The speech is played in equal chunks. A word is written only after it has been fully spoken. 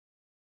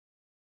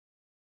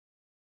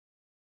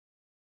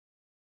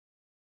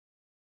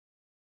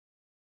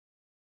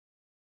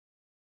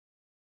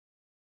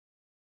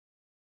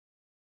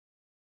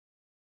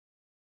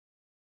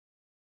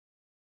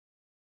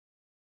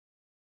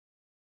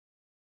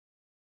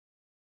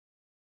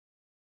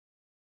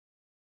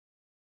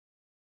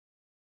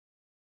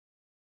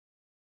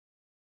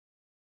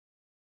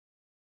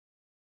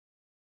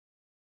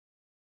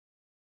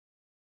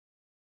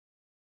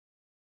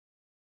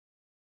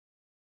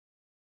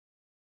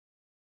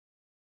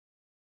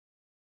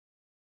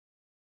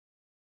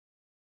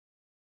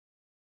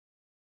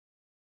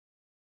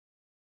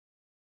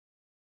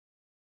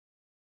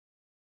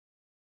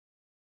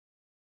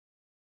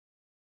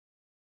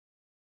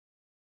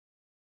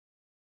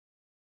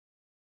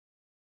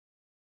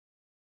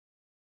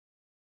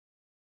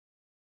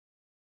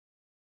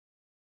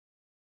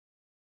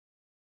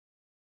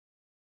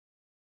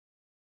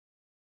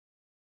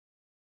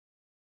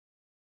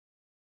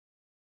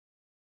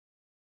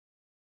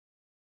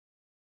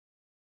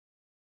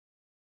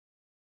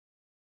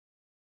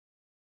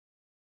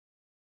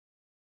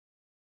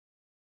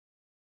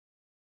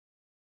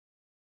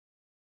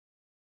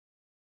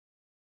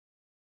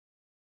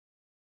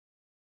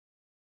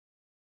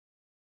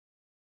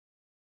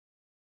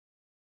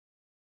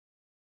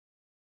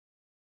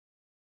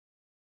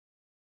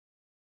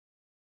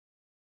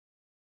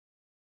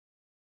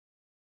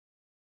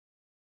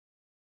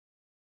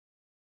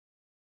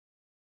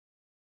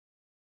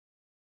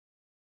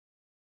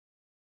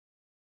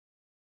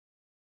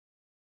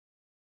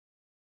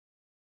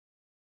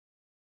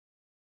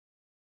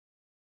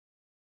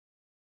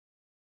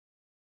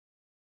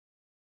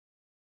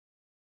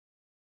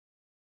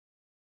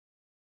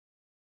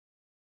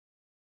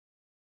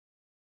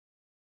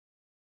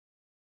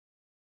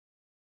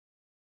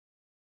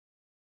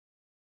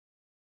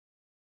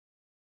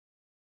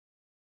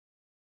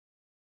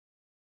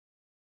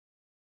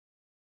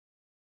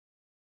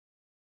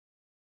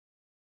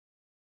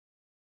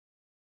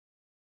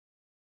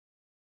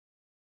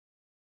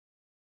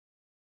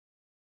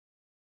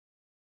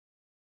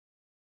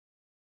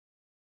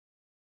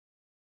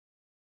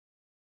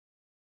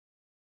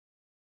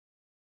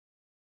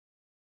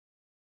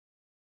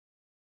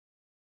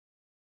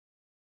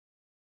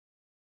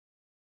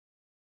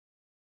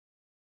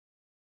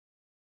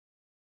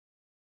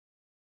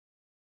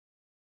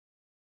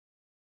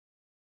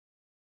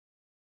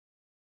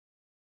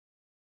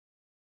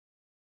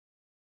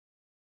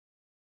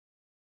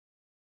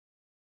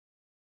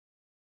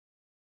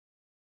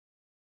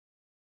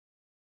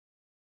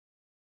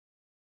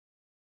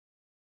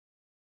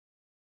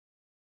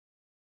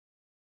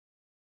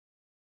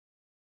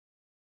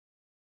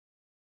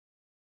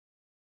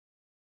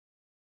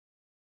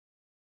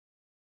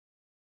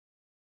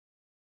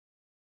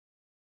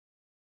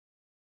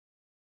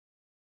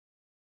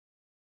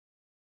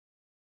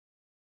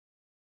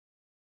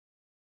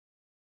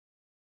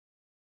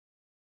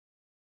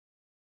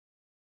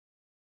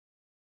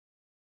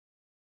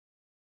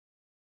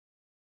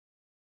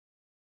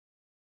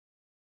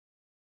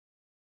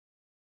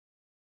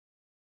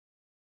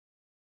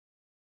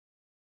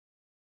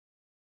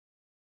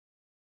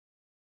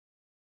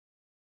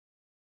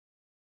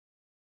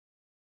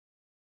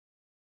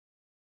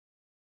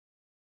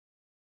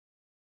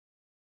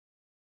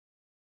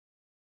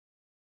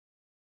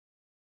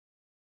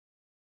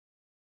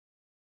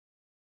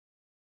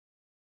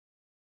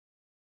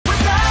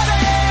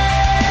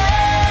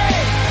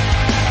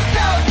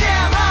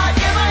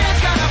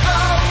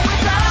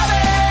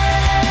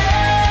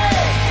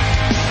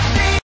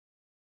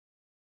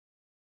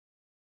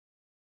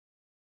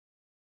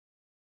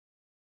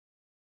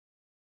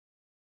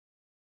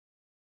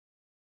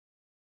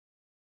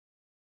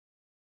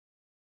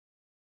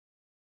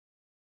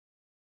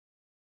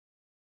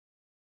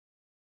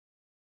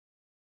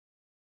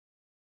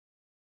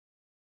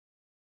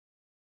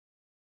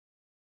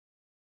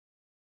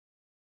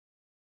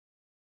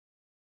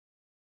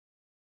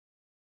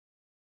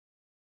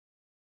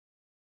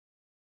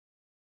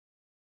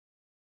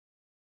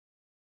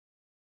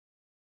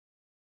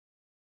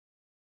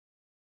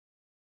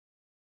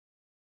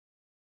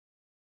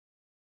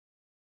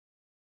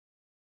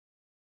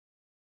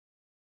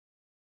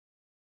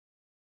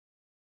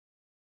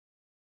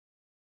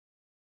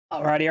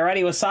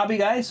Alrighty, Wasabi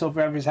guys. Hope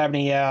everyone's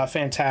having a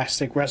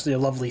fantastic rest of your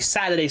lovely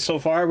Saturday so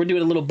far. We're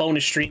doing a little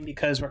bonus stream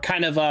because we're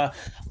kind of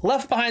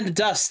left behind the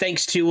dust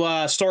thanks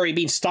to Story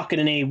being stuck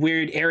in a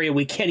weird area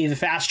we can't even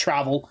fast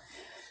travel.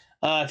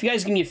 If you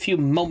guys give me a few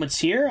moments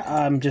here,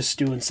 I'm just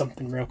doing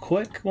something real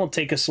quick. Won't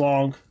take us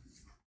long.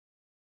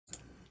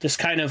 Just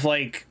kind of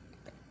like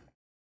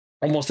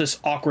almost this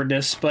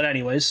awkwardness, but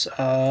anyways. See,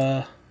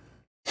 I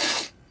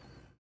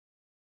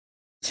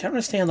don't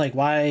understand like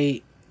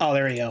why. Oh,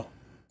 there we go.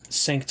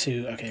 Sync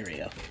to, okay, here we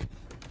go.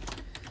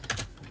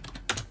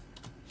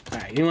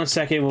 Alright, give me 1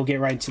 second, we'll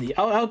get right into the,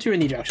 I'll do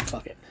an introduction,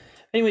 fuck it.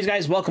 Anyways,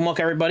 guys, welcome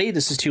everybody.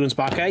 This is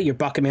Tjlearnsbankai, your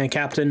Bucketman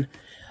captain.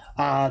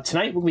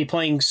 Tonight we'll be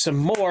playing some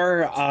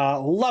more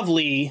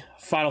lovely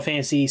Final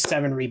Fantasy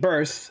VII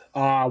Rebirth.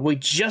 We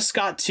just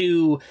got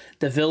to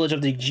the village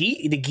of the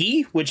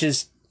Gi, which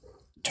is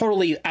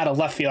totally out of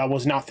left field. I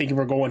was not thinking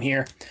we're going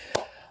here.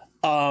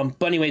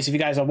 But anyways, if you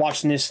guys are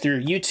watching this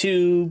through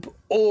YouTube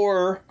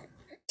or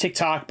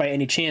TikTok by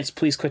any chance,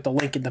 please click the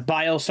link in the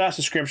bio /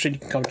 description. You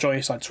can come join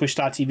us on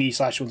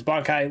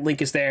twitch.tv/Tjlearnsbankai.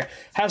 Link is there.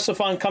 Have some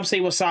fun. Come say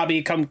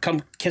wasabi.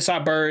 Come kiss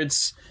our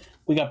birds.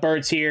 We got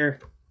birds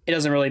here. It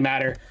doesn't really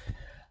matter.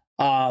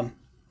 But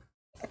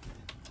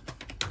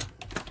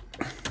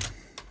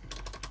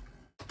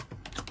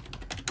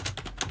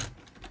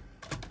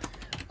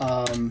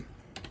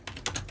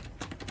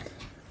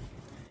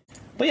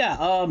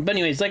yeah, but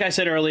anyways, like I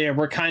said earlier,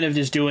 we're kind of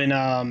just doing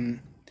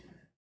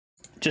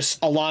just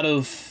a lot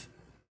of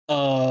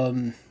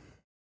fun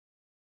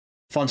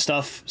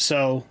stuff,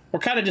 so we're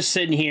kind of just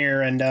sitting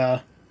here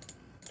and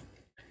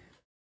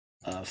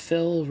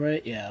fill,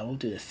 right? Yeah, we'll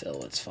do the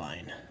fill, it's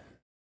fine.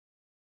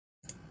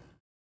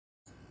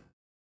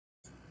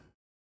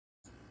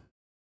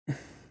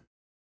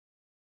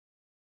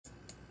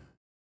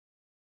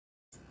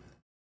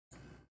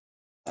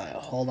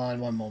 Hold on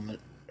one moment.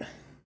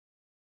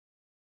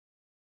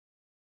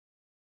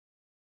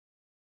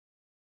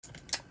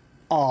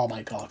 Oh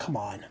my god, come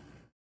on.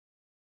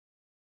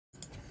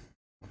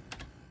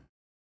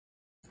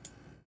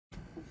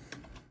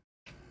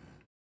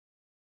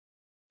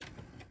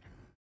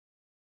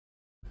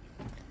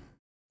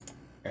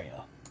 There you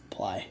go.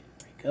 Apply.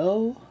 There we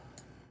go.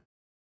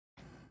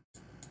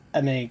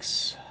 That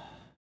makes...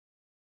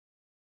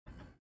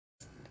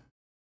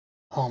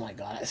 Oh my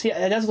god. See,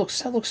 that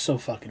looks so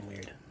fucking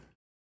weird.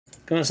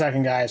 Give me a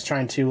second, guys.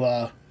 Trying to,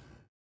 Hey,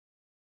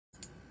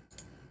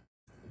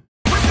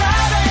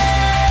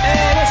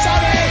 what's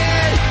up,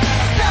 man?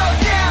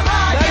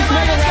 Nice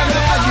mega rabbit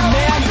ass, you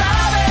man.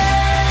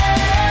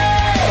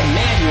 Oh,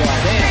 man, you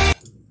are, damn.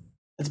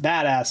 That's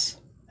badass.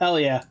 Hell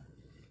yeah.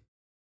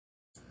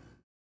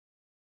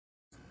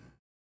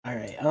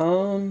 Alright,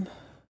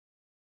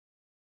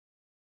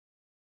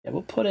 yeah,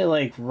 we'll put it,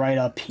 like, right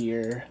up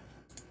here.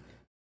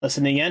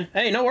 Listen again.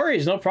 Hey, no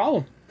worries, no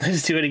problem.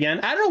 Let's do it again.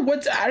 I don't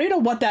even know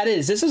what that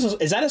is.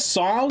 Is that a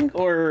song,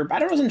 or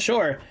I wasn't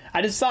sure.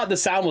 I just thought the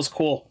sound was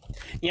cool.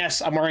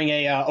 Yes, I'm wearing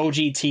a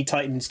OG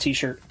T-Titans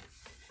t-shirt.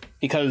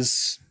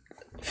 Because,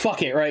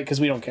 fuck it, right? Because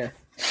we don't care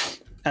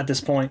at this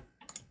point.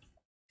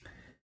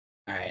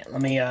 Alright,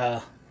 let me,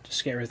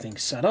 just get everything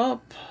set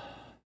up.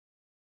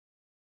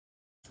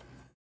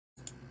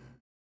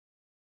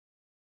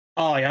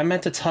 Oh, yeah, I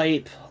meant to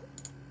type...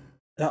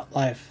 Not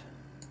live.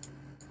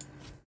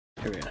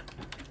 Here we go.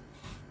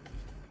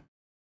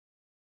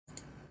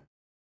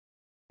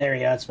 There we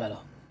go, that's better.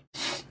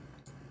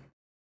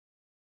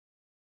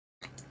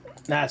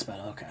 That's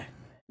better, okay.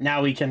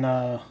 Now we can,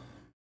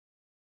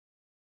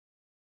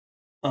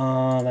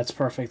 that's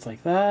perfect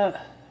like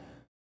that.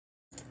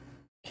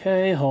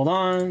 Okay, hold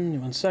on,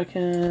 1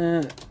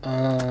 second.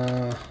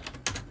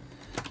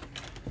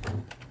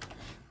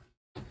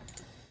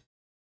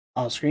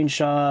 I'll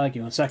screenshot, give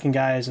me 1 second,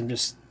 guys. I'm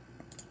just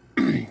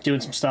doing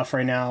some stuff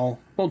right now.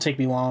 Won't take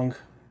me long.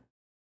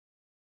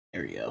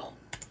 There we go.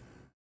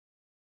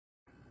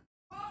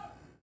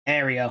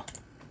 There we go.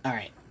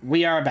 Alright,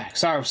 we are back.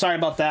 Sorry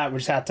about that. We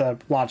just had to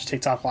watch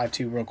TikTok Live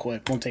 2 real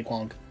quick. Won't take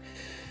long.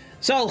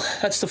 So,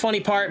 that's the funny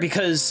part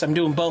because I'm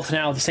doing both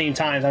now at the same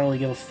time. I don't really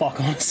give a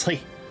fuck,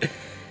 honestly.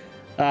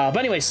 But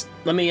anyways,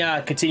 let me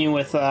continue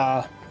with...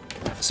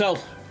 So,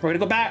 we're gonna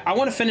go back. I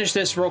want to finish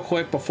this real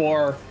quick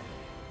before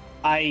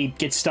I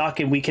get stuck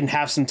and we can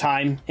have some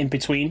time in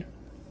between.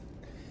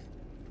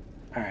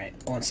 Alright,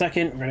 1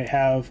 second. We're gonna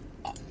have...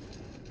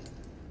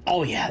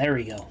 Oh yeah, there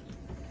we go.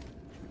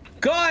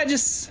 God,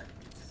 just...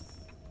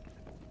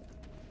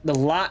 The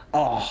lot...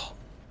 Oh.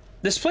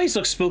 This place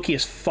looks spooky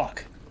as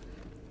fuck.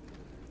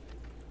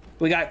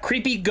 We got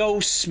creepy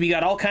ghosts. We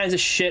got all kinds of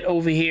shit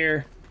over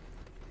here.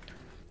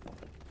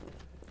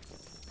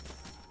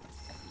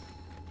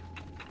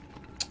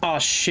 Oh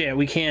shit,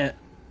 we can't...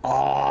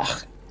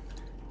 Oh.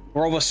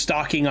 We're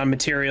overstocking on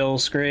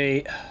materials.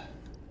 Great.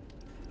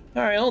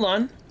 Alright, hold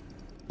on.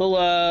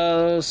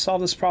 We'll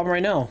solve this problem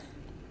right now.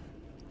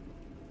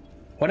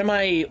 What am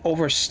I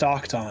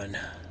overstocked on?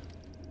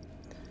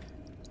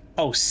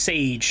 Oh,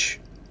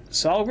 sage.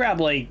 So I'll grab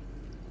like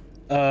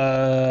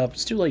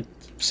let's do like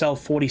cell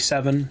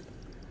 47.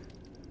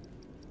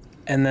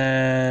 And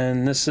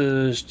then this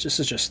is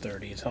just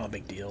 30. It's not a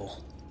big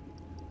deal.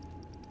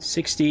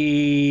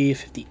 60,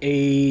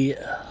 58.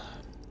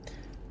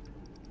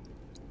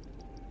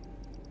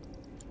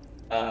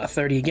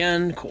 30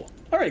 again. Cool.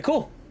 All right,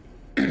 cool.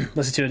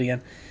 Listen to it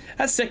again.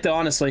 That's sick, though,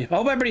 honestly. I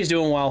hope everybody's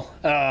doing well.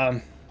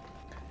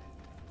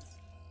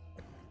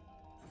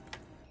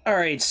 All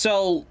right,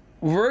 so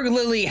we're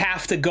literally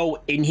have to go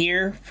in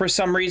here for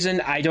some reason.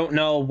 I don't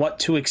know what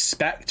to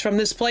expect from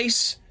this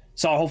place.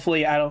 So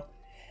hopefully I don't...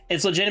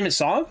 It's a legitimate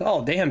song?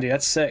 Oh, damn, dude,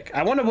 that's sick.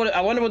 I wonder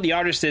what the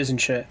artist is and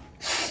shit.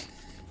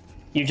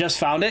 You just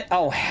found it?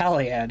 Oh, hell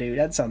yeah, dude.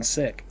 That sounds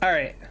sick. All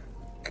right.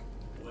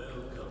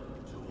 Welcome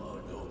to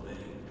our domain,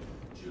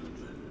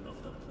 children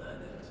of the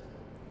planet.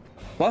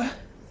 What?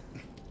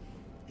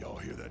 Y'all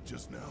hear that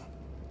just now?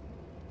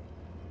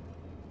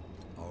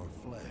 Our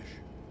flesh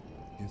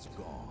is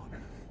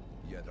gone,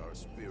 yet our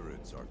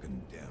spirits are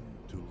condemned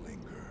to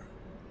linger.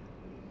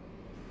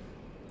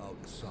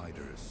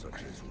 Outsiders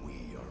such as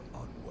we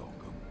are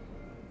unwelcome,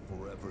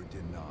 forever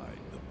denied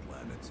the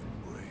planet's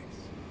embrace.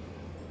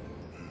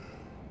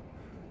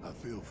 I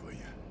feel for you.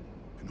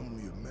 Can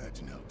only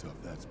imagine how tough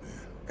that's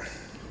been.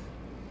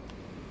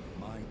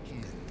 My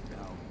kin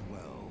now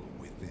dwell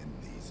within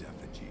these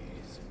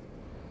effigies.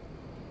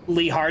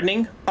 Lee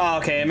Hardening? Oh,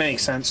 okay, it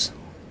makes sense.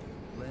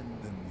 Lend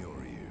them your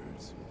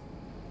ears.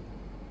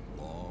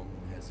 Long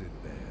has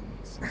it been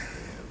since they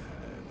have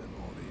had an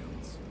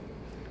audience.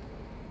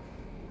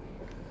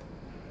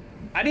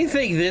 I didn't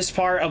think this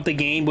part of the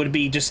game would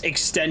be just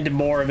extend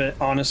more of it,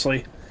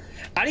 honestly.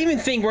 I didn't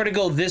even think we're to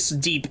go this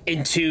deep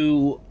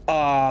into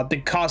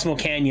the Cosmo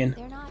Canyon.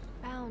 They're not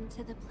bound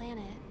to the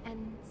planet,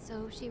 and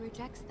so she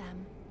rejects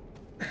them.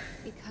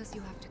 Because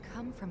you have to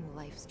come from the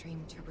life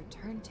stream to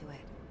return to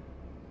it.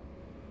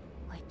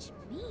 Which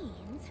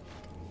means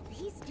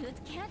these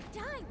dudes can't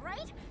die,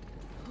 right?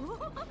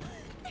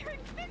 They're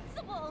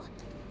invincible!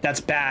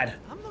 That's bad.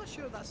 I'm not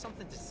sure that's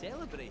something to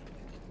celebrate.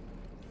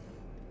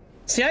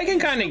 See, I can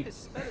kind His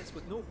spirits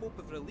with no hope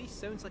of release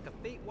sounds like a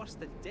fate worse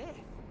than death.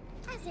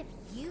 As if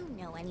you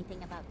know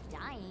anything about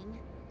dying.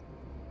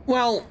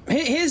 Well,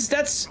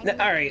 that's all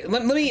right.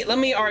 Let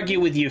me argue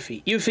with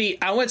Yuffie. Yuffie,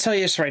 I want to tell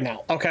you this right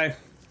now, okay?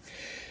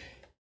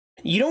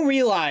 You don't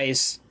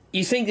realize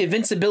you think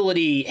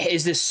invincibility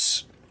is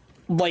this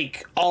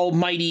like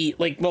almighty,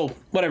 like, well,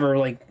 whatever,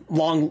 like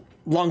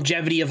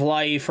longevity of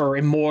life or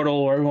immortal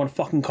or whatever you want to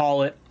fucking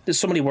call it. There's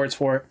so many words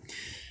for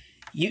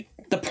it.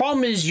 The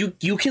problem is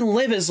you can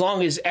live as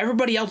long as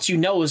everybody else you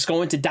know is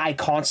going to die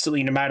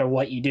constantly no matter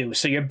what you do.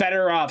 So you're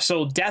better off.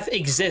 So death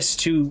exists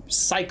to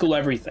cycle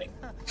everything.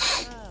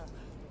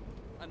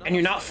 And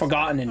you're not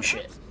forgotten and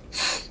shit.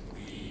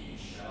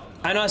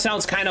 I know it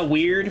sounds kind of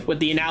weird with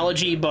the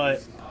analogy,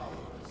 but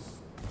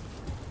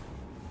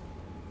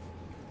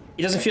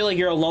it doesn't feel like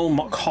you're alone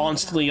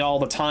constantly all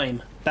the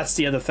time. That's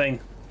the other thing,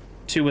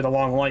 too, with a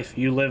long life.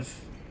 You're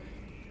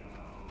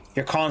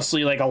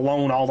constantly, like,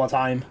 alone all the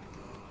time.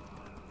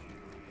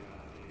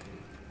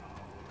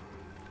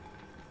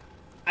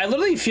 I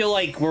literally feel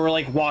like we're,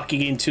 like,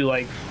 walking into,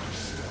 like...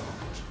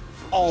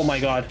 Oh, my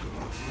God.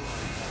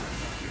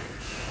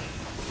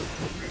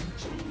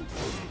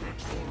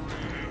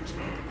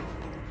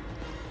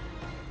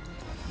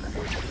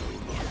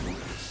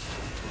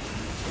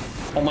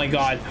 Oh, my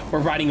God. We're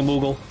riding a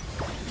Moogle.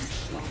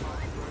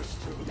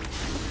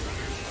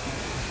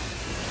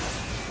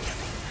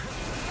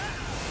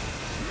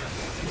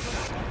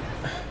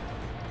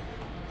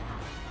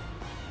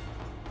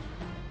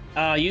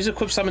 Use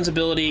Equip Summons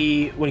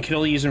ability when you can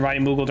only use in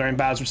riding Moogle during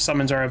battles which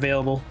summons are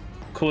available.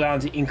 Cooldown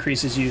to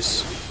increases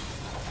use.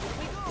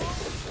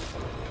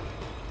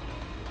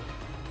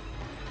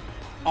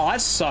 Oh, that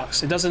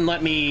sucks. It doesn't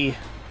let me...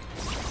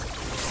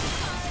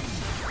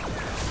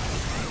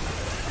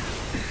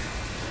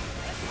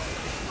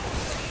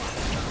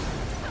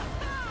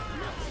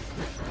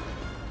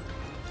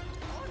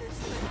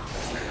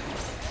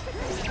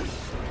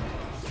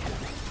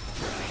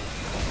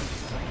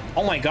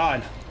 Oh my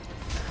God.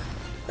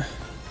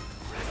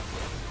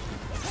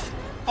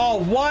 Oh,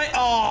 what?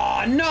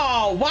 Oh,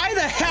 no. Why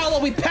the hell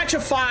are we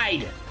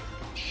petrified?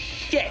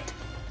 Shit.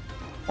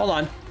 Hold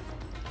on.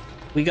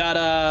 We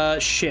got,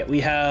 shit.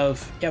 We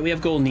have, yeah, we have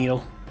Gold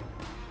Needle.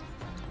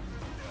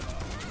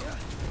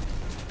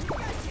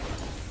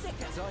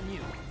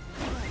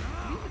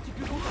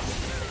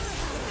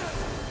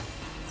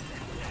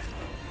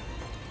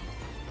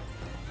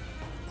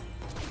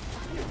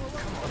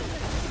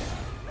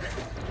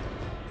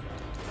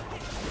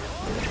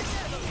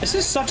 This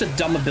is such a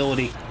dumb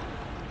ability.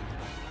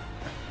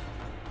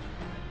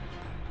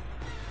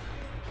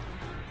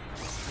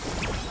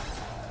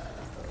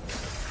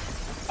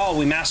 Oh,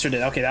 we mastered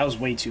it. Okay, that was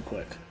way too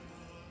quick.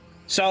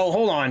 So,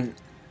 hold on.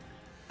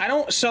 I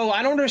don't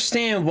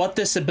understand what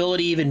this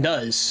ability even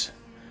does.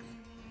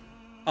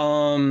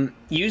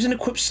 Use an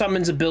equipped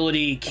summons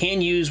ability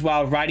can use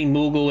while riding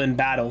Moogle in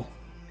battle.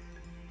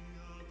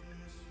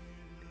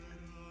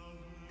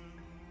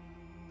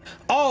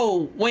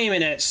 Oh, wait a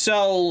minute.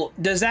 So,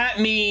 does that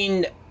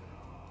mean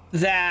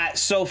that,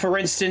 so for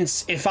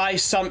instance, if I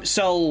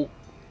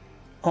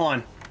hold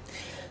on.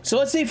 So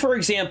let's say, for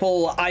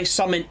example, I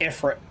summon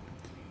Ifrit.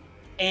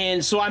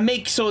 And so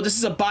so this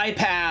is a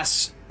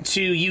bypass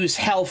to use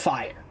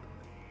Hellfire.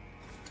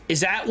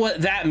 Is that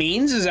what that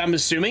means, as I'm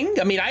assuming?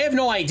 I mean, I have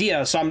no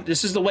idea, so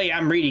this is the way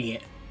I'm reading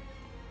it.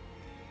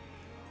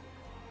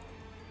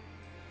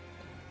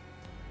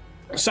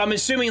 So I'm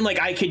assuming, like,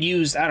 I could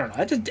use, I don't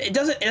know, it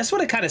doesn't, that's what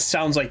it kind of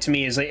sounds like to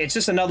me, is like, it's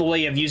just another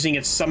way of using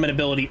its summon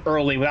ability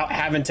early without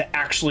having to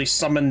actually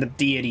summon the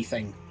deity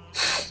thing.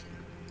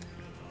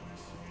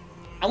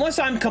 Unless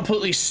I'm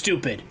completely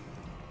stupid.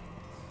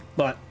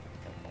 But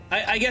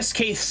I guess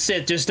Case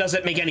Sith just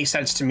doesn't make any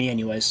sense to me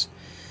anyways.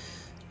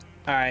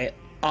 Alright,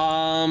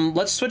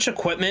 let's switch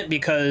equipment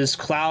because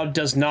Cloud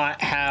does not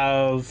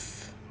have...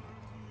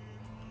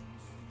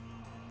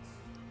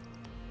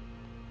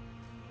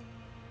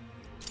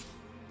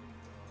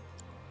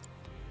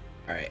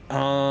 Alright,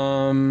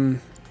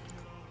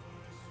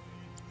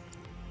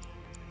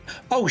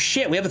 oh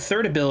shit, we have a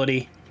third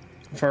ability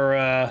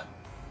for,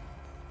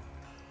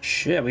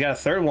 shit, we got a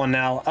third one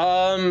now.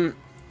 I'm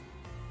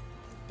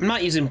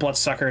not using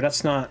Bloodsucker,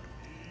 that's not...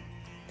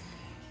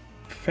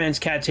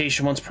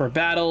 Transcatation once per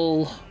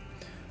battle.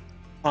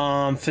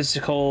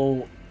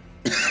 Physical...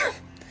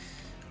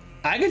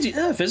 I could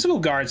do... Physical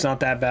Guard's not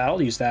that bad,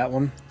 I'll use that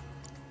one.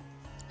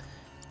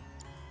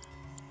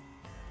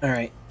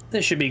 Alright.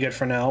 This should be good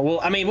for now.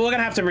 Well, I mean, we're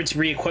gonna have to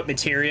re-equip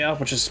Materia,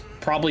 which is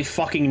probably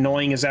fucking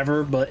annoying as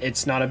ever, but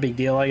it's not a big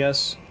deal, I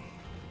guess.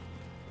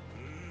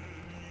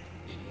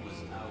 It was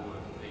our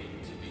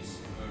fate to be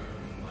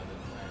spurned by the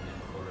planet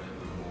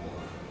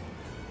forevermore.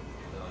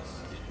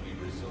 Thus did we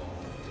resolve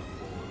to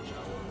forge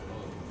our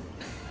own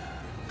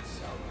path to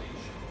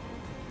salvation.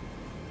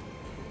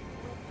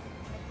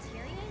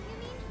 Materia, you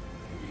mean?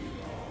 We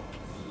long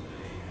to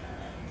lay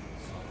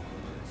hands on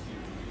the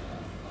materia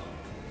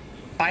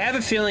of I have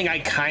a feeling I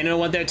kind of know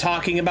what they're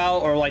talking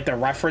about, or like the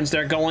reference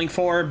they're going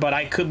for, but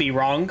I could be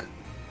wrong.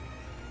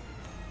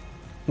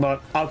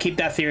 But I'll keep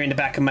that theory in the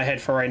back of my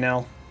head for right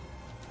now.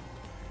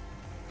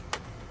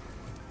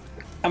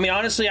 I mean,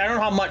 honestly, I don't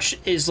know how much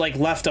is like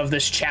left of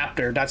this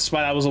chapter. That's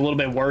why I was a little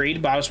bit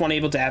worried, but I just want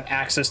able to have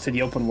access to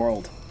the open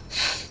world.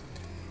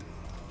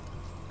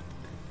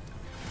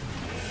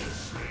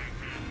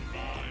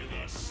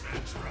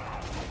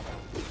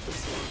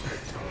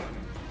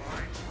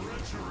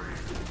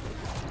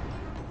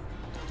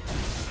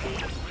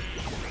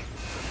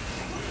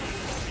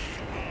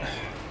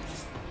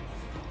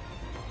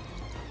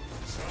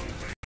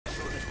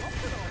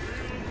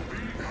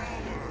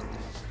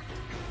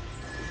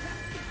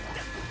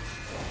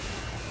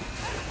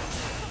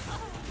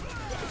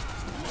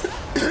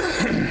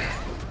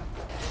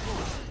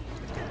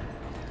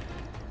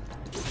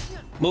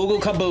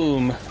 Moogle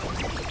kaboom.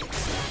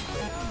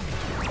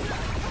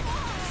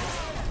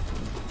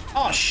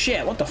 Oh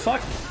shit, what the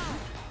fuck?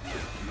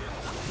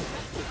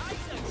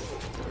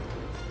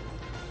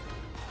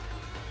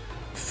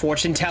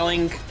 Fortune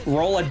telling,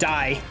 roll a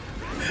die.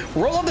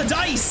 Roll up the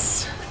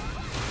dice!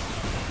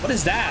 What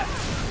is that?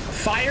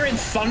 Fire and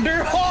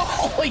thunder?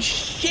 Oh, holy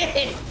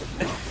shit!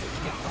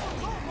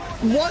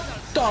 What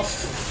the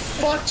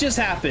fuck just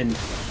happened?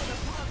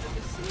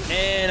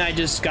 And I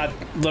just got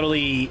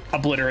literally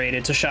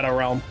obliterated to Shadow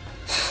Realm.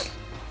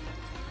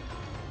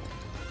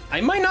 I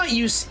might not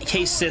use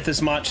Case Sith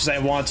as much as I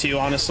want to,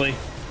 honestly.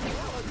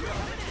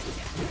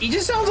 He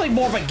just sounds like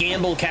more of a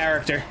gamble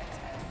character.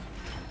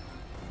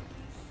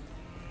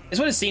 It's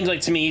what it seems like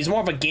to me. He's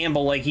more of a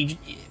gamble, like he,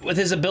 with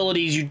his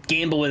abilities, you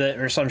gamble with it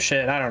or some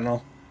shit. I don't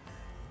know.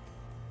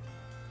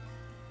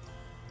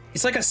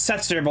 It's like a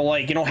Setzer, but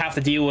like you don't have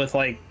to deal with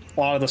like a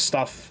lot of the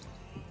stuff.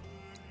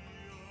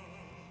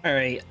 All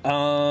right.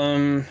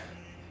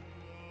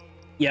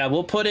 Yeah,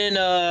 we'll put in.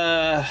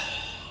 Damn,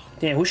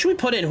 who should we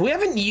put in? Who we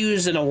haven't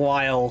used in a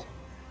while.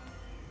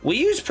 We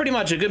use pretty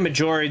much a good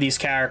majority of these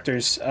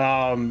characters.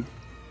 I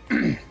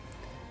mean,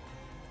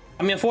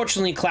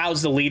 unfortunately,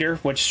 Cloud's the leader,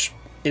 which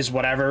is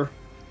whatever.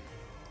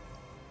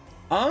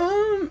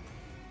 You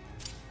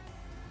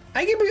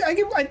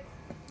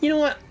know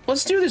what?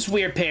 Let's do this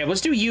weird pair. Let's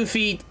do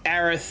Yuffie,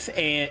 Aerith,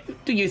 and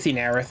do Yuffie and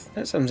Aerith.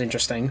 That sounds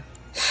interesting.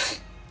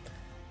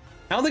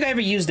 I don't think I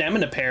ever used them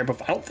in a pair,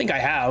 but I don't think I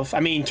have. I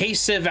mean, Case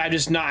Civ, I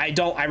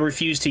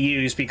refuse to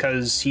use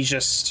because he's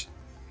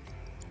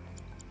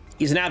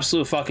an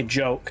absolute fucking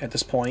joke at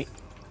this point.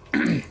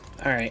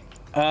 Alright.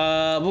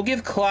 We'll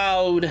give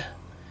Cloud...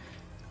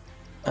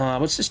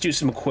 let's just do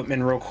some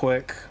equipment real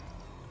quick.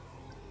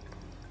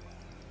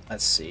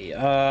 Let's see.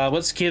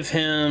 Let's give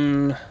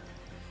him...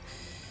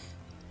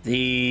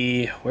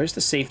 Where's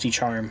the safety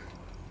charm?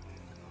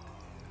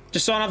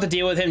 Just so I don't have to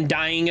deal with him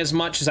dying as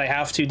much as I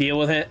have to deal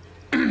with it.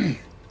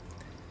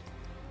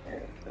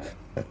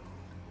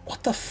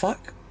 What the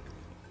fuck?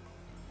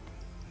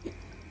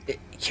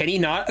 Can he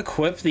not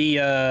equip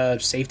the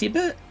safety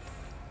bit?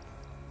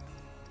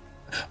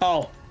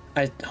 Oh,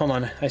 hold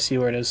on. I see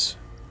where it is.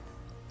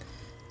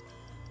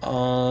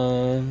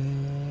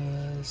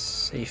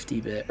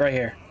 Safety bit right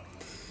here.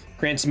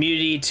 Grants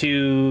immunity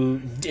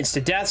to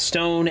instant death,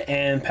 stone,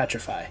 and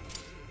petrify.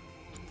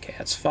 Okay,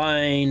 that's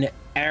fine.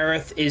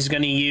 Aerith is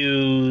going to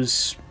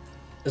use,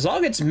 as long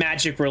as it's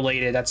magic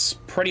related, that's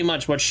pretty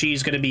much what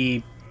she's going to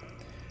be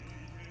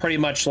pretty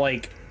much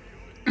like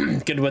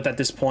good with at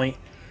this point.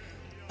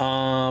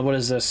 What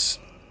is this?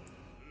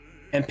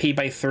 MP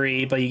by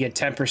 3, but you get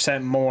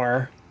 10%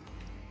 more.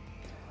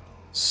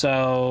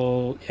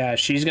 So yeah,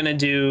 she's going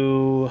to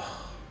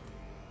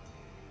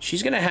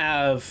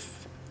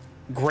have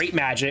great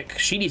magic.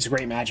 She needs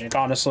great magic,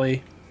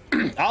 honestly.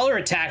 All her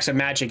attacks are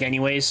magic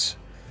anyways.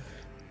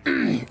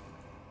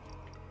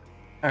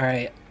 All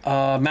right,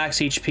 max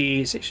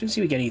HP. Shouldn't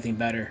see if we get anything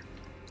better.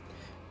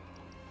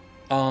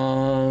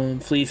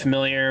 Fleet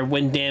familiar,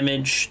 wind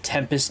damage,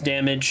 tempest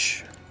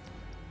damage.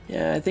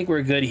 Yeah, I think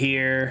we're good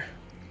here.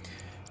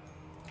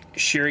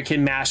 Shuriken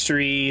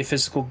mastery,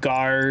 physical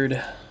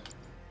guard.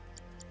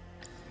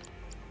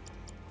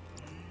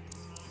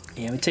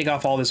 Yeah, we take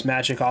off all this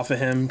magic off of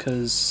him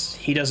because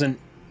he doesn't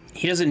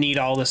need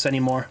all this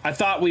anymore. I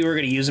thought we were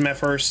going to use him at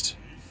first.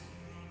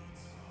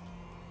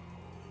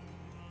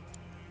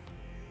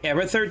 Yeah,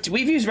 Red 13.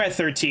 We've used Red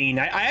 13.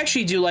 I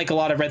actually do like a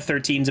lot of Red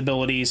 13's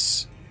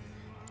abilities.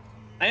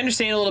 I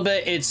understand a little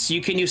bit.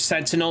 You can use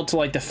Sentinel to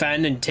like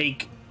defend and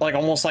take like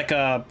almost like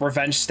a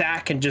revenge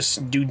stack and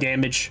just do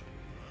damage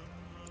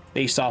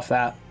based off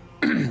that.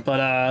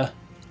 But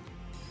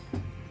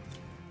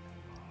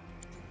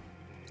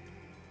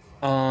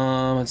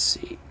let's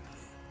see.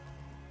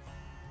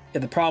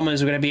 Yeah, the problem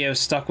is we're gonna be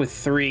stuck with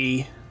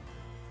 3.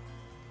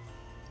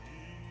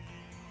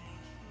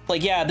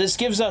 Like, yeah, this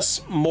gives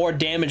us more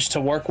damage to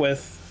work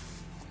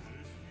with,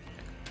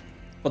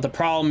 but the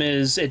problem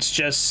is it's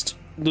just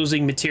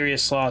losing materia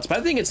slots. But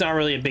I think it's not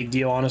really a big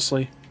deal,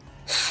 honestly.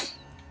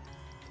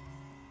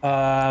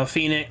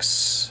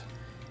 Phoenix.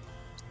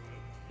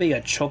 What do you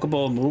got?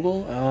 Chocobo,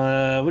 Moogle.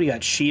 What do you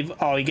got? Shiva.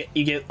 Oh,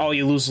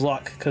 you lose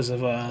luck because of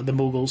the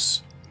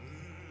Moogles.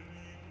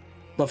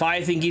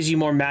 Leviathan gives you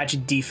more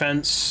magic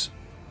defense.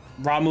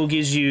 Ramu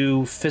gives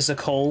you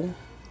physical.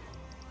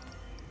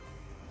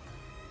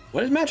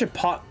 What is Magic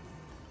Pot?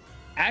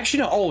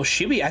 Actually, no. Oh,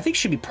 I think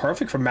she'd be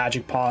perfect for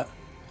Magic Pot.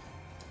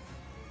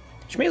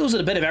 She may lose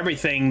a bit of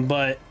everything,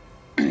 but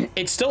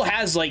it still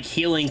has like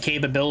healing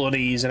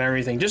capabilities and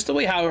everything. Just the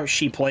way how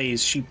she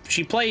plays.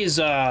 She plays.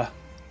 Oh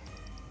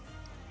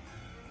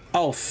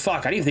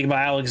fuck! I didn't even think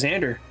about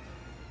Alexander.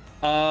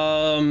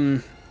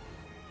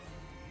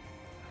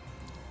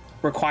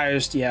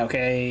 Requires, yeah,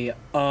 okay.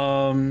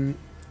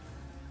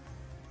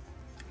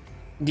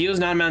 Deals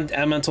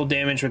non-elemental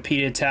damage,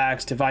 repeated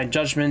attacks, divine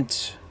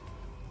judgment.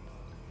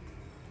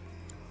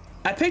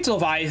 I picked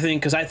Leviathan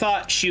because I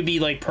thought she'd be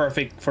like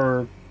perfect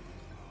for.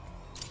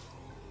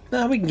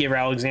 No, we can give her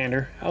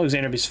Alexander.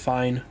 Alexander is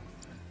fine.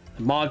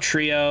 The Mog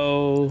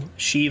Trio,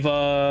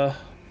 Shiva,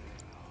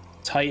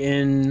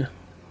 Titan.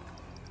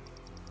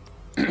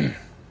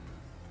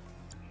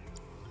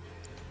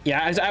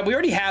 Yeah, we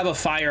already have a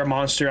fire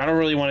monster. I don't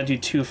really want to do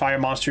 2 fire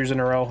monsters in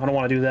a row. I don't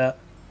want to do that.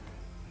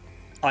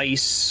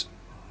 Ice.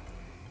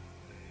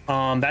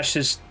 That's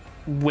just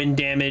wind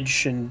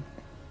damage and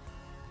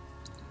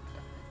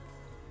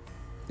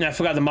I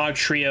forgot the Mog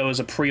Trio is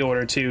a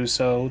pre-order too,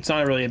 so it's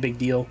not really a big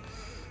deal.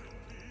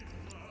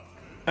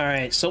 All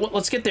right, so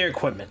let's get their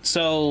equipment.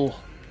 So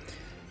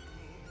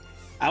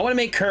I want to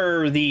make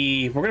her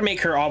we're gonna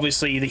make her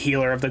obviously the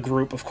healer of the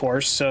group, of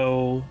course.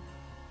 So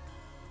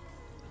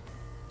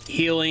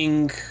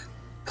healing,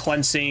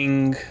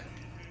 cleansing.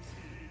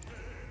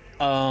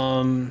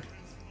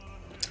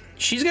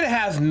 She's gonna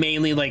have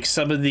mainly like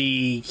some of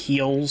the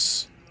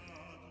heals,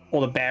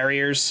 all the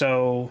barriers.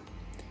 So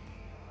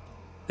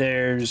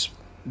there's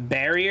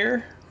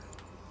barrier,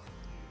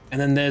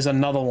 and then there's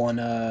another one.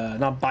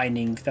 Not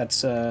binding.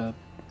 That's what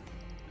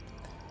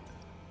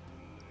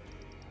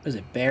is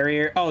it?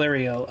 Barrier. Oh, there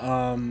we go.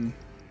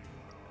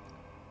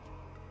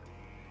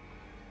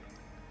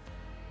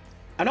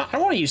 I don't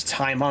want to use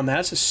time on that.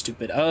 That's just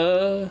stupid.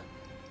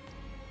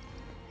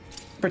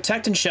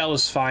 Protect and shell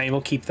is fine.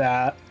 We'll keep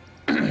that.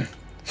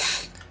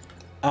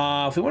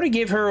 If we want to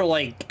give her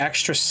like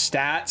extra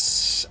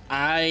stats,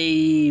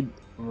 I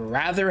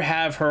rather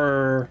have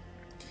her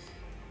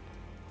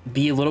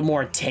be a little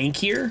more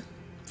tankier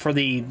for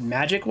the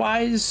magic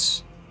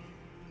wise,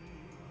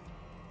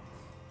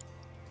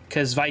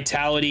 because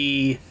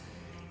vitality.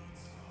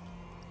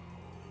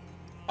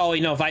 Oh,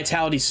 you know,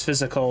 vitality's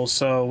physical,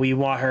 so we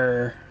want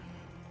her.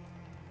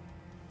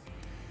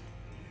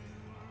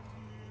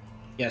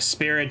 Yeah,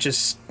 spirit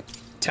just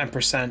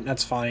 10%.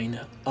 That's fine.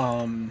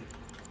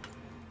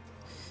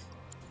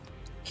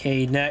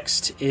 Okay,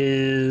 next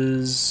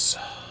is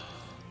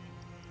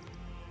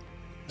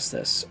what's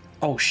this?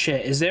 Oh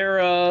shit! Is there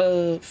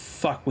a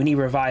fuck? We need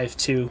revive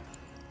too.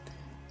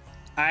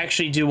 I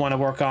actually do want to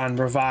work on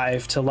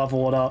revive to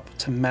level it up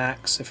to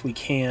max if we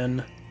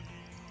can.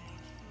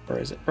 Where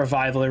is it?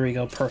 Revival. There we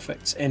go.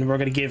 Perfect. And we're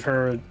gonna give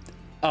her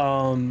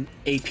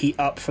AP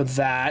up for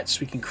that, so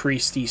we can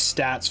increase the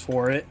stats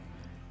for it,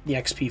 the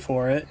XP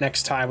for it.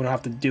 Next time we don't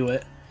have to do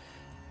it.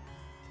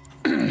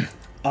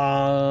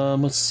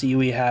 Let's see what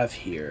we have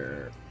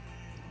here.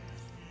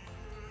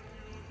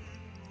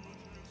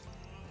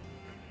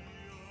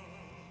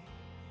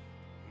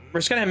 We're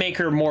just gonna make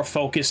her more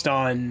focused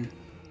on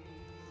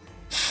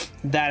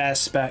that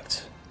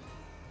aspect.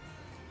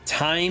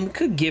 Time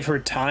could give her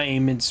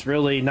time. It's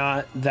really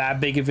not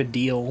that big of a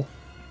deal.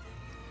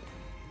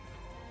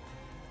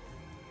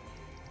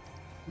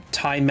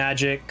 Time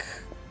magic.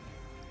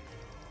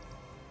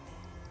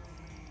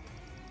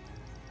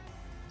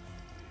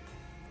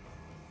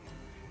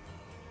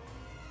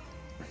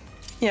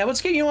 Yeah,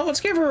 let's give let's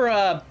give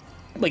her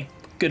like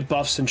good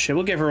buffs and shit.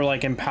 We'll give her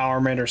like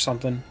empowerment or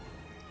something.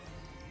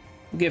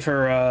 We'll give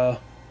her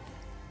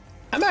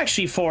I'm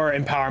actually for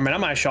empowerment.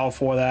 I'm actually all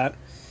for that.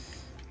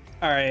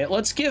 All right,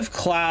 let's give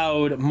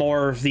Cloud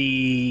more of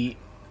the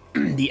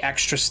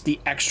extra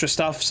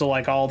stuff. So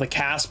like all the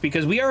cast,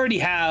 because we already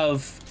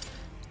have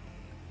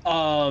we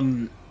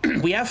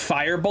have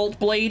Firebolt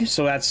Blade,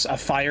 so that's a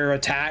fire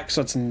attack,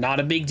 so it's not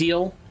a big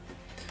deal.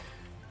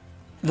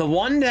 The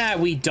one that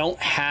we don't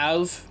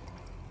have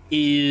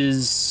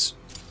is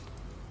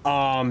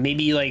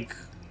maybe like,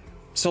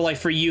 so like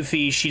for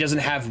Yuffie, she doesn't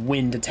have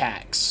wind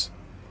attacks.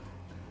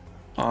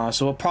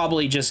 So we'll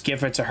probably just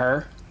give it to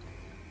her.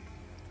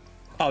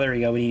 Oh, there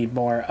we go. We need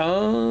more.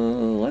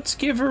 Let's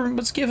give him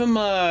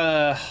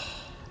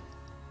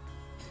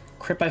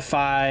crit by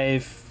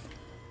 5,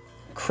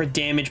 crit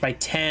damage by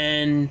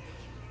 10,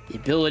 the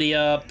ability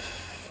up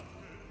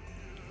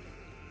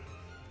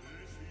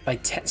by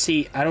 10.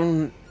 See, I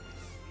don't,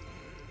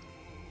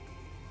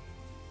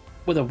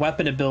 with a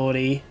weapon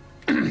ability,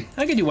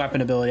 I could do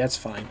weapon ability. That's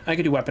fine. I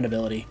could do weapon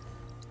ability.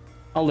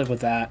 I'll live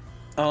with that.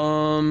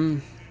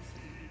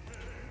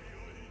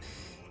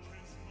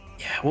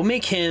 Yeah, we'll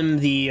make him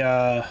the,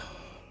 yeah,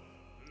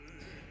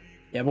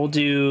 we'll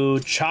do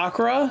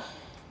Chakra.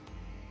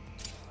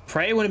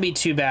 Prey wouldn't be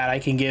too bad. I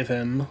can give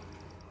him.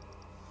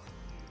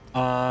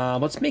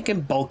 Let's make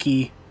him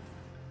bulky,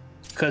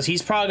 because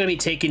he's probably going to be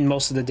taking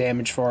most of the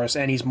damage for us,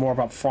 and he's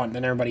more up front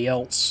than everybody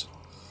else.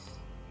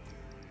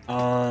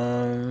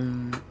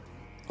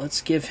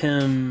 Let's give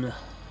him...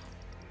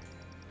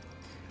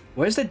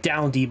 Where's the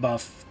down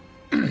debuff?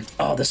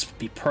 Oh, this would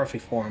be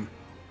perfect for him.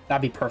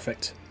 That'd be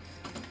perfect.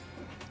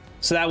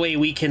 So that way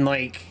we can,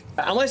 like,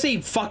 unless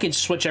they fucking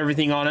switch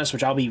everything on us,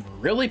 which I'll be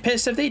really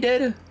pissed if they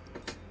did.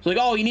 It's like,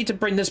 oh, you need to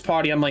bring this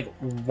party. I'm like,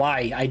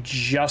 why? I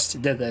just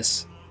did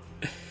this.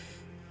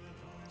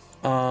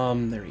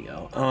 There we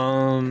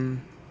go.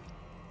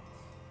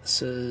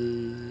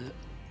 So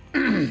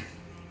yeah,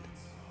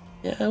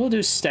 we'll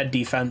do stead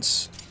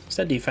defense.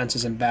 Stead defense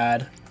isn't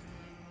bad.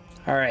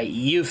 All right,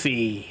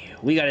 Yuffie,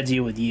 we got to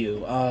deal with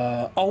you.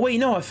 Oh wait,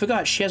 no, I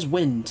forgot. She has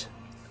wind.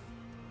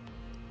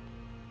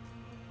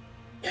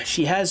 Yeah,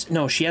 she has,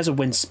 no, she has a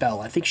wind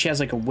spell. I think she has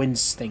like a wind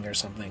sting or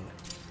something.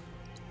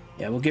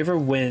 Yeah, we'll give her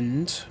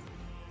wind.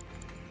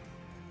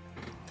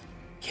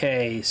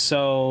 Okay,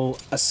 so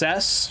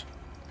assess.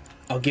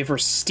 I'll give her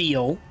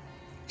steel.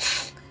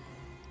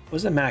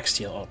 What's the max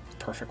steel? Oh,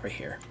 perfect right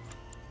here.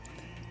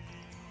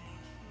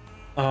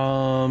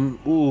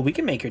 Ooh, we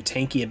can make her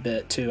tanky a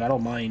bit too. I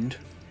don't mind.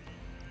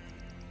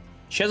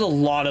 She has a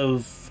lot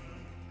of,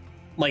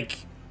 like,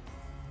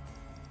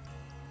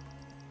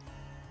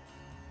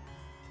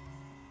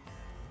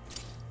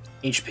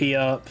 HP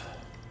up.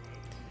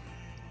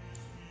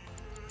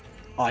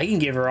 Oh, I can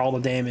give her all the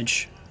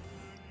damage.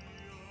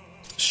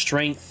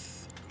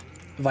 Strength,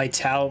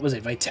 vitality. Was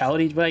it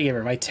vitality? What did I give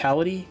her?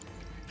 Vitality?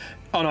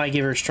 Oh no, I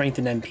gave her strength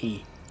and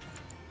MP.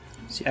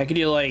 See, I could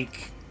do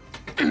like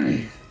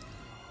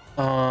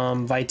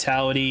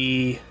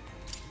vitality.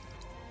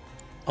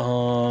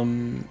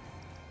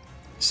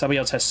 Somebody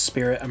else has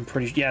spirit. I'm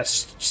pretty,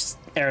 yes.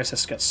 Eris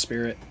has got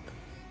spirit.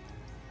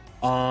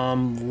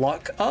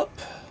 Luck up.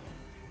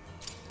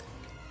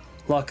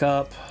 Luck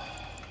up.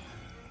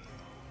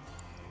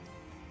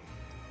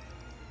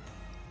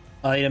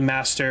 Item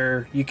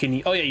master. You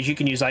can. Oh yeah, you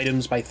can use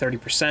items by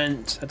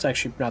 30%. That's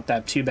actually not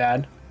that too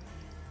bad.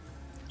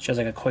 She has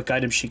like a quick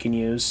item she can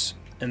use,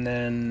 and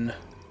then.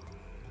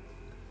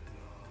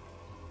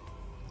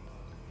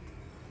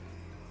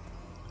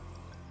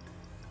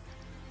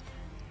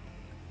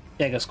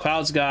 Yeah, because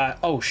Cloud's got.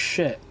 Oh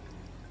shit.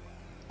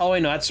 Oh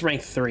wait, no, that's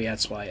rank 3.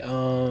 That's why.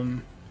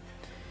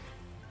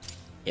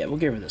 Yeah, we'll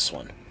give her this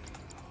one.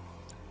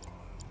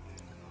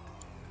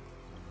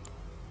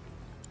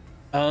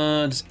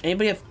 Does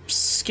anybody have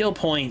skill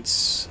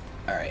points?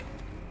 Alright.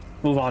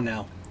 Move on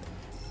now.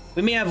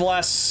 We may have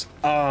less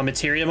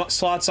materia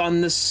slots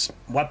on this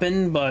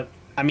weapon, but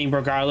I mean,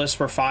 regardless,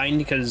 we're fine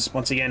because,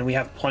 once again, we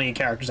have plenty of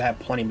characters that have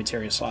plenty of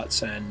materia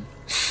slots, and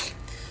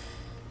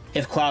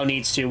if Cloud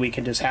needs to, we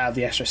can just have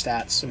the extra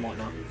stats and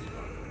whatnot.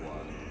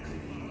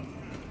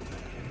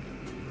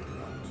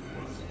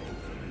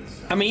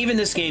 I mean, even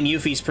this game,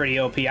 Yuffie's pretty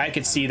OP. I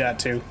could see that,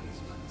 too.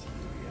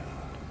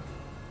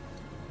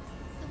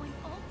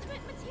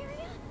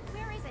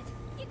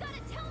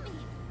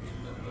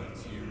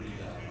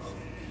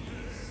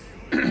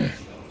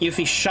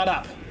 Yuffie, shut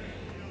up.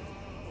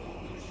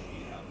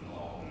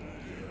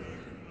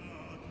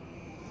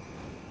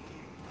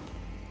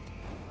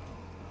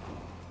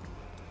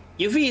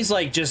 Yuffie is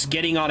like just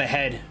getting on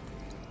ahead.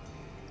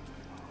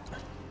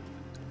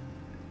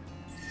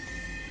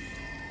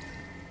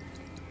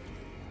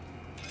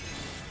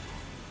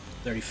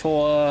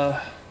 34.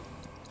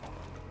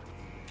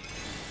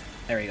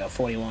 There we go,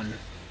 41.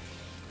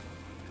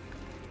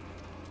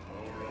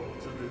 Our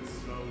ultimate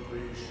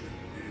salvation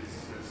is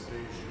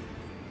cessation.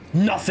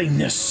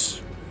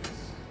 Nothingness!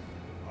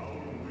 Our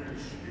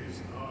wish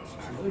is not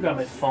to I got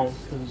my phone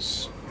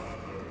because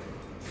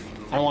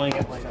I don't want to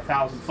get like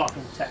 1,000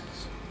 fucking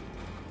texts.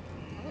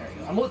 There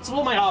you go. It's a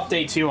little my off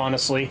day too,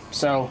 honestly.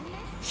 So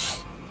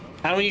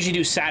I don't usually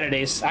do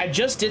Saturdays. I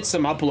just did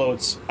some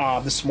uploads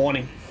this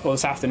morning, well,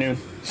 this afternoon,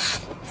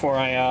 before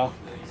I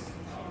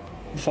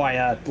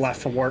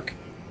left for work.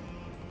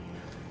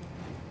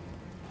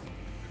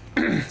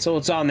 So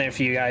it's on there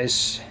for you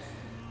guys.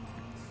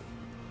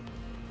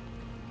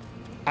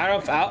 I don't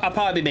know if I'll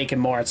probably be making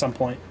more at some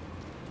point.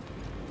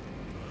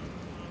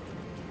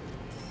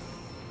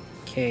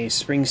 Okay,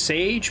 Spring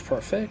Sage,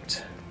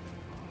 perfect.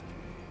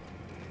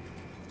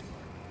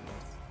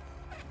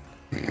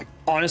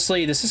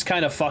 Honestly, this is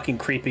kind of fucking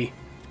creepy.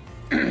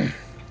 Don't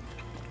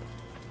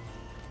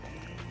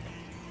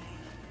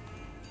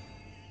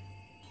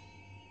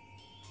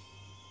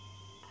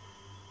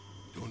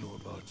know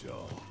about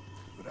y'all,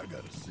 but I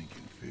got a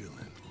sinking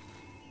feeling.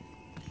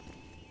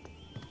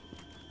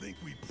 Think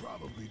we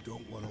probably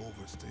don't want to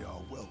overstay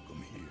our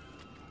welcome here.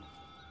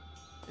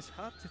 It's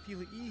hard to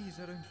feel at ease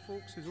around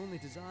folks whose only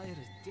desire is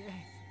death.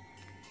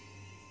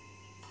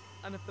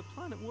 And if the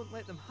planet won't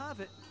let them have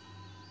it,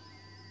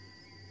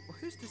 well,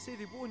 who's to say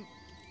they won't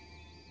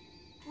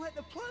let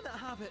the planet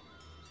have it?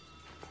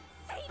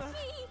 Save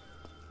me!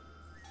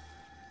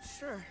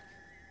 Sure.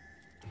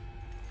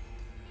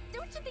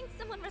 Don't you think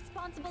someone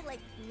responsible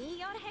like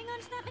me ought to hang on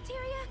to that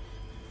materia?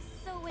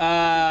 So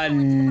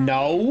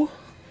No.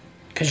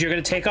 Because you're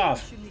gonna take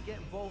off. Shouldn't you get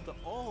involved at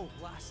all,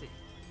 lassie?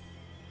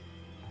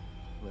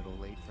 Little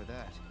late for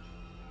that.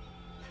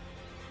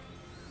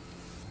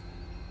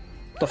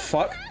 The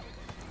fuck?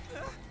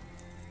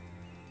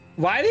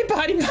 Why are they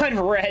behind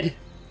red?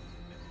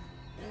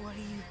 What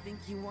do you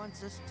think he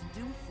wants us to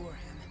do for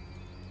him?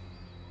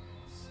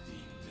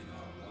 Steeped in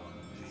our one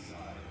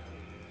desire,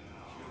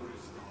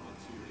 purest of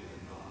material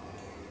no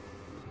more,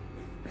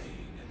 with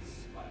pain and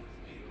spite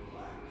made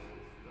black.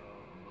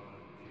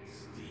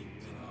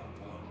 Steeped in our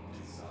one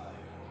desire,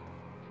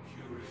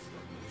 purest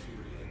of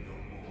material no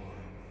more,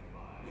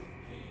 with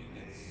pain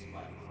and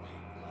spite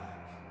made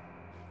black.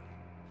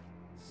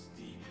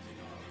 Steeped in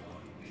our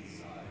one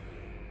desire,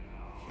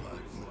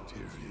 Black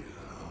materia,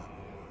 huh?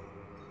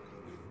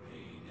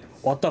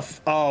 What the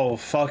oh,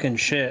 fucking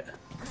shit.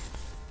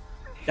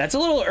 That's a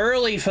little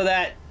early for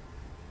that.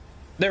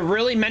 They're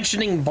really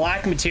mentioning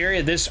black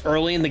materia this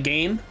early in the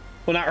game.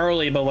 Well, not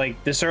early, but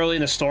like this early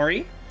in the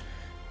story.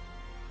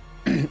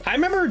 I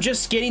remember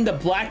just getting the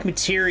black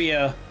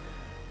materia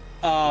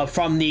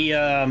from the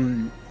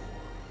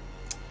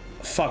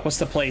fuck, what's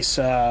the place?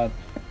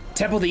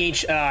 Temple of the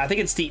Ancient. I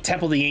think it's the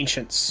Temple of the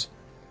Ancients.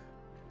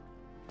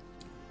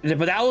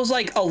 But that was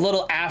like a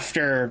little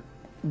after,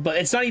 but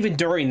it's not even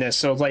during this,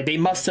 so it's like they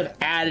must have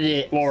added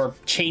it or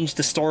changed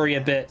the story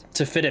a bit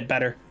to fit it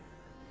better.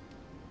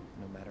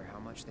 No matter how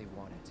much they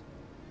want it.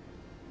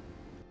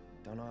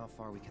 Don't know how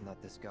far we can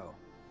let this go,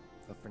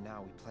 but for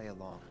now we play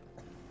along.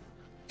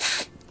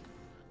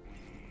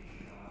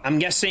 I'm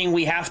guessing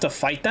we have to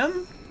fight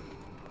them?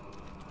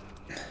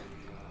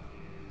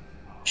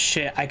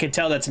 Shit, I could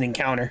tell that's an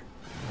encounter.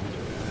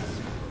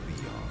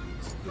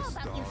 how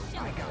about you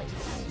show us?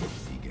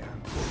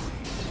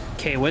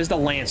 Okay, where's the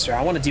Lancer?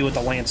 I want to deal with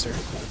the Lancer.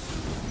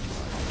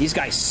 These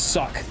guys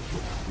suck.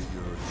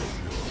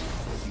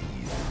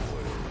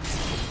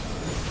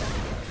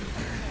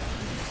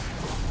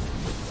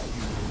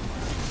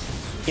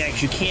 Yeah,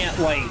 'cause you can't,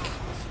 like,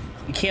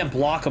 you can't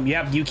block them.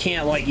 You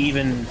can't, like,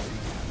 even...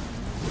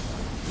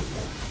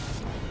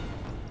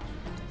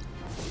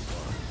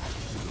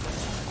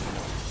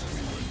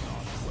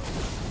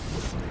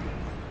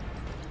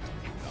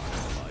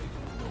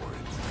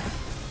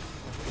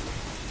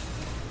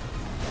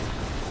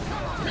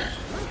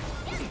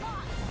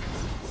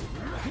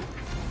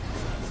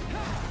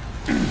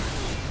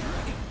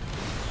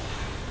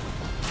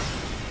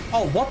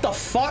 Oh, what the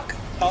fuck?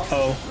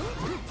 Uh-oh.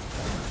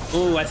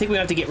 Ooh, I think we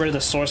have to get rid of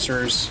the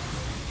sorcerers.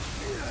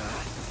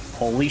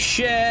 Holy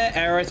shit,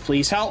 Aerith,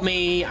 please help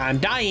me. I'm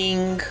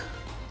dying.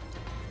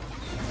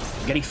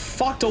 I'm getting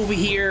fucked over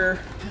here.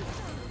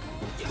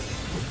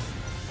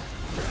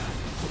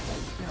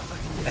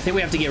 I think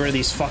we have to get rid of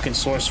these fucking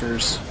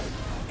sorcerers.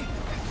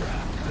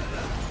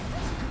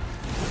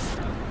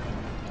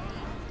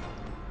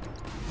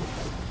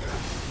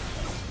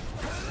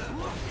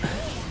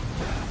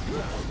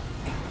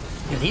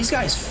 Yeah, these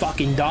guys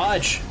fucking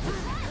dodge.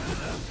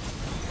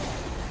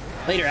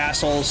 Later,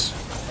 assholes.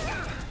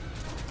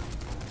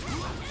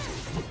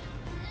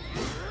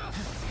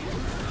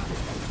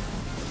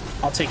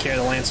 I'll take care of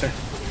the Lancer.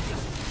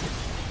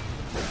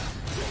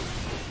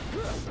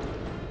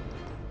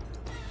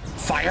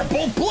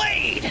 Firebolt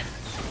Blade!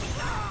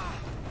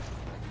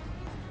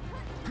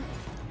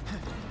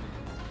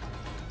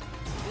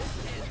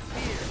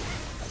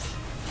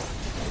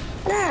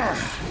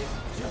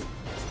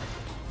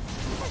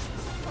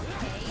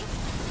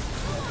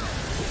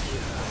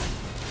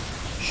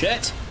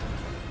 shit.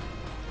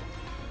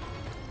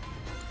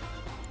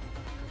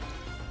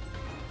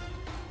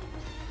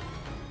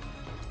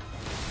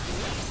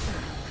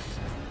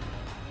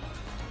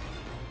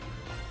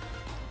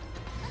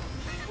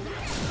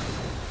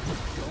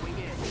 Going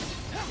in.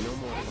 No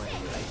more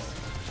playing nice.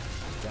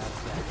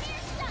 That's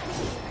that.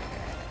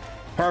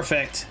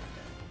 Perfect.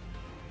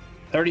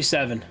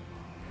 37.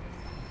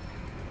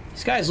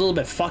 These guys a little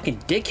bit fucking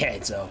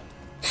dickheads though.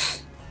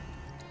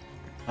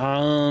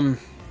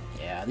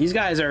 Yeah, these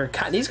guys are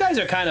kind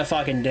of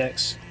fucking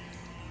dicks.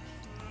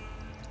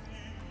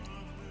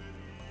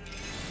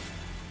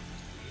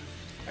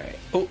 All right.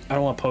 Oh, I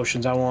don't want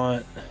potions. I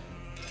want,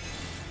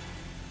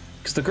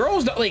 because the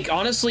girls, like,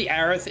 honestly,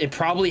 Aerith, it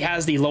probably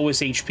has the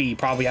lowest HP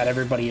probably out of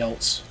everybody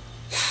else.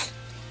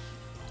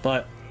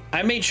 But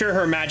I made sure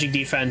her magic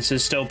defense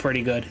is still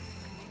pretty good.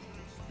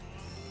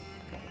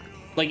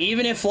 Like,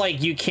 even if,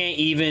 like, you can't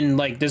even,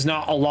 like, there's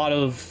not a lot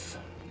of...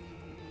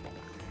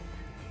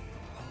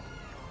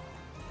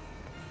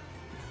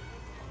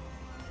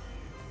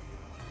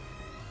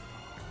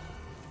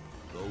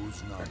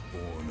 Those not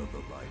born of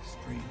the life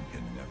stream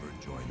can never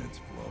join its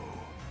flow.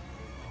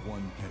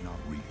 One cannot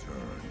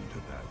return to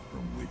that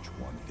from which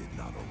one did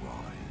not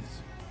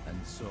arise. And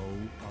so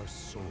our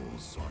souls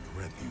sought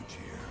refuge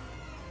here.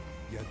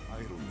 Yet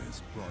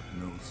idleness brought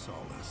no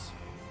solace.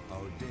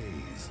 Our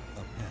days,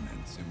 a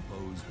penance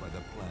imposed by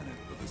the planet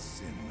for the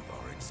sin of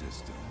our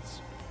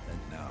existence. And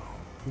now...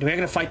 Are we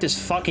gonna fight this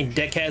fucking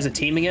dickhead as a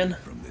team again?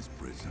 From this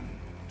prison,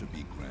 to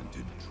be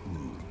granted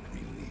true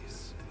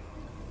release.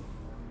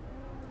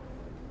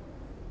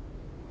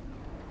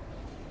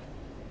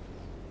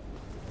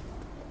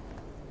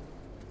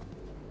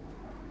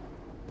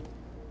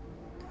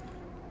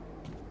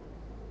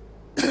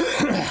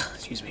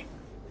 Excuse me.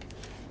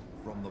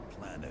 From the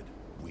planet,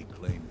 we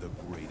claim the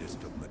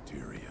greatest of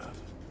materia,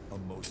 a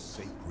most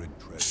sacred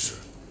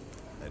treasure,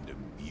 and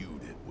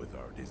imbued it with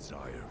our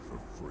desire for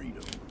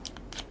freedom.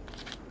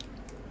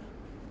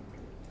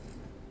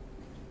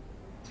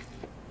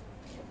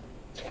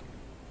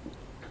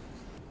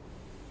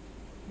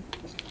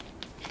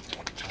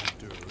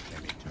 After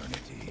an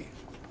eternity,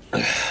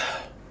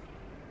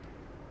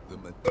 the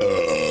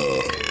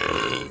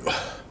materia,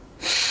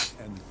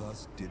 and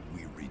thus did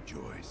we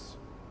rejoice,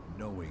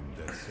 knowing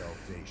that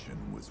salvation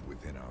was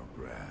within our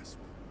grasp.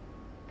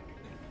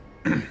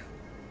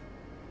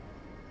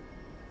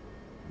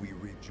 We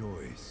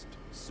rejoiced,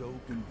 so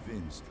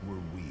convinced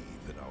were we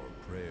that our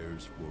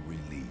prayers for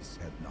release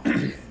had not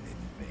been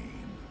in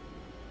vain.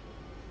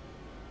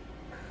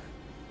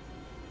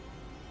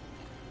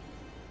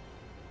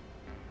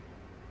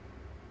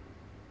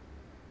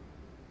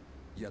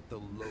 Yet the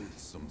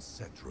loathsome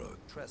Cetra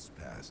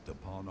trespassed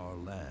upon our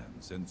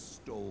lands and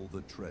stole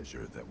the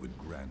treasure that would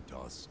grant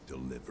us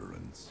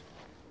deliverance.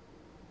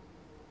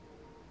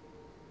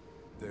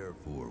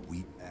 Therefore,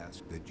 we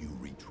ask that you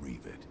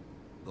retrieve it,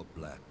 the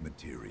black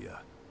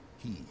materia,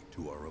 key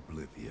to our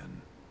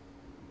oblivion.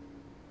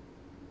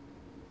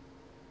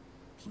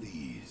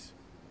 Please,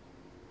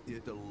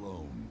 it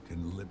alone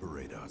can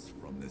liberate us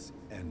from this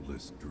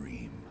endless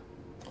dream.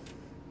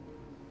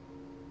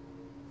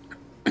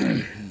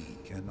 We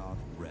cannot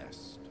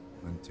rest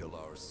until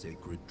our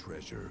sacred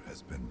treasure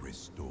has been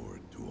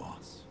restored to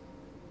us.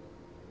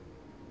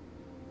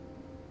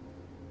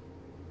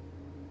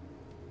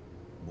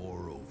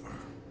 Moreover,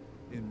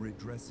 in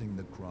redressing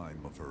the crime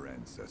of her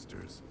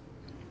ancestors,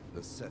 the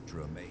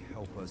Cetra may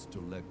help us to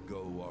let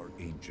go our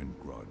ancient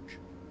grudge.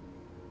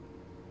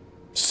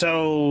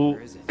 So...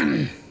 Where is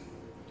it?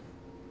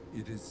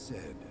 It is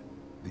said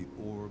the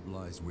orb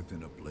lies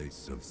within a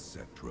place of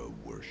Cetra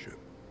worship.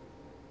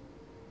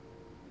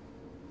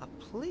 A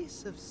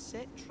place of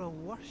Cetra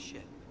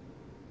worship?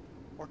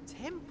 Or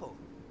temple?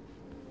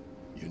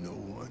 You know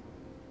what?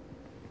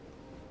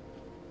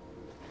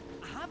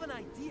 I have an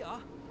idea.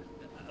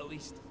 At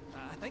least,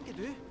 I think I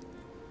do.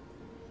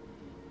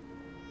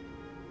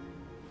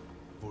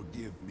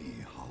 Forgive me,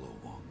 Hollow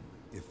One,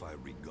 if I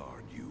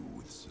regard you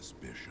with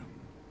suspicion.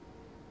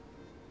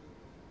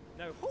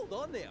 Now hold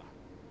on there.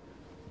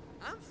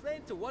 I'm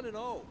friend to one and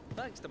all,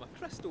 thanks to my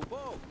crystal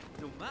ball.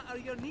 No matter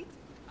your need,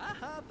 I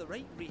have the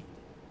right read.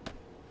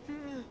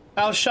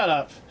 Oh, shut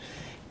up.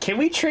 Can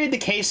we trade the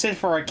Case Sith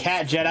for a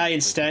Cat Jedi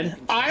instead?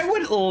 I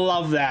would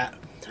love that.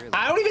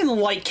 I don't even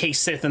like Case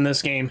Sith in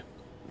this game.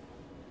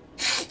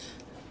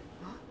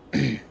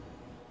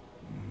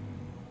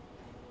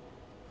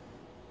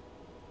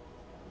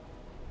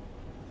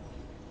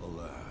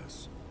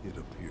 Alas, it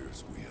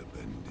appears we have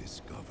been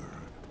discovered.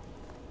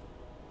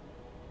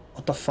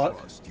 What the fuck?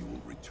 Trust you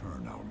will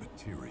return our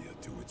materia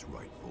to its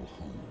rightful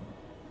home.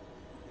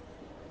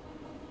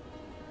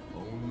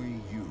 Only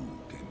you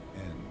can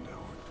end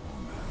our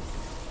torment.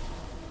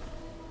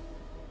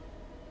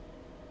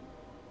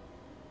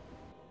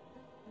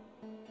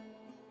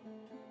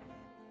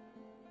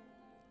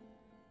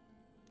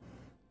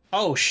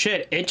 Oh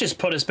shit, it just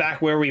put us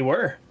back where we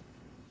were.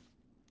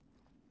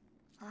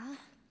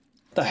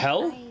 The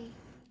hell? I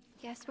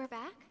guess we're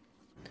back?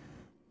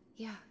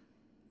 Yeah.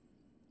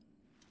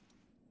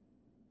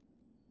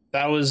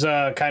 That was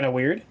kind of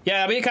weird.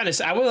 Yeah, I mean,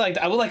 I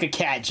would like a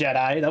cat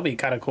Jedi. That'd be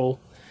kind of cool.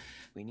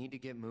 We need to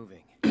get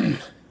moving.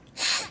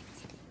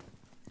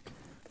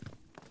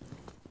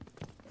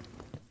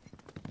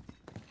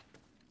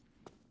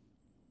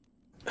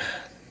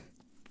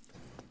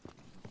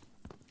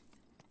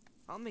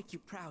 I'll make you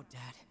proud,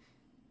 Dad.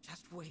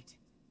 Just wait.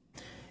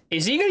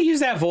 Is he gonna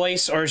use that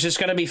voice, or is this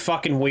gonna be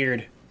fucking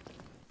weird?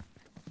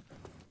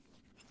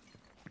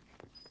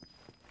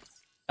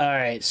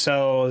 Alright,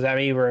 so that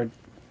means we're...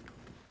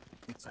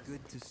 It's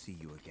good to see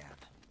you again.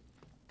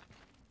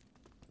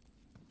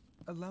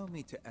 Allow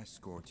me to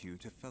escort you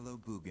to fellow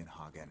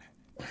Bugenhagen.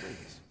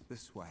 Please,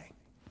 this way.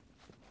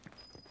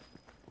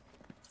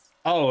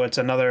 Oh, it's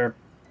another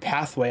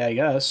pathway, I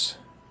guess.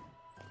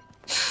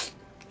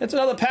 It's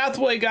another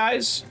pathway,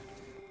 guys.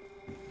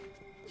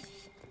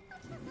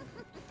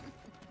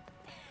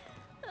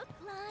 Hook,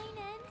 line,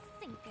 and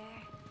sinker.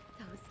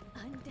 Those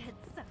undead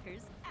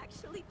suckers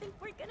actually think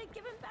we're gonna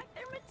give him back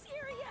their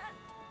materia.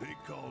 They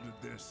called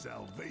it their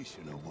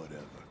salvation or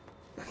whatever.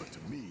 But to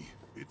me,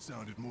 it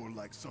sounded more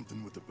like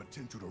something with the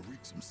potential to wreak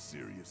some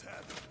serious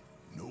havoc.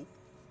 Nope.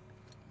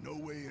 No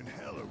way in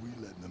hell are we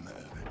letting them have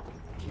it.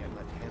 Can't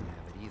let him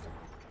have it either.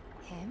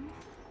 Him?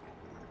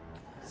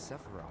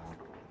 Sephiroth.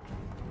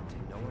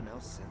 Did no one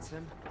else sense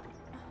him?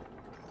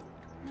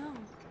 No.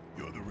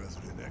 You're the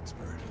resident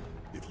expert.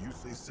 If you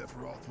say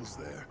Sephiroth was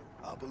there,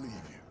 I'll believe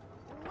you.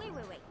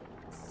 Wait.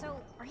 So,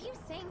 are you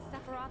saying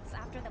Sephiroth's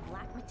after the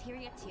black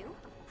materia too?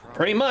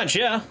 Pretty much,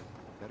 yeah.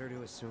 Better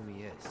to assume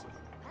he is.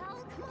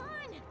 Well, come on.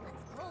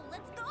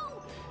 Let's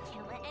go.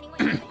 Can't let anyone...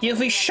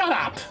 Yuffie, shut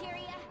up!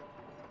 Materia.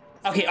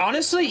 Okay,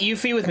 honestly,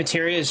 Yuffie with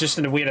materia is just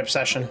a weird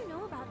obsession. What do you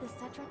know about the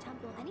Cetra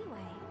Temple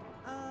anyway?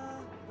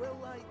 Well,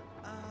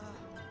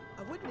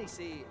 I wouldn't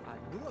say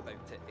I know about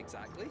it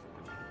exactly.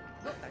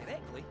 Not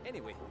directly,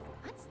 anyway.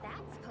 What's that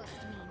supposed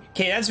to mean?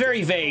 Okay, that's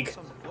very vague.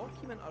 Some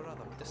document or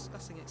other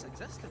discussing its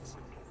existence.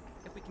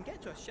 If we can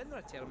get to a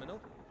Shinra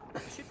terminal,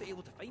 we should be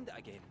able to find it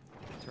again.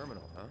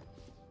 Terminal, huh?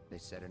 They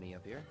set any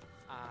up here?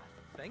 I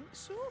think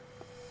so.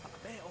 I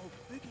bet I'll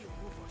boogie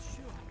over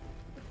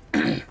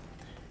sure.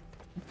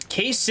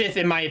 Case Sith,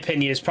 in my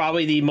opinion, is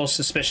probably the most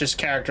suspicious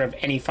character of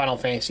any Final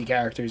Fantasy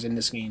characters in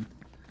this game.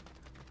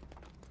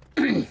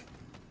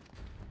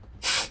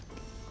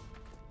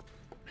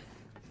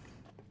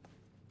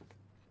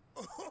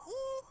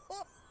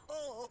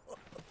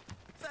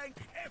 Thank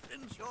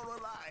heavens you're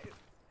alive.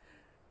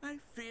 I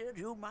feared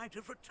you might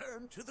have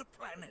returned to the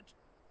planet.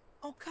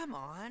 Oh, come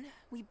on.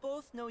 We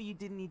both know you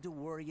didn't need to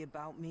worry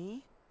about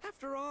me.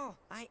 After all,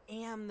 I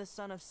am the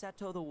son of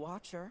Seto the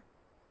Watcher.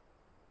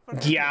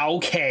 Yeah,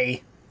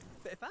 okay.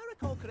 But if I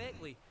recall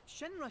correctly,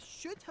 Shinra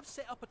should have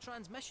set up a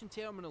transmission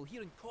terminal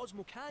here in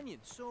Cosmo Canyon,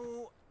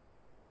 so...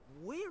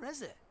 where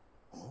is it?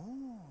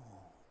 Oh.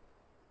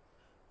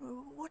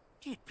 What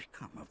did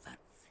become of that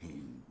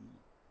thing?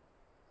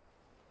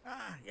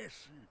 Ah,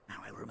 yes,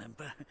 now I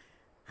remember.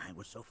 I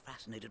was so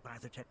fascinated by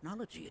the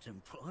technology it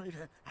employed,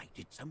 I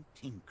did some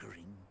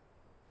tinkering.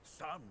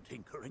 Some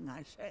tinkering,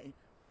 I say,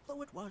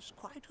 though it was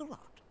quite a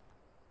lot.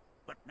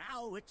 But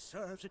now it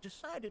serves a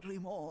decidedly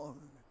more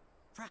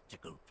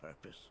practical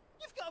purpose.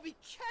 You've got to be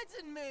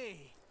kidding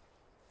me!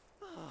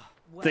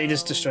 Well, They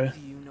just destroy. Do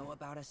you know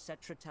about a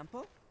Cetra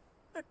temple?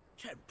 A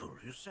temple,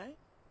 you say?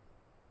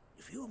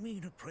 If you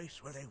mean a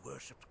place where they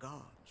worshipped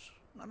gods,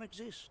 none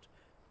exist.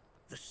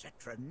 The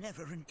Cetra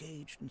never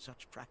engaged in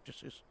such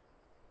practices.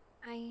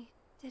 I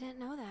didn't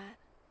know that.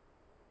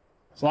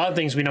 There's a lot of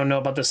things we don't know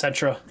about the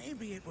Cetra.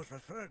 Maybe it was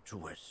referred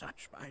to as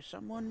such by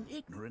someone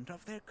ignorant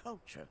of their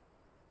culture.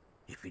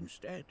 If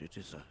instead it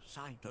is a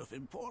site of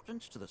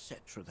importance to the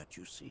Cetra that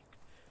you seek,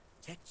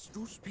 texts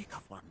do speak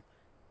of one,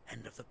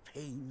 and of the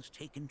pains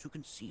taken to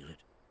conceal it.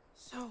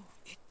 So,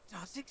 it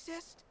does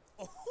exist?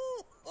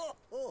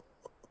 Oh,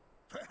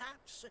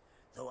 perhaps,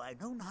 though I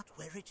know not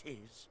where it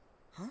is.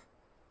 Huh?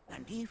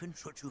 And even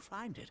should you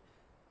find it,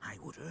 I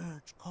would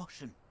urge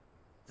caution.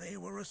 They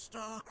were a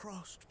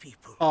star-crossed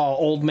people. Oh,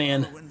 old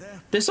man.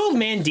 This old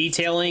man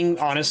detailing,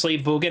 honestly,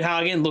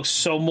 Bugenhagen looks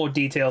so more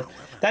detailed.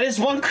 That is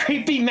one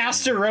creepy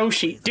Master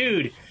Roshi.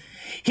 Dude,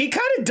 he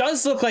kind of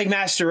does look like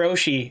Master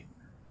Roshi.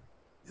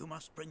 You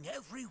must bring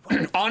every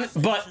one of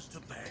But to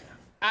bear.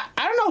 I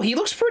don't know, he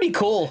looks pretty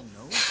cool.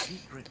 No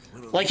secret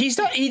will Like, he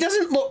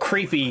doesn't look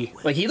creepy.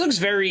 Like, he looks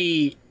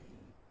very...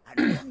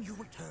 and when you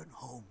return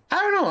home, I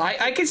don't know,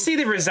 I can see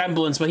the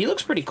resemblance, but he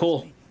looks pretty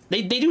cool.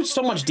 They do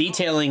so much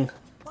detailing,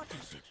 what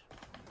is it?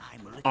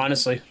 I'm a little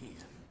honestly.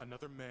 confused.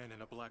 Another man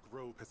in a black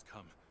robe has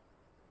come.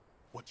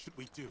 What should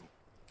we do?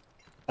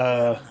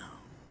 A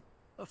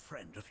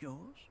friend of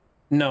yours?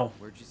 No.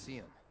 Where'd you see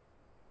him?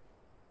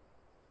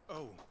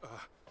 Oh,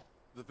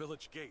 the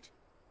village gate.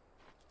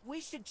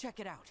 We should check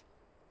it out.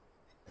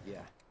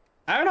 Yeah.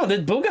 I don't know,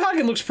 the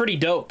Bugenhagen looks pretty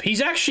dope.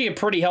 He's actually a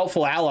pretty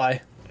helpful ally.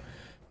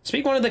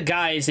 Speak one of the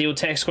guys, they will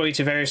escort you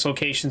to various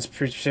locations,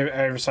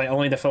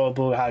 only the fellow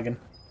Bugenhagen.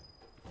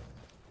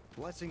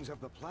 Blessings of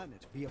the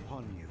planet be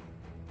upon you.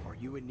 Are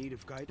you in need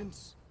of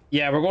guidance?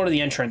 Yeah, we're going to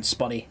the entrance,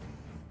 buddy.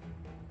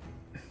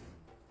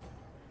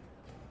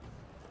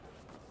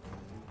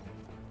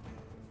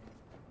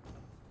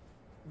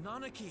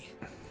 Nanaki!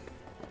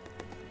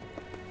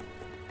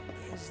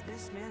 Is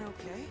this man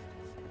okay?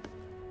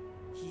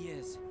 He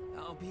is,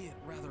 albeit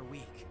rather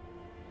weak.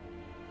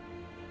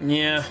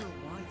 Yeah. Not sure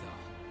why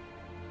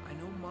though. I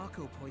know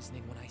Mako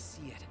poisoning when I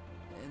see it,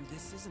 and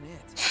this isn't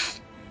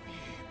it.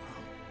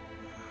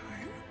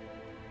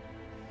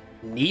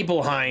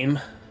 Nibelheim.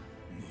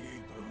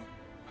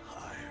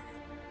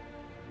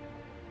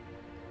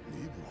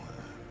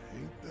 Nibelheim,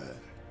 ain't that?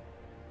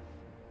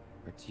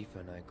 Where Tifa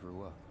and I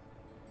grew up.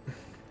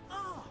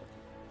 Ah,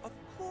 of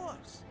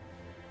course.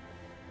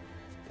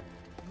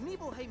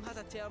 Nibelheim had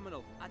a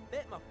terminal. I'd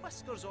bet my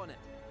whiskers on it.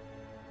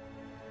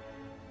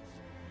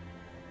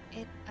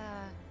 It,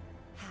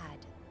 had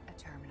a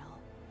terminal.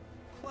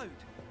 Cloud,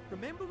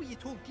 remember what you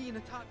told Guy in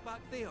Attack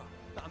back there?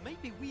 That I might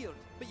be weird,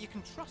 but you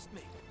can trust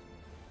me.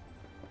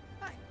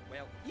 Aye,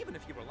 well, even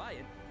if you were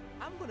lying,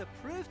 I'm gonna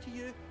prove to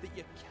you that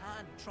you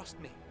can trust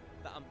me.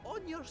 That I'm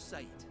on your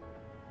side.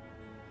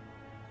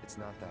 It's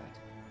not that.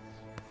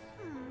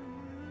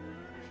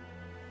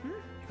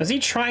 What's he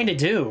trying to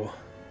do?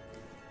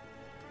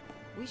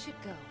 We should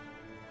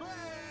go.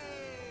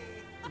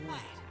 Wait,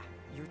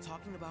 you're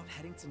talking about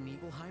heading to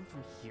Nibelheim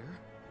from here?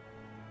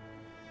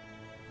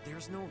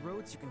 There's no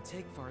roads you can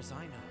take far as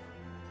I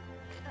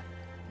know.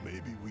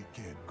 Maybe we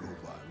can't go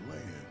by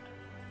land.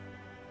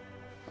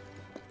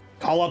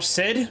 Call up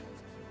Sid?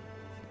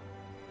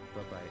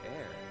 But by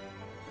air.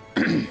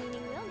 Meaning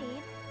we'll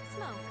need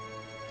smoke.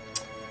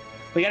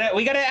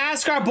 We gotta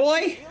ask our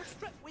boy.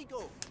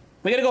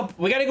 We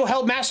gotta go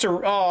help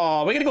Master.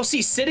 Oh, we gotta go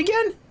see Sid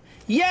again?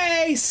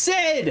 Yay,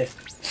 Sid!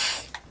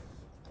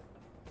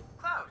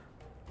 Cloud.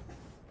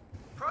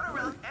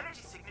 Proto-relic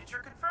energy signature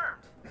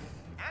confirmed.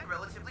 And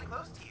relatively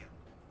close to you.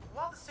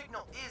 While the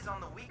signal is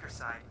on the weaker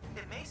side,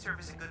 it may serve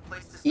as a good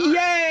place to start.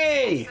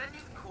 Yay! I'll send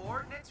you the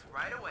coordinates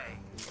right away.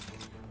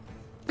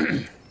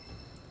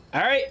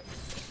 Alright.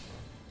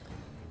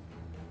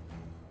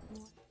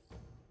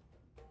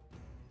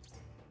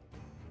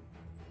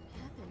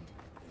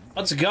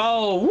 Let's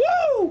go.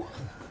 Woo!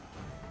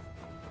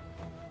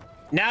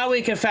 Now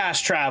we can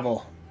fast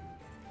travel.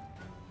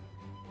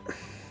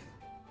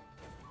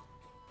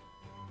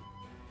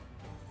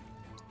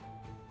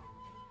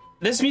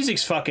 This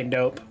music's fucking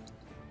dope.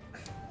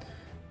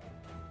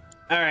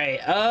 Alright,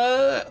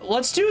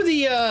 let's do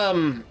the,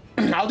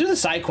 I'll do the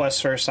side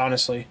quests first,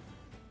 honestly.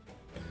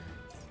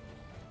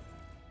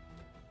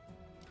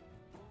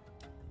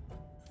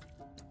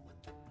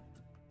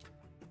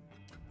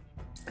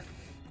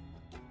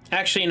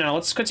 Actually, no,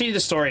 let's continue the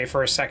story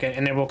for a second,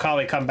 and then we'll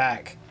probably come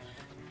back.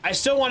 I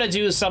still want to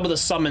do some of the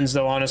summons,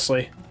 though,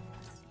 honestly.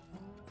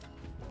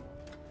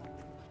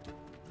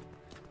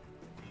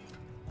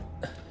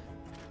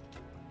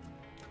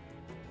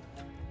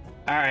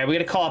 Alright, we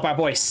gotta call up our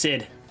boy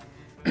Sid.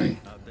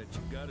 Not that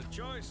you got a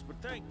choice, but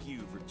thank you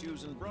for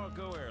choosing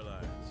Bronco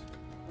Airlines.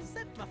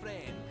 Sid, my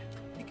friend,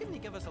 you couldn't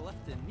give us a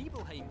lift to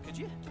Nibelheim, could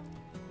you?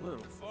 A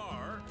little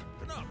far,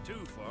 but not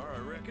too far, I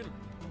reckon.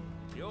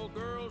 The old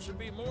girl should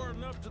be more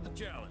than up to the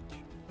challenge.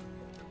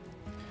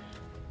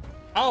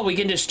 Oh, we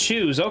can just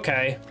choose,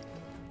 okay.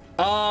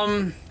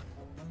 Alright,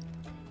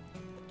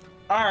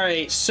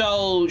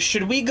 so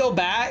should we go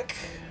back?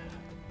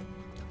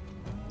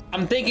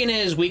 I'm thinking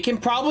is we can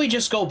probably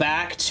just go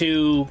back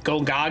to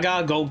Go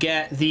Gaga, go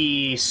get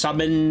the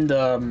summon,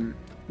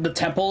 the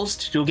temples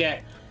to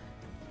get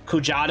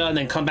Kujata, and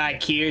then come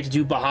back here to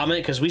do Bahamut,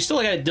 because we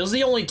still got, those are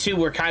the only two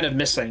we're kind of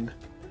missing.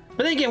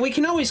 But then again, we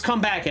can always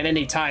come back at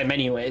any time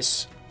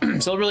anyways,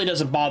 so it really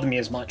doesn't bother me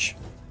as much.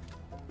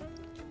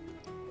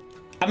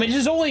 I mean, this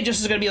is only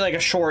just gonna be like a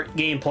short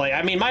gameplay.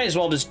 I mean, might as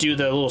well just do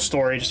the little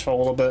story just for a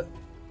little bit.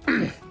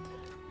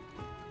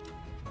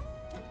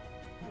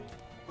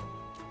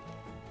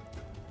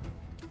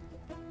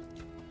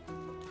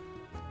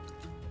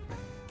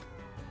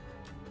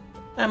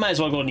 I might as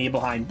well go to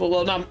Nibelheim, but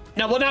we'll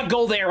not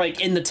go there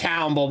like in the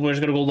town, but we're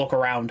just gonna go look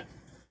around.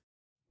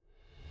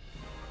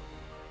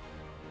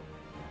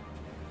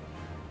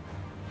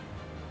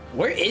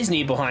 Where is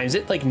Nibelheim? Is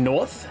it like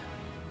north?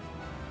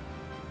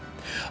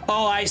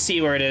 Oh, I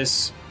see where it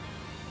is.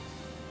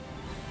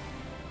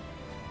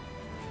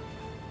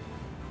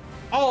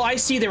 Oh, I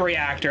see the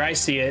reactor. I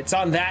see it. It's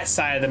on that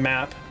side of the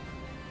map.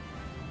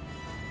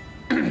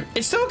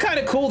 It's still kind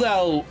of cool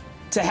though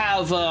to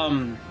have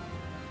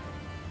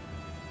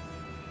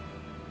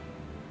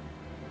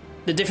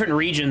the different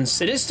regions.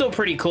 It is still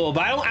pretty cool,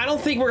 but I don't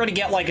think we're gonna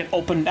get like an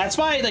open. That's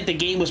why like the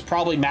game was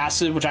probably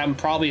massive, which I'm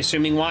probably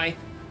assuming why.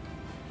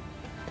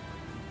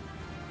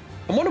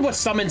 I wonder what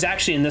summons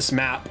actually in this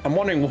map. I'm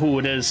wondering who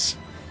it is.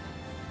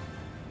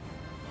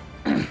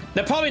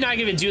 They're probably not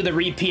gonna do the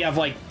repeat of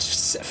like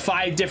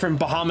 5 different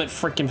Bahamut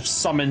freaking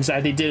summons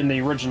that they did in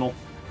the original.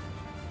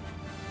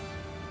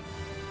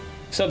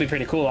 So that'd be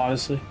pretty cool,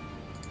 honestly.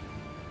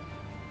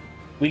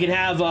 We can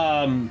have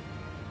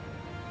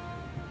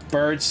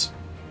birds.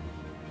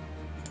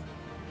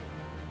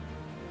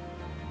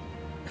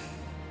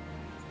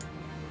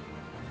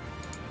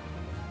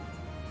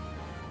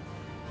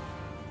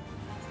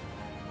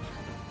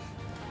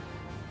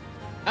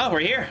 Oh,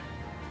 we're here.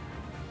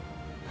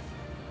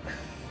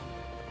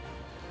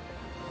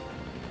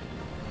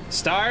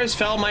 Stars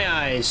fell my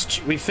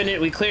eyes. We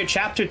cleared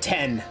chapter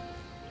 10.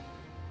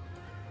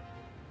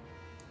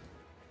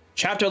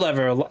 Chapter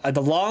 11,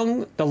 the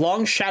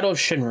long shadow of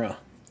Shinra.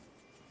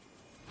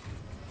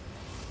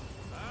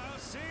 I'll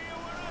see you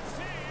when I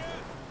see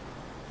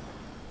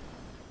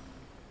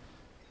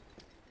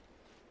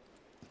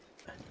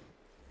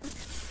you.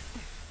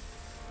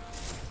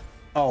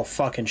 Oh,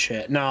 fucking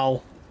shit.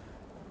 No.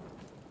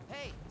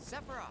 Hey,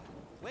 Sephiroth,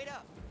 wait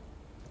up.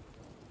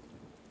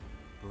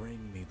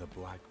 Bring me the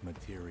black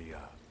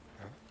materia.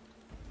 Huh?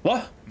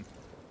 What?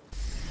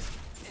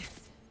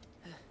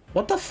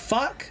 What the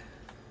fuck?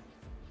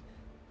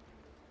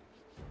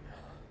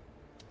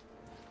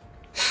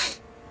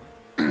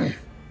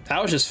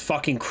 That was just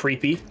fucking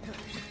creepy.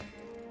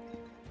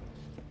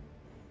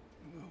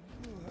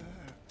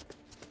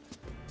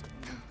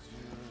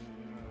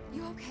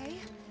 You okay?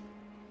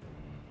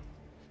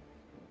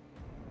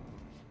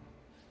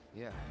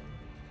 Yeah.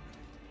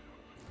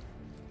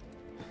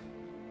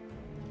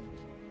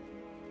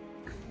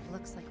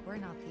 Looks like we're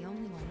not the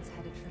only ones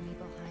headed for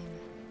Nibelheim.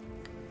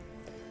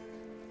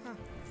 Huh.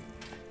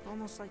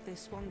 Almost like they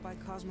swung by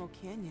Cosmo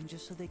Canyon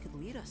just so they could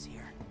lead us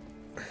here.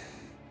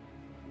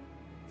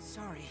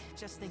 Sorry,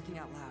 just thinking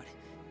out loud.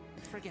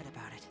 Forget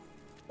about it.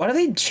 Why do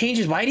they change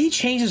his? Why did he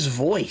change his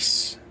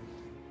voice?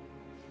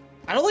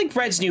 I don't like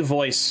Red's new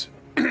voice.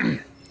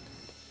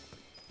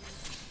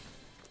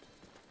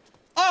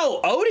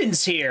 Oh,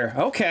 Odin's here.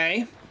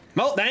 Okay.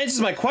 Well, that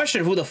answers my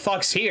question. Who the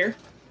fuck's here?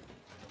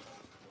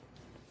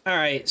 All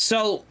right.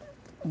 So,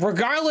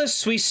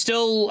 regardless, we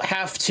still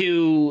have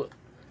to.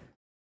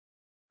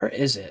 Where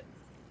is it?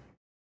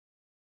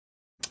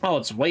 Oh,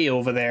 it's way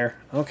over there.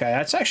 Okay,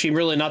 that's actually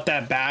really not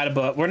that bad,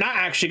 but we're not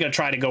actually gonna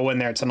try to go in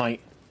there tonight.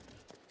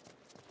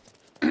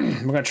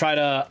 We're gonna try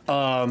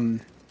to,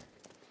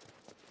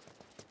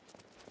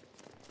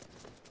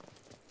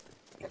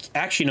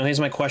 Actually, no, here's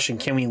my question.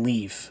 Can we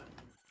leave?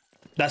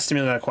 That's the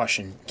other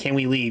question. Can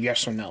we leave,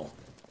 yes or no?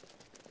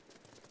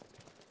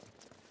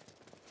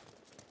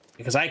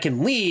 Because I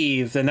can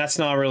leave, then that's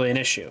not really an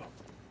issue.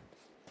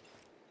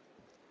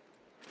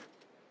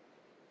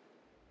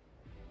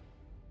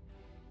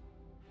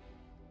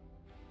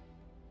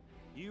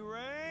 You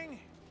rang?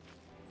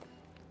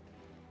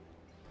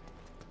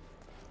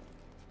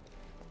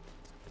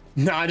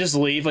 Nah, just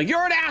leave. Like,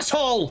 you're an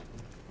asshole!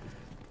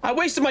 I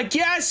wasted my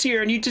gas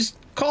here and you just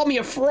called me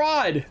a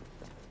fraud.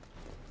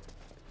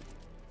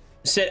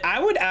 Said,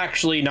 I would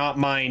actually not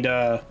mind,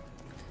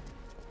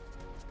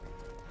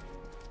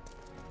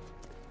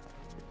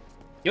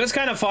 It was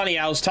kind of funny.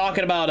 I was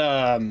talking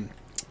about,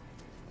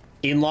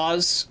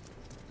 in-laws.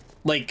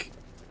 Like,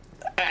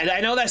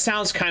 I know that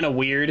sounds kind of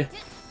weird.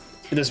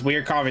 This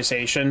weird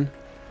conversation.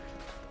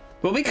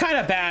 But it'd be kind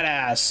of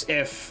badass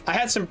if I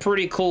had some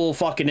pretty cool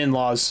fucking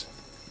in-laws.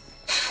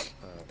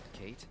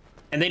 Kate?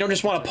 And they don't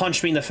just want to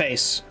punch me in the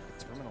face.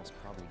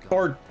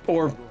 Or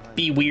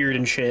be weird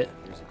and shit.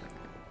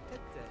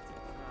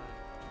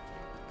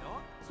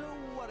 Not to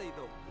worry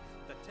though.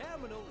 The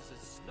terminal's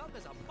as snug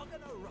as a bug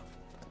in a rug.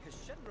 Because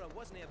Shinra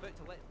wasn't about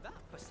to let that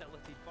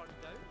facility burn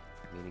down.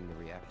 Meaning the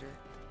reactor?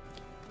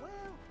 Well,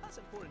 that's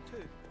important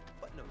too.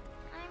 But no.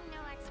 I'm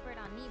no expert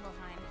on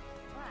Nibelheim,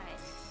 but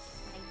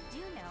what I do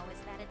know is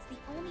that it's the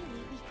only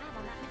lead we have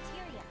on that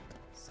materia.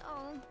 So,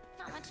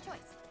 not much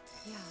choice.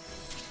 Yeah.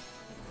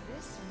 It's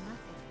this or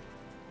nothing.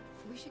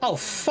 We should Oh,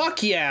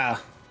 fuck yeah.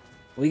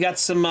 We got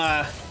some, Don't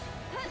let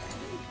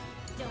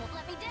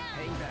me down!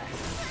 Hang back.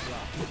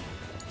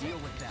 Deal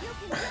with that. You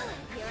can do it!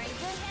 You're in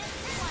good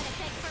hands. Wanna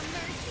take for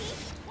mercy?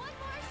 One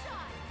more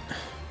shot!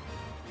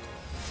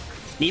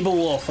 Nibel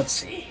Wolf, let's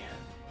see.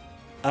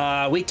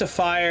 Weak to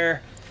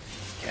fire.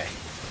 Okay.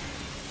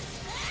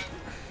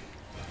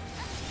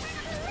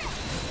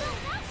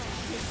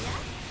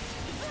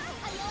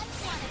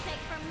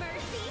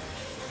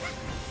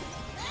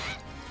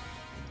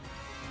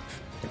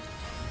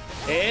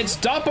 It's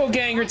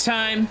doppelganger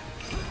time.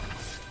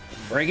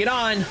 Bring it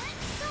on.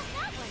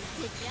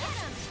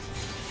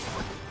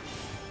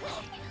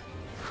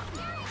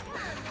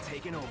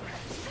 Taking over.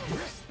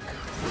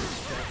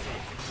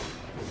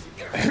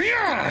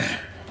 Yeah.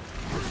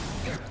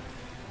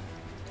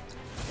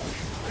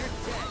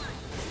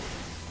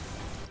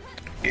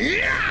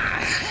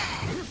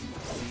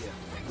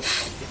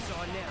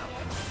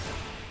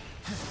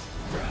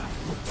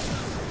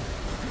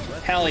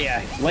 Hell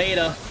yeah.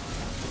 Later.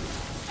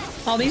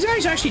 Oh, these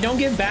guys actually don't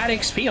give bad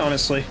XP,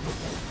 honestly.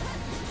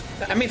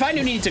 I mean, if I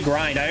do need to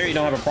grind, I already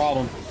don't have a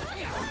problem.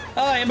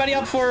 Oh, anybody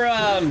up for,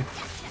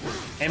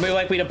 anybody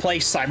like me to play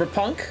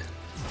Cyberpunk?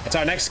 It's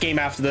our next game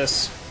after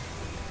this.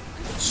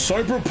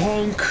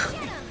 Cyberpunk!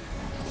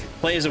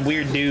 Play as a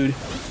weird dude.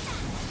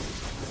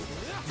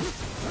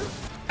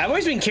 I've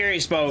always been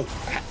curious about,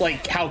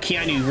 like, how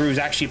Keanu Reeves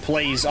actually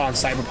plays on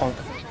Cyberpunk.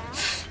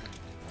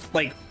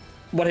 Like,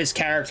 what his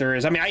character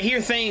is. I mean, I hear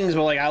things,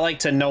 but, like, I like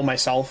to know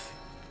myself.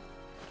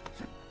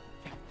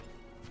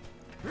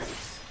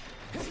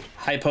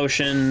 High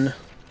potion.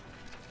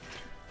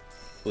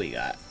 What you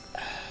got?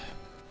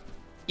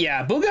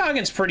 Yeah,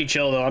 Bugahagen's pretty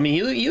chill though. I mean,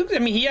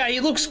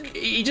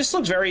 he just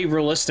looks very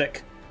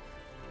realistic.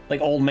 Like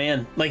old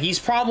man. Like he's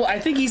probably, I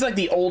think he's like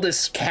the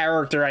oldest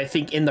character I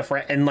think in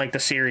like the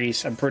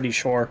series. I'm pretty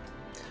sure.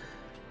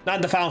 Not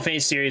in the Final Fantasy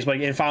series, but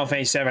in Final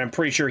Fantasy VII, I'm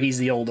pretty sure he's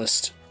the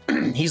oldest.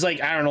 He's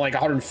like, I don't know, like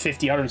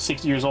 150,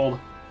 160 years old.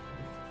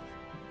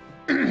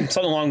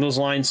 Something along those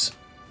lines.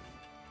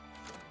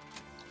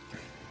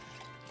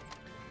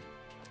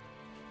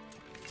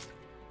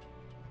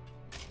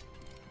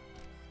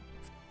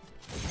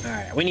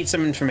 Alright, we need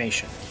some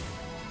information.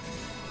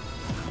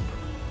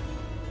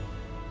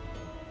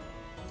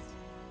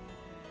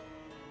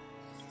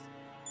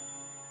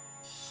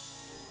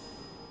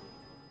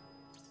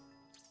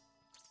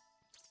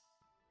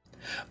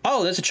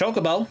 Oh, there's a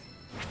chocobo.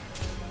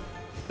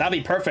 That'd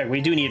be perfect.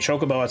 We do need a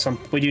chocobo at some...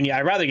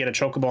 I'd rather get a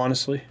chocobo,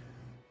 honestly.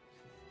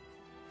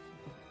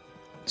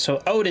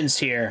 So, Odin's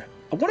here.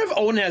 I wonder if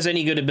Odin has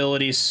any good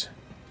abilities.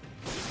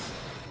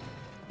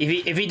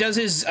 If he does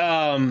his,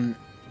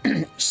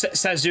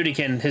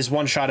 Sazudikin, his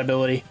one-shot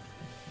ability.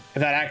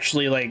 If that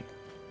actually, like,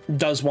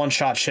 does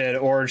one-shot shit,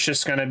 or it's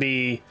just gonna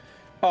be...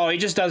 Oh, he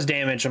just does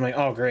damage. I'm like,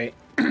 oh, great.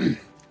 It'd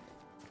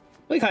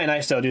be kind of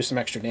nice, though, do some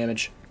extra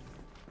damage.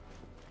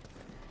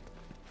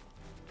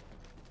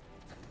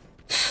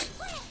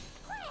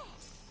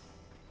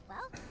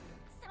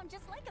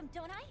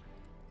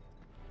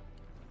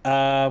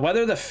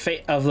 Whether the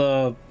fate of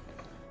the...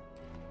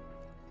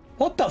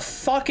 What the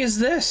fuck is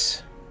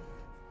this?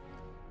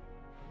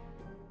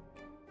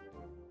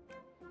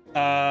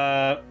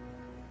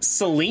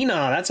 Selena,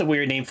 that's a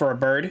weird name for a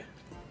bird.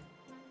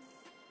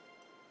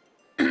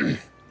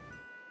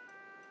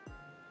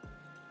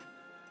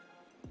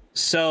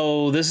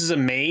 So, this is a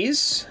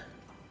maze?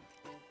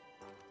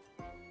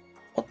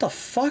 What the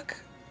fuck?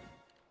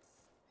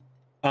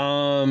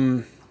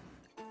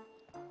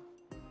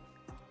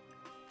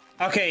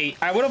 Okay,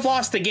 I would have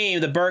lost the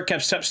game. The bird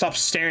kept stopped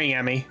staring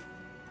at me.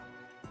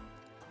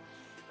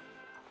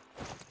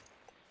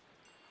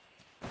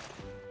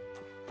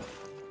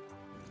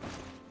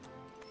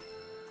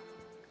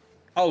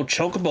 Oh,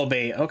 chocobo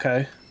bait.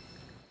 Okay.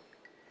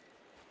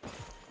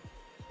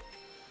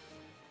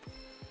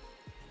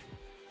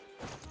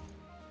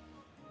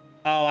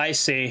 Oh, I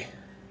see.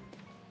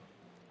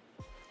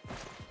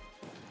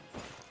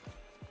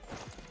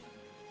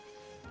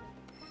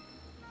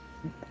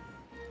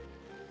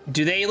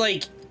 Do they,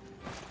 like...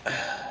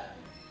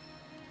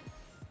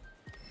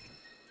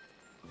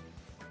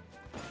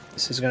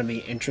 This is gonna be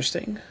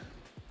interesting.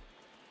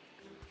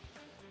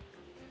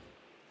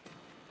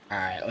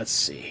 Alright, let's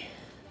see.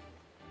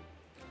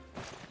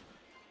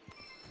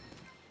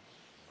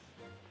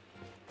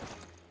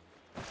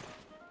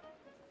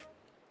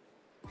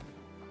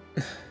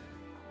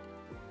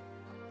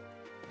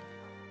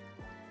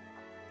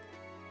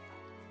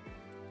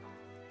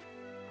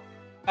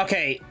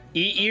 Okay,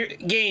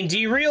 game, do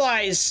you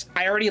realize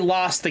I already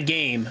lost the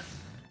game?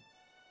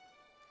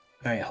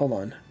 Alright, hold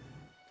on.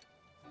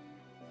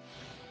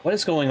 What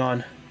is going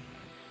on?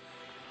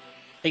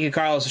 Thank you,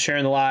 Carlos, for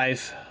sharing the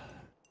live.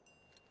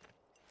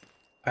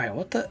 Alright,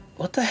 what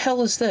the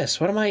hell is this?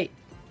 What am I...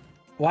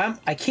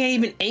 I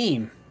can't even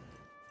aim.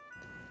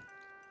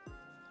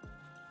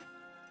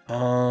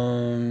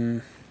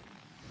 What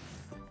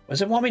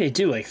does it want me to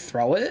do? Like,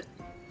 throw it?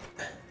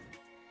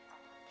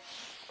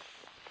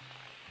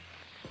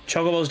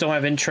 Chocobos don't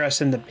have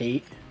interest in the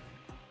bait.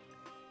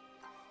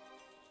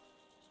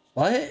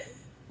 What?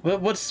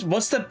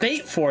 What's the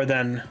bait for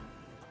then?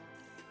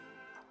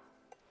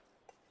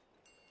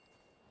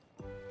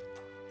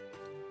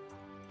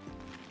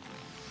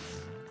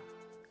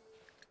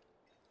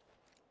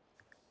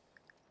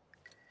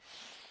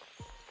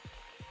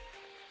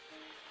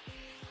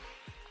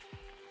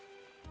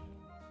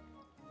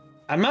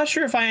 I'm not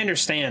sure if I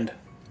understand.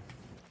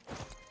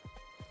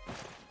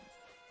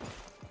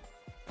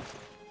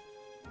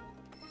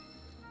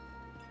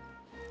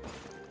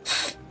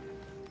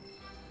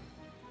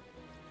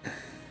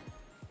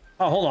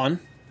 Oh, hold on.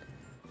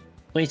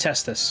 Let me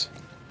test this.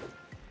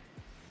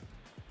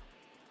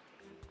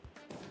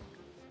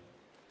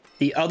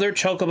 The other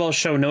chocobos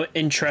show no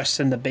interest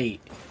in the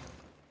bait.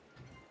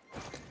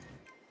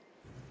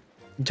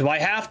 Do I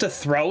have to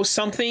throw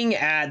something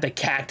at the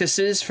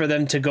cactuses for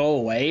them to go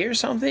away or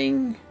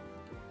something?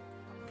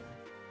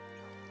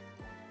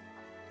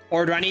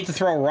 Or do I need to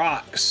throw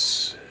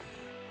rocks?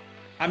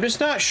 I'm just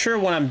not sure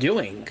what I'm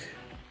doing.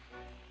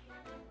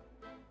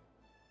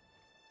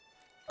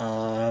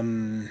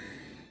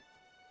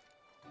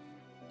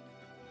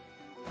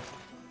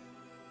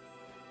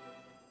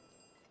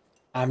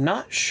 I'm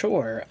not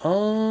sure.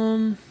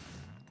 Oh,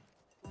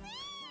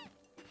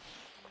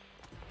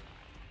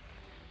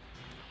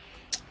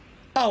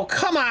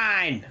 come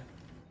on!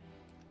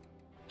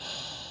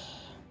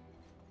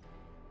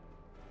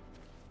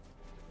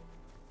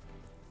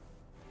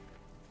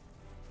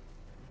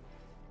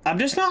 I'm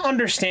just not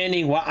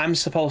understanding what I'm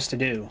supposed to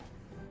do.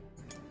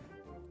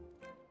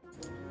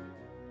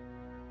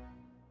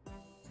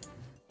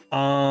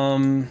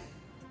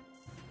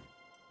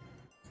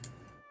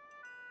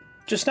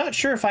 Just not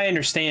sure if I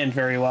understand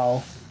very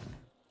well.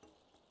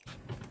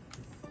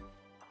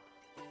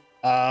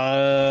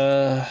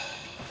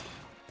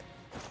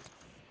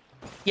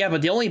 Yeah,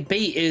 but the only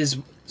bait is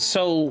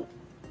so...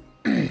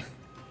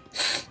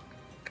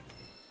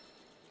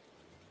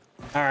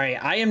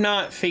 Alright, I am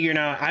not figuring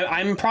out...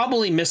 I'm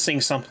probably missing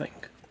something.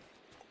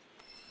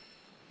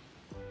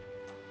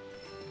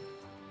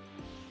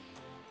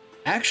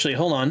 Actually,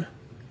 hold on.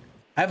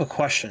 I have a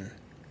question.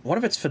 What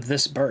if it's for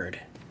this bird?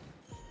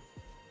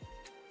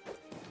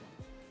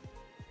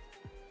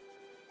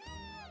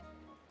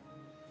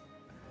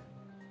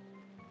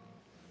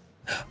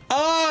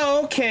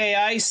 Oh, okay,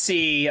 I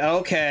see.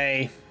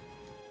 Okay.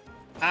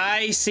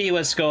 I see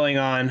what's going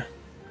on.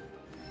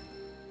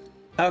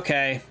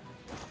 Okay.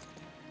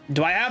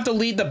 Do I have to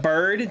lead the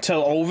bird to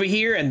over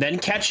here and then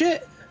catch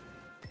it?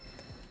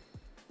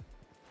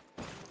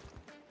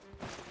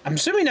 I'm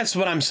assuming that's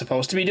what I'm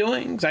supposed to be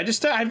doing. Cause I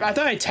thought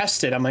I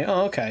tested. I'm like,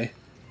 oh, okay.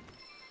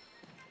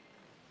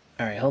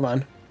 All right, hold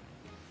on.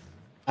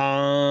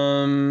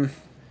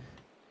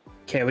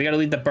 Okay, we gotta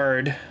lead the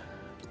bird.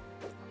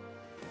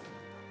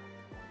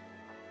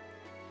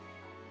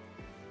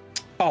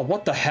 Oh,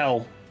 what the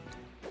hell?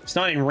 It's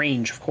not in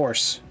range, of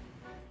course.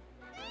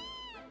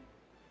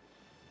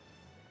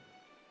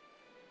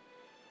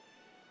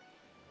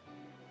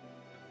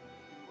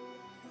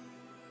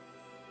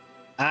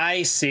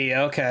 I see,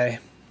 okay.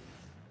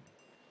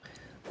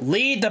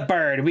 Lead the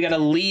bird. We gotta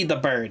lead the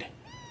bird.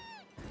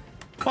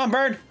 Come on,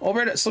 bird.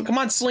 Over. So come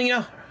on,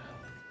 Selena.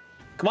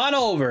 Come on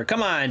over.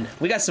 Come on.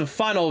 We got some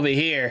fun over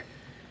here.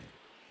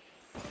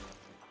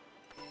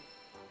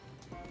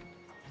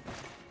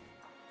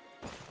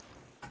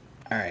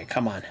 All right,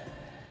 come on.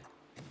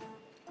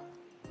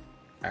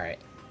 All right,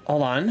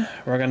 hold on.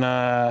 We're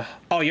gonna.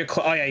 Oh, you're.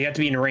 Oh yeah, you have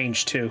to be in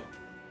range too.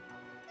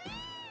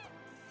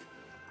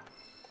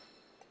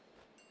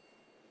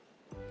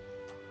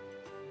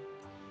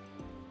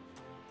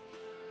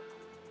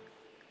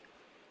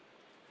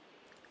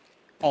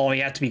 Oh,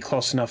 you have to be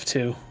close enough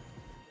too.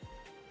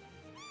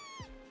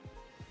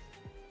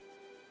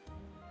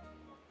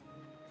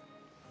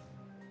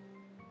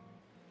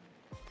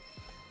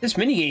 This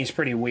minigame is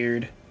pretty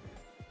weird.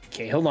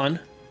 Okay, hold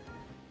on.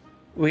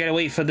 We gotta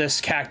wait for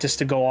this cactus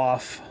to go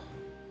off.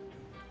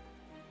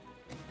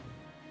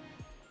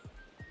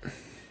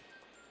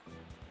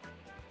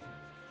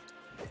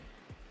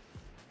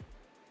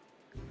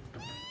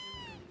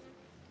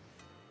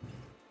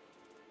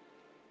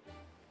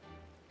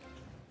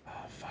 Oh,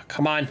 fuck.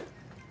 Come on.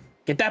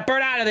 Get that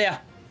bird out of there.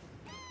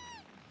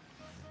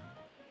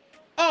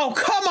 Oh,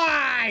 come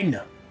on!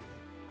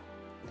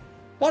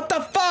 What the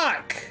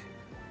fuck?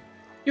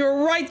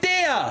 You're right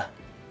there!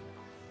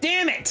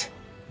 Damn it!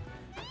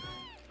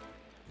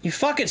 You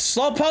fucking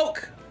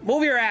slowpoke!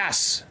 Move your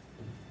ass!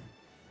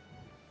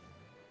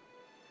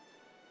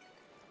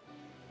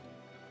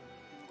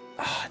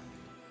 Oh,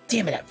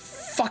 damn it, that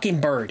fucking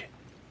bird.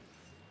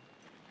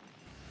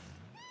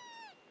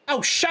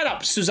 Oh, shut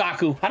up,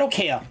 Suzaku. I don't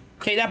care.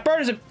 Okay, that bird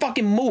doesn't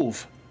fucking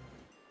move.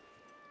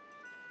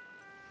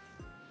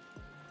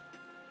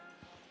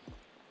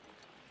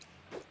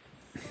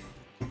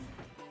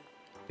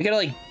 We gotta,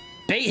 like,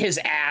 bait his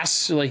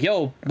ass. Like,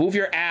 yo, move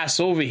your ass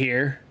over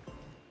here.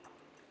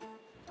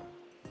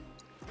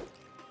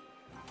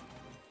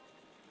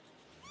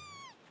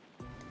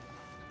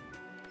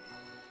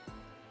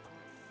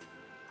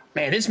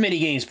 Man, this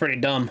minigame is pretty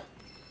dumb.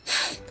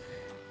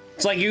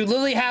 It's like you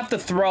literally have to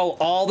throw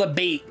all the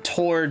bait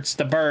towards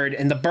the bird,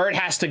 and the bird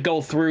has to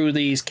go through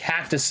these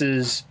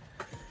cactuses.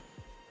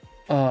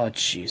 Oh,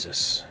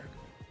 Jesus.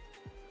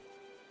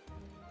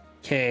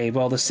 Okay,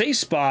 well, the safe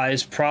spot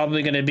is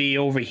probably going to be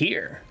over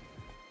here.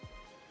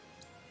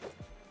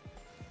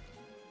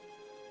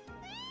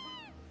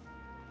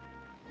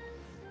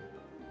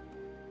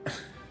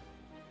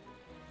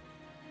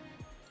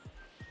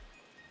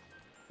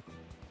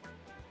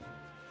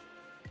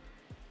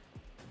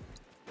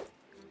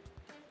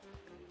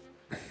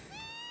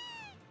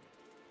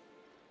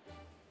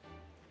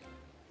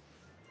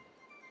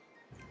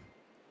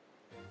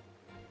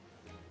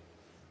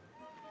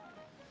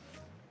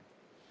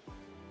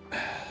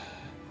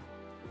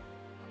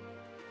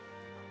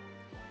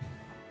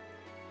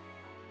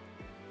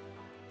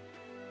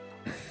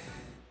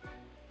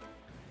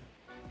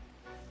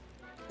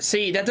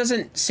 See, that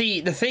doesn't...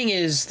 See, the thing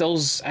is,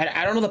 those...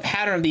 I don't know the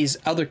pattern of these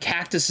other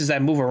cactuses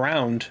that move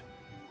around.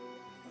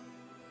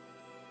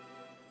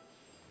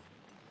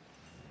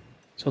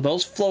 So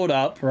those float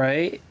up,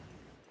 right?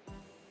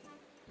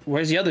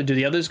 Where's the other? Do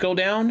the others go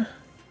down?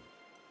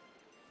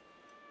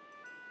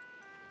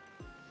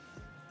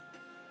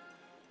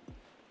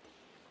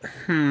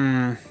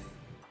 Trying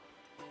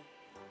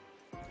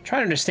to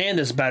understand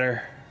this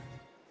better.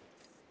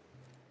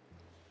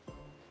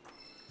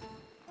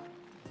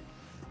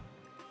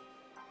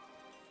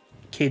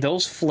 Okay,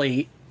 those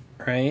flate,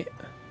 right?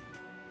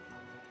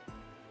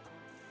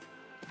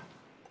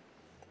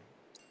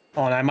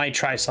 Oh, and I might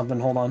try something.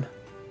 Hold on.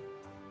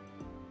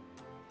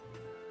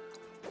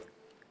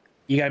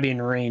 You gotta be in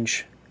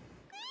range.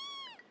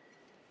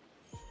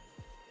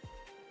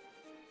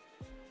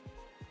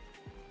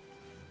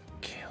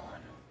 Okay, hold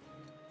on.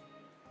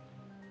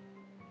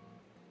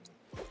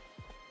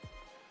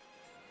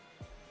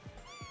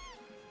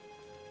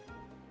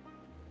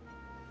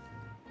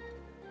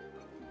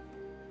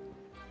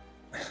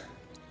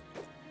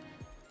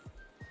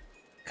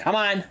 Come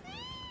on.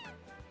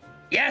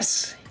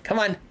 Yes! Come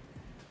on.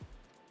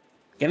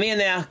 Get me in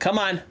there. Come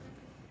on.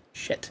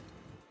 Shit.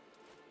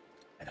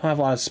 I don't have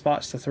a lot of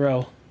spots to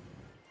throw.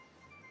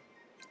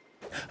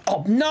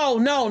 Oh, no,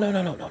 no, no,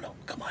 no, no, no, no.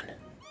 Come on.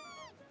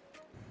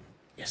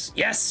 Yes,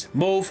 yes.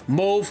 Move,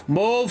 move,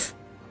 move.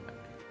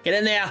 Get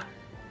in there.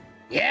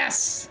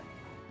 Yes!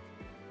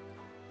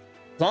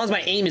 As long as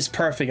my aim is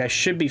perfect, I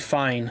should be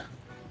fine.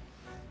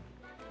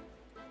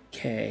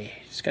 Okay,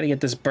 just gotta get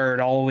this bird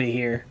all the way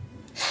here.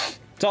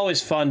 It's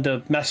always fun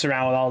to mess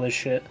around with all this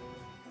shit.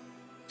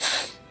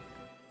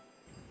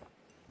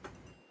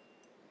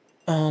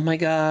 Oh my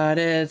god,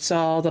 it's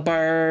all the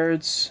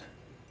birds.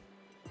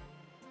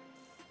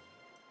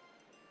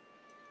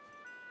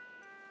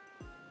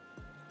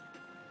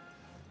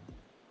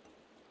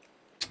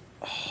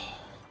 Oh.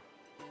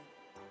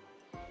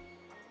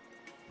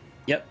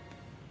 Yep.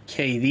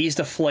 Okay, these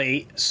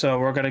deflate, so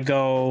we're gonna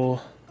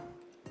go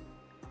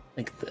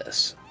like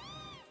this.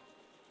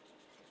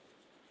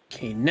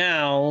 Okay,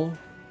 now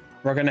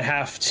we're gonna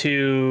have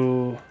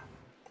to...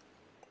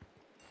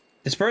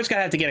 This bird's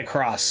gonna have to get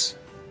across.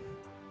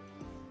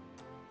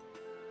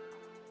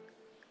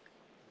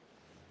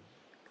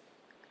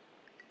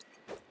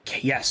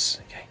 Okay,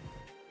 yes, okay.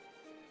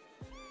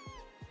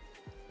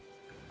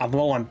 I'm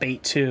low on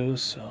bait too,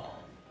 so...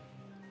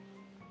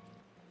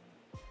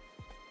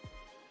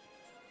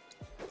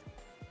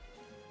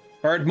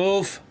 Bird,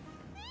 move.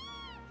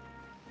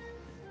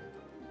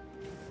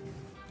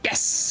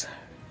 Yes!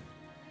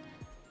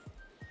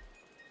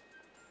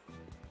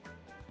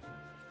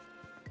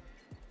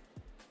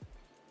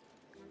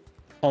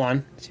 Hold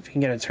on, see if we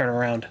can get it to turn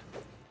around.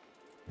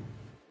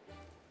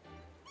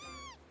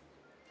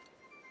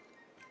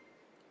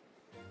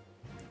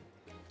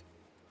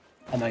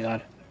 Oh my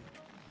god.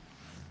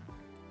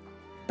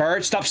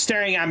 Bird, stop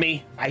staring at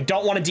me. I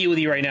don't want to deal with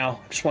you right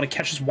now. I just want to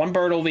catch this one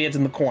bird over here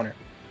in the corner.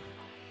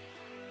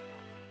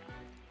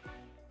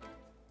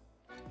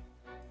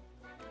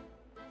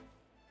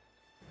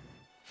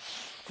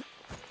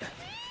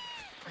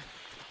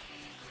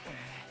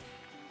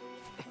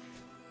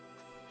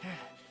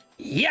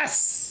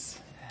 Yes!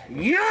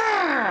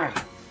 Yeah!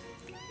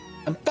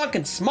 I'm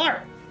fucking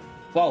smart.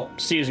 Whoa,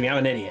 excuse me, I'm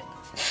an idiot.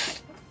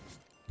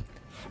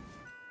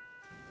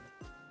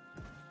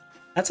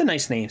 That's a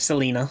nice name,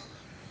 Selena.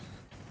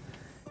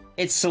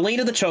 It's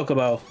Selena the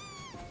Chocobo.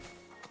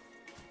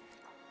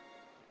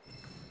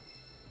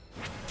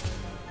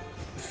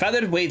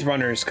 Feathered Wave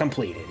Runners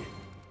completed.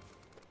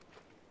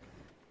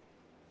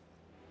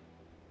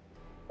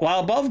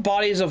 While above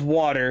bodies of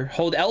water,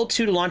 hold L2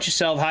 to launch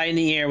yourself high in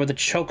the air with the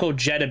Choco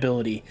Jet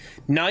ability.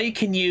 Now you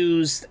can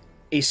use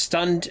a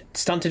stunted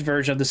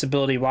version of this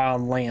ability while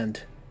on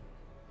land.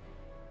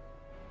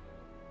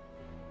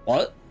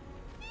 What?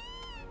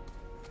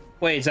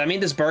 Wait, does that mean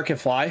this bird can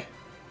fly?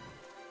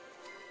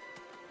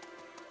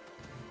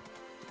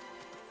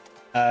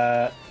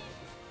 Hello,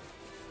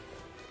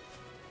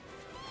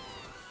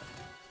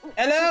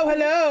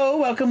 hello!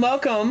 Welcome,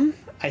 welcome!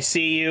 I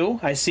see you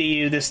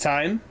this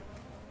time.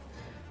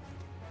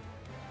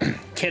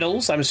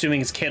 Kittles, I'm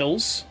assuming it's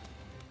Kittles.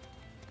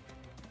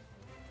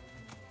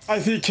 I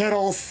see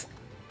Kittles.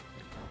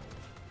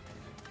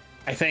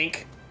 I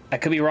think. I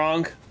could be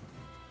wrong.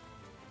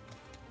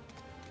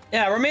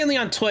 Yeah, we're mainly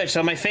on Twitch,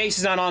 so my face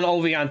is not on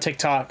Ovi on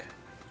TikTok.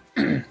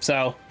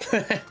 So,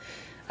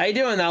 how you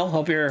doing, though?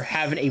 Hope you're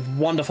having a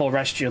wonderful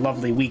rest of your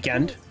lovely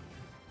weekend.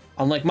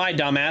 Unlike my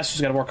dumbass,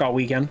 who's got to work all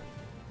weekend.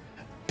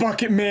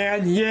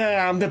 Bucketman,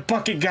 yeah, I'm the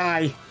bucket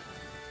guy.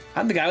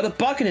 I'm the guy with a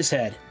buck in his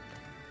head.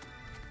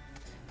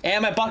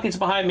 And my bucket's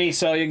behind me,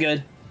 so you're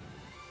good.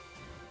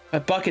 My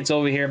bucket's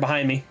over here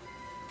behind me.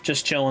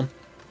 Just chilling.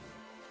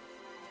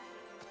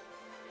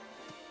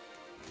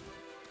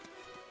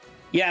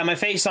 Yeah, my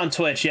face on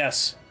Twitch,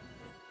 yes.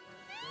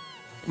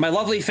 My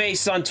lovely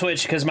face on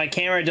Twitch, because my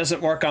camera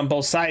doesn't work on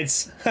both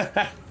sides.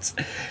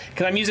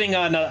 Because I'm using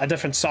a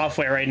different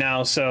software right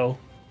now, so...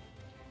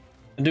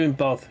 I'm doing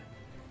both.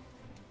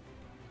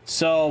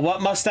 So,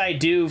 what must I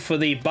do for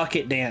the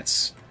bucket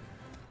dance?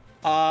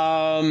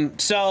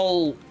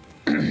 So...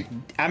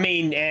 I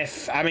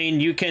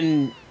mean, you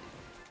can...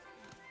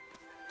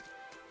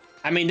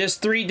 I mean,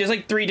 there's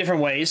like three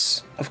different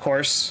ways, of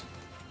course.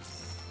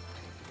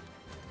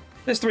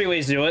 There's 3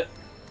 ways to do it.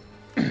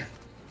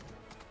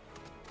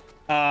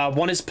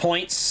 One is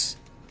points.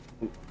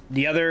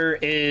 The other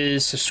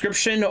is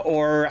subscription,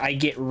 or I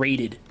get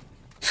rated.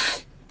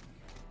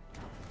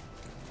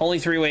 Only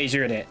 3 ways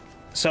you're in it.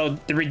 So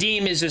the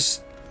redeem is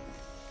just...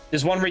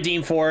 There's one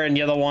redeem for, and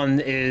the other one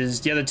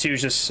is... The other 2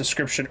 is just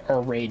subscription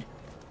or raid.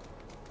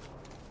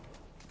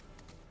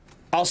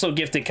 Also,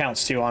 gifted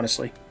counts too,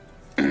 honestly.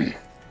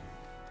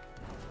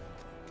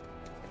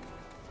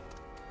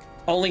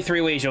 Only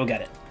 3 ways you'll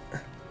get it.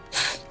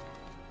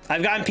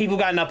 I've gotten people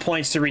got enough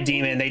points to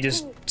redeem it, and they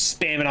just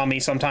spam it on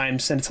me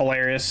sometimes, and it's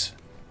hilarious.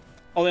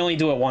 Oh, they only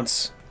do it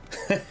once.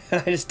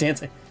 I just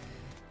dance it.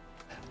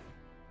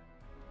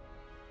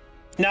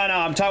 No,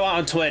 I'm talking about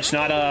on Twitch,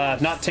 not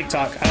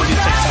TikTok. I don't do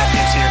TikTok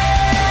games here.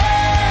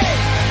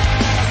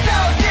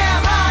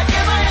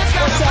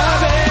 What's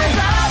up, man?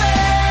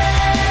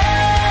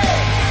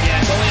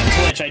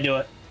 Twitch, I do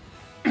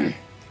it.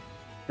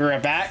 We're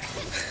back.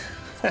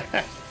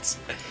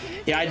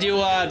 Yeah, I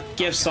do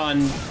gifts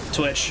on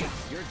Twitch,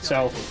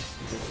 so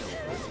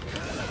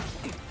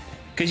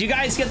because you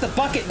guys get the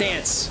bucket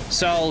dance,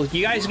 so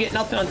you guys get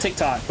nothing on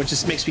TikTok, which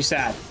just makes me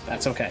sad.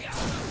 That's okay.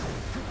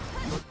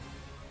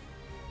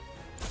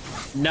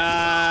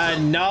 Nah,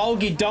 no,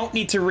 you don't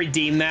need to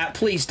redeem that.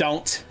 Please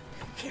don't.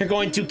 You're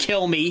going to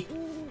kill me.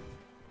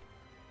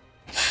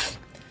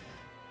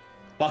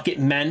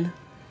 Bucketman.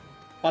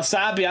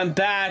 Wasabi, I'm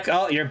back.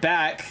 Oh, you're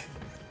back.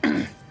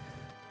 Good,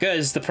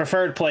 it's the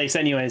preferred place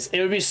anyways. It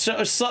would be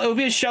it would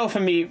be a show for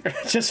me,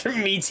 just for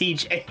me,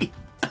 TJ.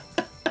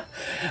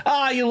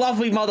 Ah, you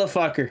lovely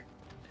motherfucker.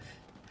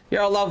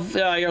 You're a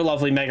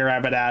lovely Mega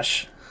Rabbit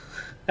Ash.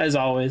 As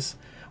always.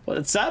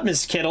 What's up,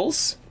 Miss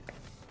Kittles?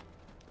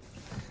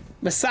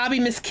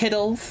 Wasabi, Miss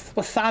Kittles.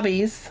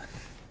 Wasabis.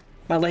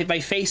 My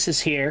face is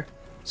here,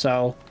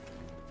 so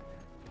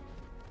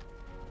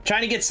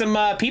trying to get some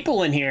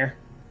people in here.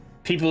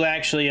 People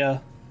actually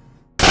uh-oh,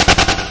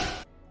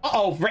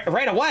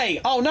 right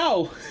away. Oh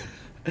no.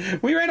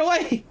 We ran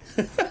away.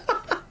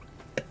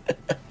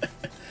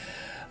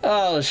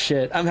 Oh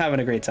shit, I'm having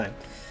a great time.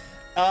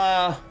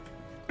 But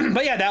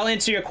yeah, that'll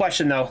answer your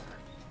question though.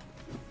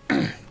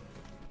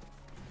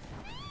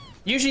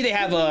 Usually they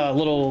have a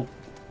little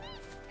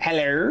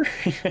hello.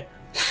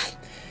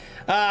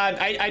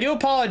 I do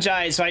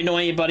apologize if I know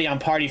anybody on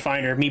Party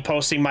Finder, me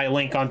posting my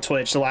link on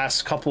Twitch the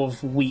last couple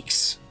of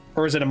weeks.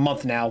 Or is it a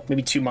month now?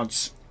 Maybe 2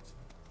 months.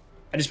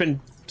 I've just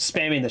been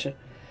spamming this shit.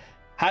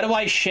 How do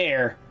I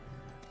share?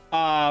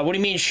 What do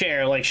you mean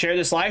share? Like share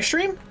this live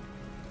stream?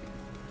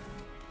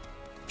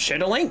 Share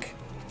the link.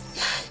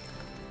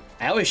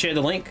 I always share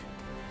the link.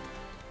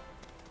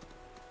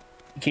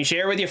 You can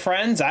share with your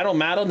friends. I don't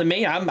matter to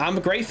me. I'm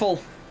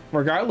grateful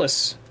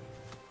regardless.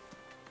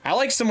 I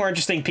like some more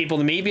interesting people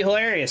to me. It'd be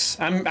hilarious.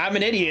 I'm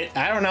an idiot.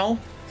 I don't know.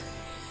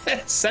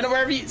 Send it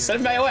wherever you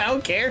send it my way. I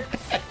don't care.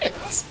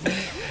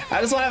 I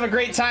just want to have a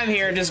great time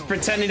here, just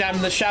pretending I'm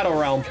in the Shadow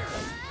Realm.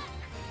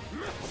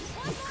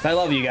 I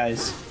love you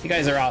guys. You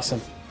guys are awesome.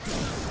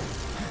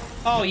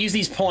 Oh, use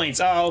these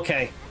points. Oh,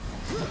 okay.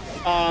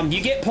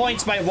 You get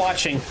points by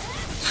watching.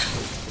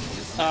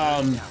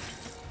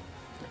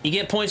 You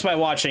get points by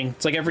watching.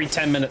 It's like every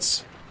 10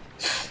 minutes.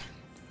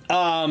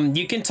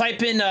 You can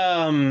type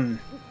in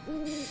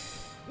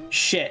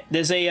shit.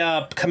 There's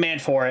a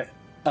command for it.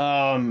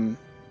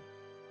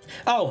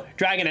 Oh,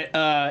 Dragon it.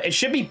 It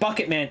should be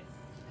Bucketman.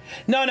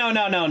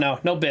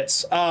 No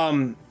bits.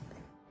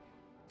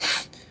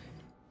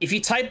 If you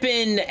type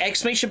in !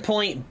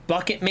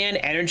 Bucketman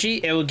energy,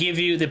 it will give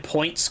you the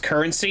points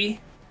currency.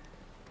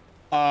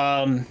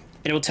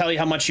 It will tell you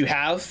how much you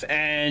have,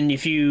 and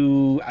if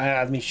you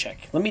let me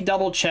check. Let me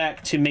double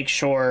check to make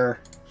sure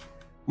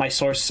my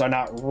sources are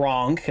not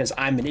wrong, because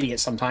I'm an idiot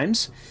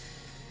sometimes.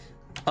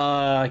 Give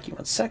me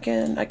 1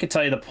 second. I could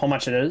tell you how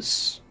much it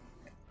is.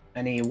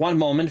 I need 1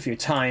 moment of your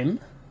time.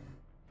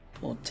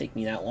 Won't take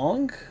me that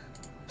long.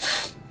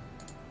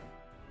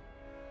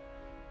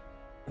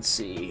 Let's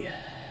see.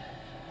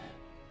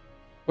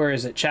 Where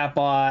is it?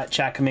 Chatbot,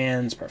 chat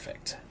commands,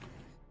 perfect.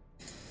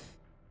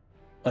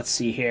 Let's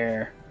see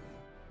here.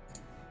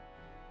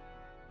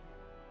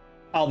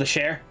 Oh, the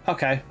share?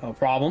 Okay, no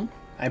problem.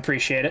 I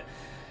appreciate it.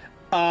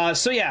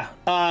 So yeah,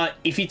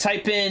 if you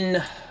type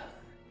in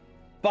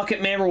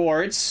Bucketman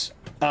rewards, !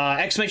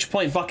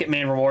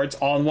 Bucketman rewards,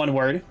 all in one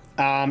word,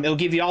 it'll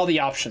give you all the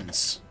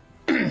options.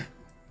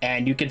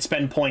 And you can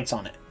spend points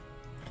on it.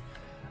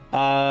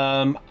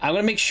 I'm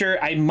gonna make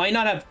sure. I might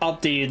not have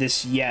updated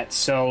this yet,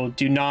 so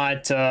do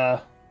not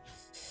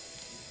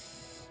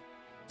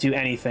do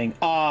anything.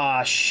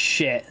 Aw,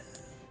 shit.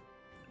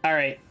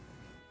 Alright.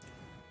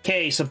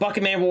 Okay, so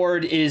Bucketman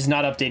reward is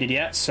not updated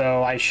yet,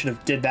 so I should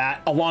have did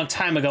that a long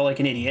time ago like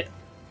an idiot.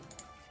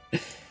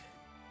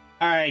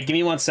 Alright, give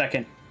me 1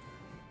 second.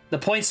 The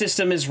point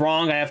system is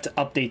wrong. I have to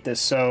update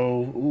this,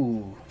 so...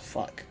 Ooh,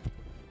 fuck.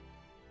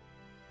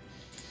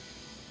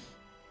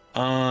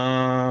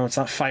 It's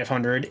not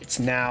 500. It's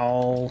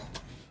now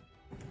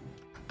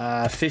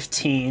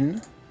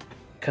 15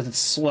 because it's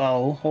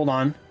slow. Hold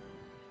on.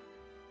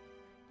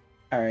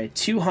 All right,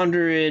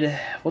 200.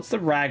 What's the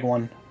rag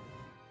one?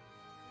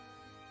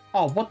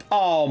 Oh, what?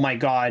 Oh my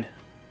god.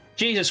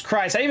 Jesus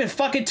Christ. I didn't even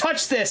fucking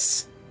touch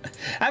this.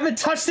 I haven't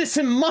touched this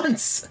in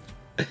months.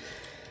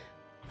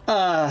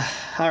 All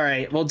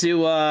right, we'll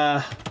do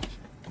I'll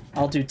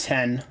do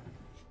 10.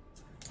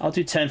 I'll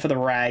do 10 for the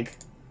rag.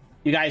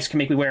 You guys can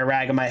make me wear a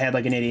rag on my head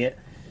like an idiot.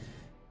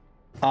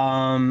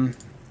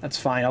 That's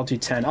fine. I'll do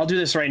 10. I'll do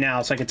this right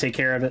now so I can take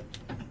care of it.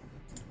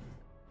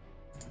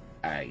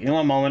 Alright, give me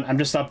 1 moment. I'm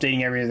just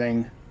updating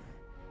everything.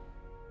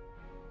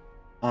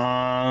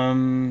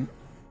 I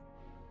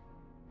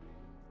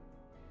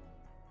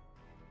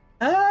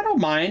don't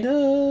mind.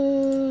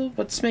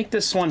 Let's make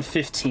this one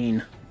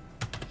 15.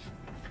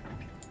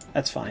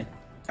 That's fine.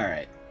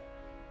 Alright.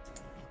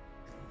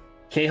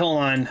 Okay, hold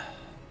on.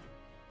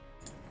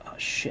 Oh,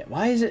 shit.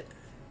 Why is it...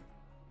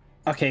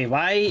 Okay,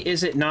 why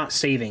is it not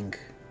saving?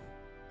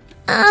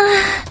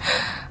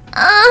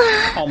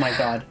 Oh my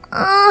god.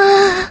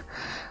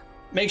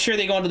 Make sure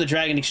they go into the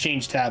Dragon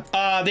Exchange tab.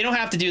 They don't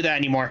have to do that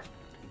anymore.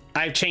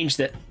 I've changed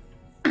it.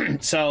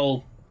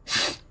 So,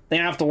 they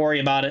don't have to worry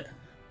about it.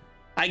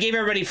 I gave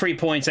everybody free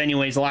points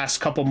anyways the last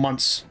couple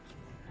months.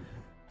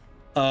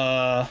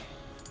 Yeah,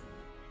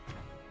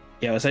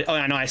 was I? Oh,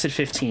 I know. I said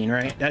 15,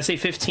 right? Did I say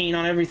 15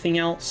 on everything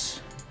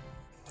else?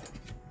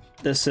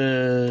 This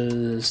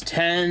is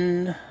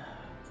 10.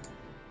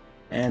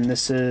 And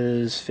this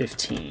is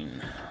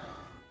 15.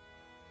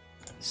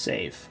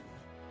 Save.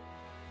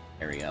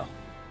 There we go.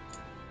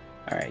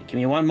 Alright, give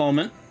me one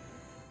moment.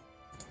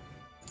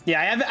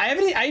 Yeah,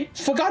 I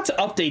forgot to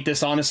update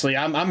this, honestly.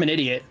 I'm an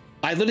idiot.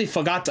 I literally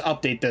forgot to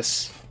update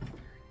this.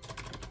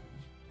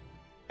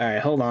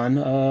 Alright, hold on.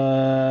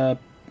 Did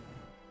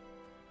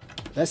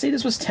I say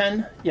this was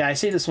 10? Yeah, I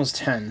say this was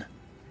 10.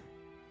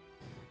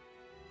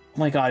 Oh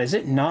my god, is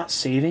it not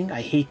saving?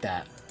 I hate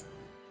that.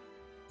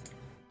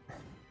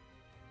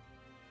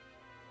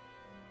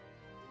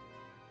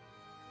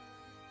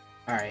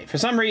 Alright, for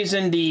some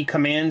reason the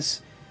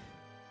commands...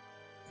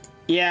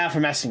 Yeah, for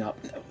messing up.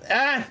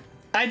 I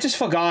just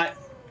forgot.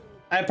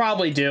 I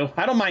probably do.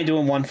 I don't mind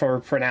doing one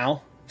for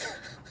now.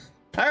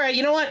 Alright,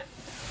 you know what?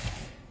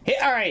 Hey,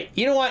 alright,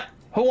 you know what?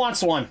 Who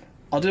wants one?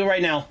 I'll do it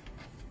right now.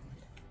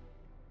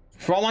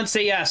 For all one,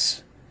 say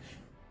yes.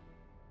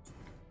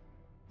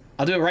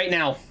 I'll do it right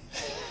now.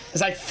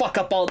 Because I fuck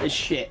up all this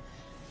shit.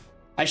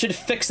 I should have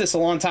fixed this a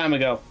long time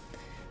ago.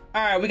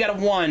 Alright, we got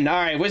a 1.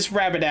 Alright, where's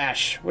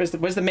Rapidash? Where's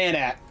the man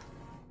at?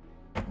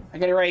 I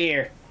got it right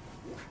here.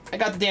 I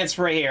got the dance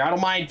right here. I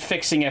don't mind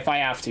fixing it if I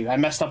have to. I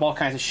messed up all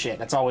kinds of shit.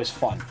 That's always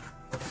fun.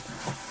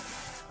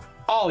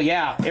 Oh,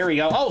 yeah. Here we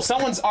go. Oh,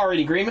 someone's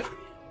already agreement.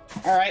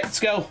 Alright, let's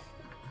go.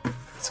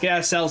 Let's get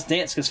ourselves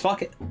dance, because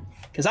fuck it.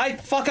 Because I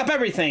fuck up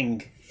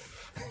everything.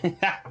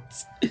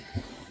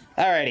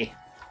 Alrighty.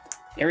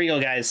 Here we go,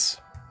 guys.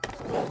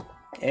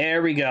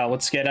 There we go.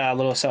 Let's get a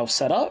little self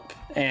set up,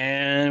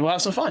 and we'll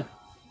have some fun.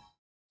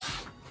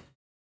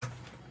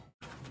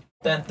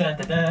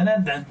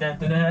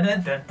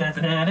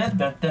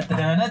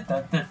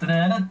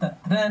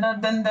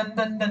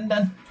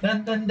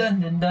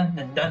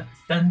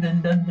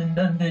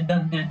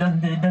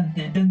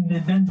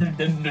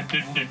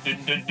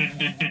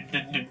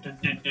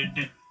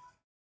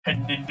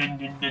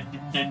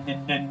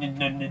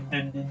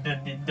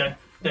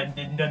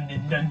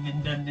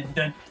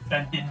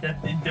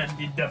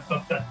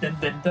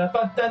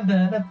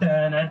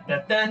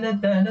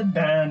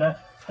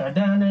 I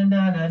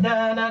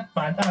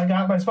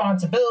got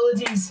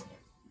responsibilities.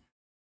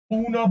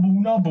 Boona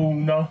boona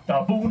boona,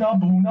 da boona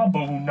boona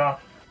boona.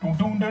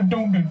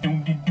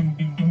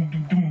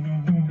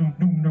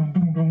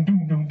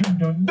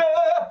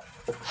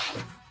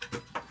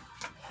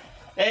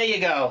 There you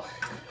go.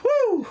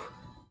 Woo!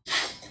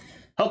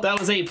 Hope that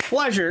was a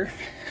pleasure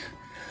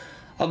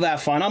of that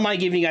fun. I might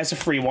give you guys a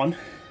free one.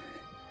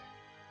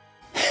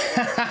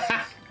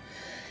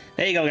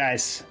 There you go,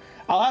 guys.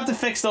 I'll have to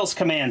fix those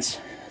commands.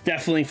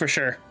 Definitely, for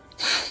sure.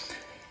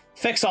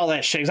 Fix all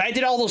that shit. I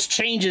did all those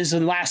changes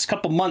in the last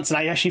couple months, and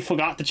I actually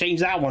forgot to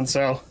change that one,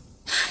 so...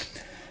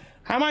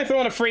 How am I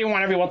throwing a free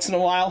one every once in a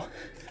while?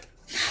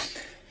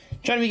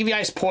 Trying to give you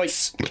guys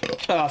points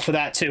for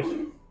that,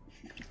 too.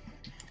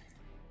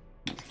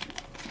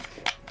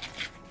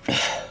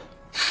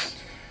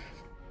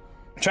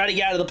 Try to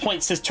get out of the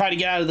points. Just try to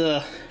get out of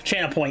the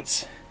channel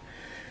points.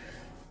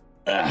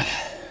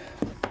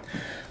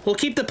 We'll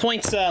keep the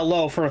points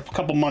low for a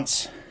couple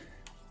months.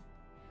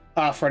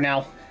 For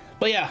now.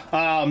 But yeah,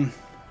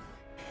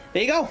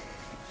 there you go.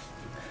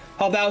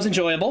 Hope that was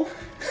enjoyable.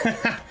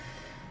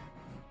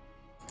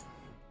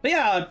 But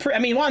yeah, I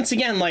mean, once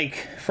again, like,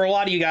 for a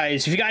lot of you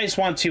guys, if you guys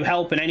want to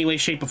help in any way,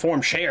 shape, or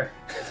form, share.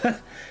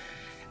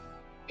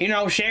 You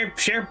know, share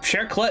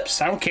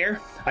clips. I don't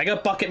care. I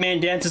got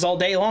Bucketman dances all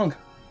day long.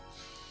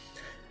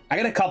 I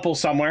got a couple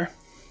somewhere.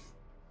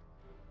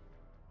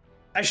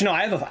 Actually, no,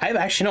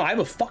 I have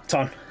a fuck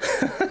ton.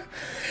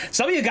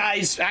 Some of you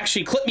guys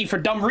actually clip me for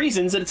dumb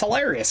reasons, and it's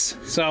hilarious.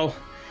 So,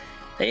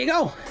 there you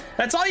go.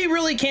 That's all you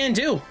really can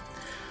do.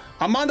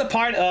 I'm on the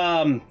part,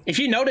 if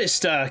you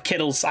noticed,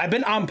 Kittles, I've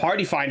been on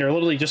Party Finder,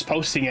 literally just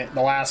posting it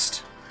the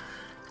last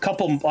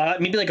couple,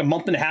 maybe like a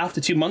month and a half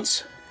to 2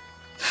 months.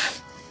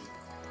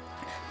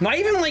 Not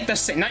even like the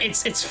same,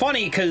 it's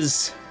funny,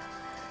 because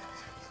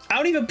I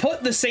don't even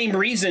put the same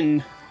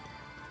reason.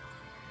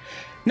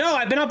 No,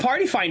 I've been on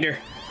Party Finder.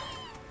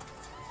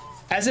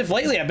 As if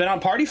lately, I've been on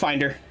Party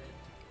Finder.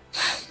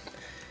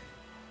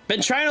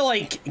 Been trying to,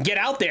 like, get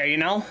out there, you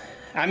know?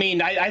 I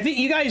mean, I think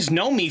you guys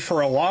know me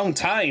for a long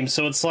time,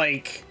 so it's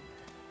like...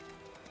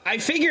 I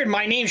figured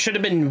my name should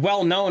have been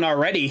well known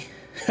already.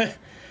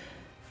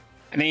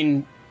 I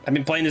mean, I've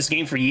been playing this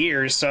game for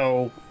years,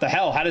 so... The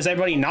hell, how does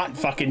everybody not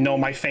fucking know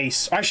my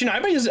face? Actually, no,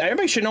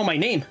 everybody should know my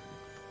name.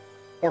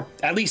 Or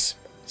at least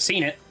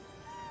seen it.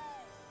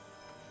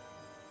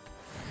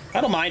 I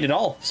don't mind at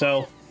all,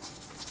 so...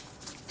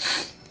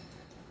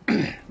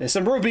 There's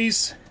some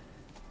rupees.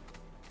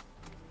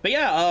 But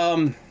yeah,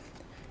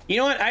 you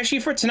know what?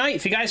 Actually, for tonight,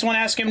 if you guys want to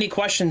ask him any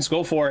questions,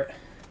 go for it.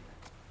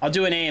 I'll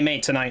do an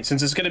AMA tonight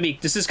since it's gonna be.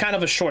 This is kind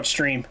of a short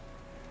stream.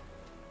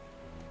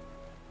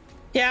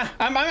 Yeah,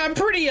 I'm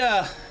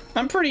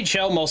pretty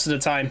chill most of the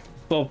time.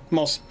 Well,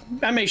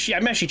 I'm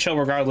actually chill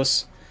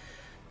regardless.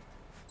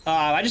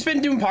 I just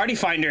been doing Party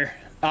Finder,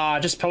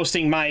 just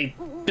posting my,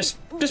 just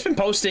been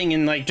posting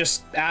and like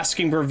just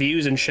asking for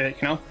reviews and shit,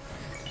 you know.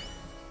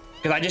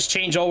 Because I just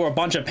changed over a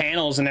bunch of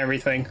panels and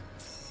everything,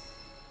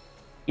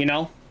 you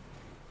know.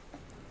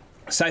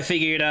 So I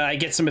figured I'd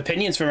get some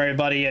opinions from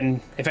everybody,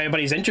 and if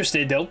anybody's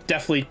interested, they'll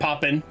definitely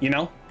pop in, you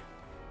know.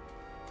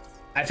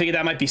 I figured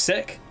that might be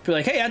sick. Be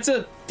like, hey, that's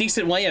a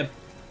decent way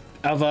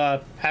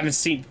of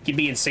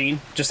being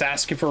seen. Just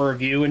asking for a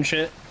review and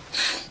shit.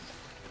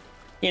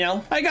 You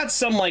know, I got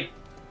some, like,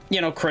 you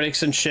know,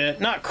 critics and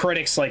shit. Not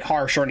critics, like,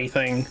 harsh or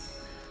anything.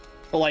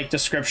 But, like,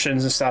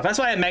 descriptions and stuff. That's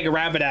why Mega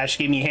Rapidash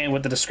gave me a hand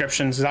with the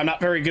descriptions, because I'm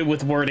not very good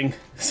with wording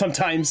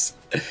sometimes.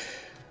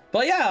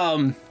 But,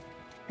 yeah,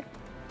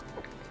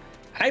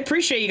 I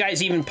appreciate you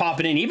guys even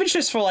popping in. Even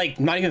just for,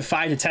 like, not even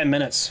 5 to 10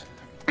 minutes.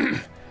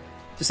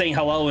 Just saying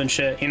hello and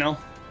shit, you know?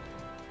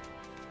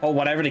 Or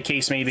whatever the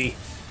case may be.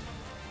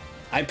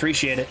 I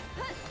appreciate it.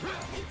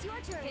 It's your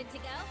turn. Good to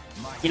go.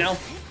 You know?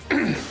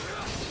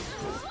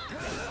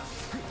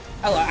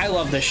 I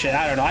love this shit.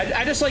 I don't know.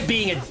 I just like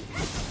being a,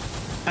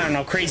 I don't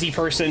know, crazy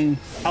person.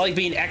 I like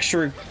being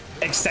extra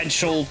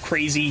essential,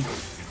 crazy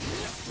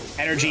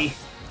energy.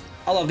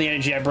 I love the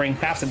energy I bring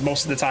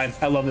most of the time.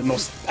 I love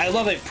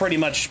it pretty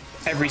much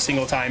every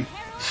single time.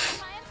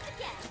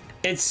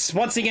 It's,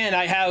 once again,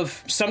 I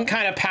have some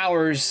kind of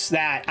powers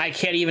that I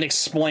can't even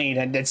explain,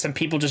 and some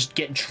people just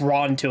get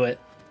drawn to it.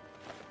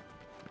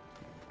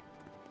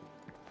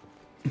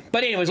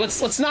 But anyways,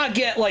 let's not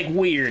get like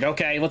weird,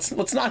 okay?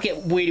 Let's not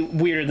get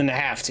weirder than I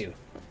have to.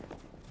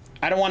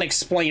 I don't want to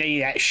explain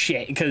any of that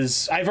shit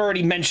because I've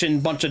already mentioned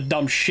a bunch of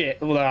dumb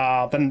shit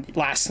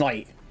last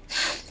night.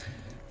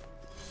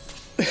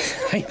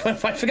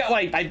 I forgot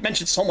why I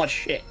mentioned so much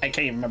shit. I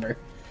can't even remember.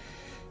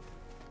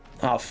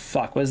 Oh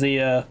fuck! Was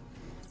the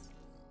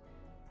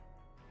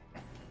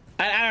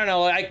I don't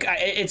know.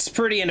 It's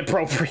pretty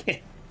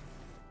inappropriate.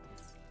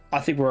 I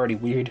think we're already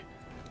weird.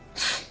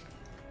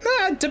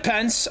 It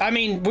depends. I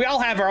mean, we all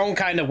have our own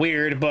kind of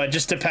weird, but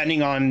just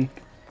depending on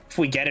if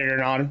we get it or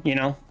not, you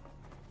know.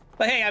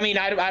 But hey, I mean,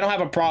 I don't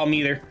have a problem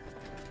either.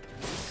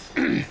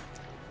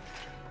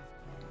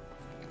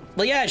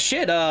 But yeah,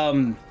 shit. I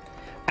mean,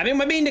 I'm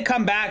meaning to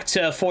come back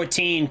to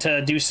 14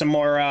 to do some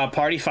more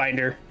Party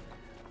Finder,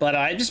 but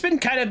I've just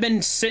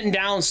been sitting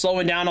down,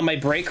 slowing down on my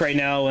break right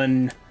now,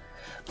 and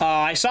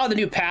I saw the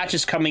new patch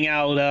is coming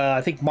out.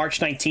 I think March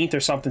 19th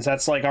or something. So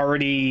that's like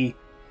already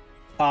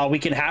a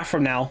week and a half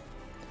from now.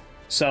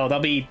 So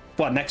that'll be,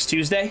 what, next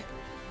Tuesday?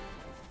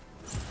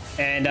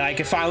 And I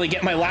can finally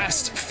get my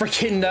last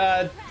freaking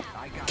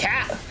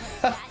cat.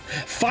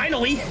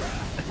 Finally!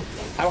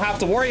 I don't have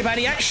to worry about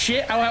any of that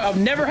shit. I'll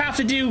never have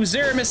to do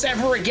Zeramis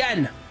ever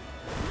again.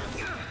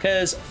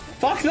 Because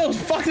fuck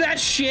that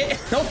shit.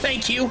 No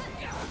thank you.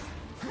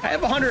 I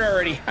have 100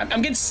 already.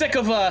 I'm getting sick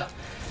of,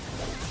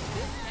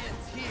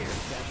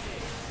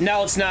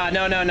 No, it's not.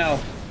 No. No.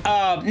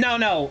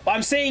 What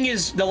I'm saying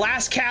is the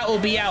last cat will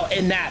be out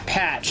in that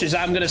patch, as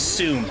I'm gonna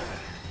assume.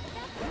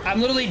 I'm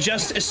literally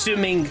just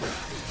assuming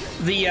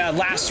the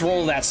last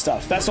roll of that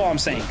stuff. That's all I'm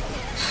saying.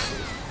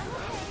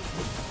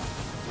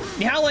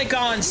 You know how, like,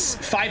 on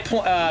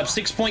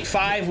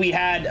 6.5 we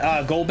had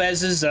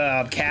Golbez's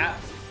cat,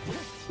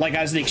 like,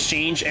 as the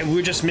exchange, and we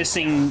were just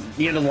missing,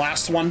 you know, the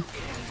last one?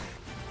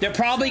 They're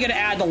probably gonna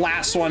add the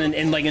last one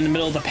in like, in the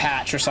middle of the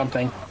patch or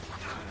something.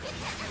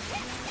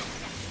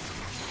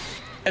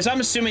 As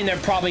I'm assuming they're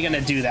probably gonna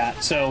do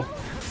that, so.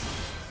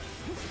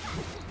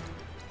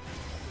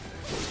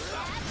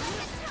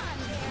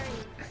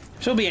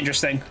 It'll be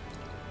interesting.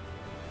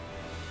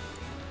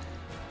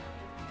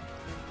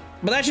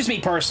 But that's just me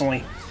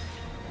personally.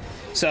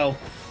 So,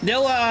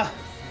 they'll,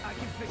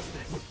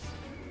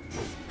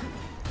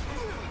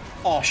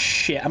 oh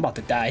shit, I'm about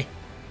to die.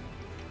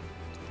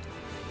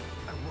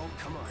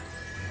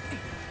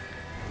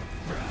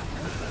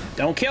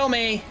 Don't kill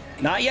me.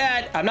 Not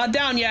yet. I'm not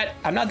down yet.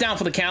 I'm not down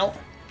for the count.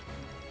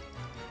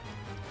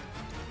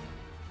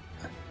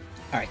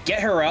 Alright,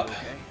 get her up.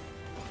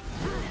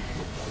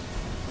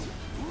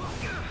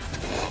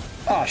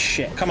 Oh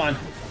shit, come on.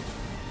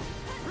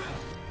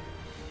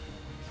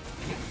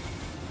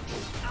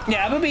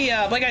 Yeah, I'm gonna be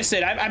like I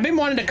said, I've been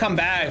wanting to come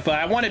back, but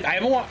I want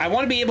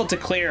to be able to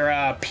clear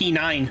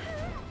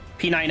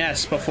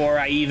P9S before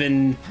I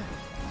even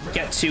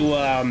get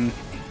to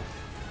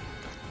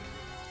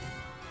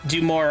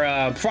do more.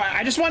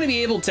 I just want to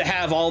be able to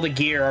have all the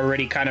gear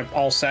already kind of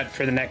all set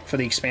for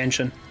the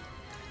expansion.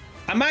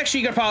 I'm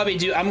actually gonna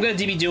I'm gonna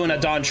be doing a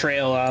Dawn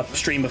Trail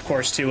stream, of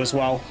course, too, as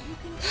well.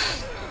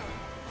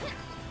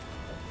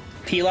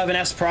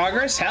 P11S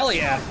progress, hell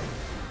yeah.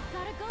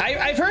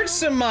 I've heard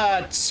some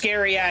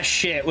scary ass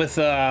shit with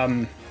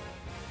I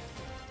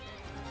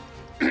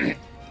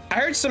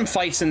heard some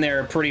fights in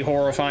there pretty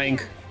horrifying.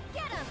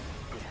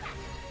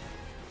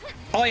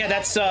 Oh yeah,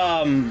 that's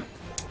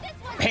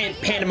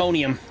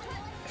Pandemonium,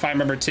 if I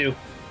remember too.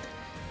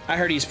 I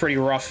heard he's pretty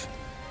rough.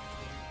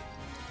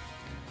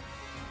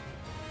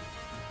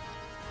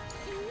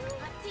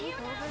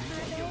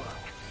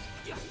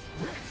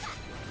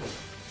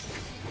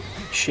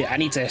 Shit, I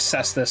need to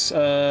assess this.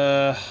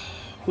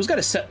 Who's got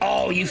to set?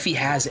 Oh, Yuffie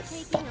has it.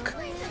 Fuck.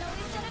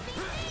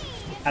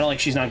 I don't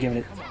like she's not giving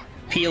it.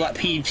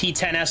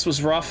 P10S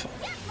was rough.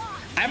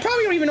 I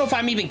probably don't even know if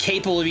I'm even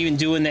capable of even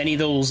doing any of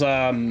those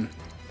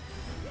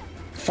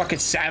fucking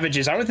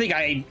savages. I don't think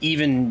I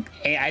even,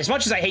 as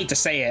much as I hate to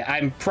say it,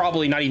 I'm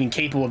probably not even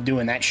capable of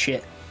doing that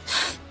shit.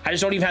 I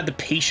just don't even have the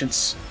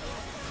patience.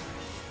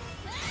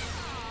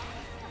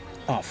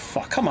 Oh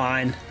fuck, come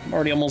on. I'm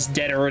already almost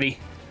dead already.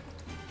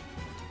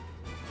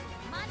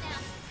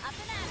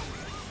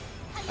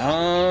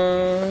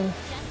 Yeah,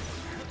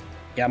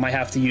 I might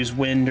have to use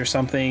wind or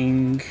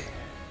something.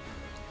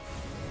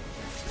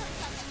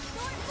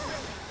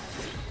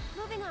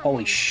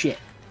 Holy shit.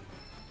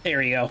 There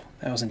we go.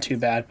 That wasn't too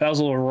bad. That was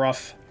a little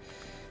rough.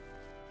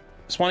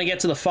 Just want to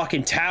get to the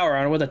fucking tower. I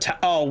don't know where the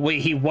oh,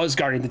 wait, he was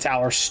guarding the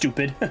tower.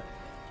 Stupid.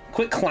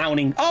 Quit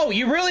clowning. Oh,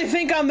 you really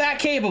think I'm that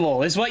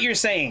capable, is what you're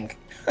saying.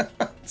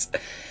 But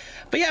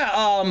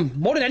yeah,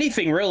 more than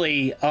anything,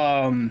 really,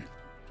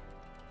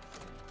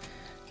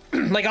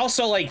 like,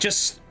 also, like,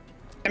 just,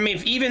 I mean,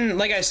 if even,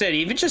 like I said,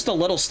 even just the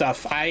little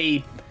stuff,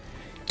 I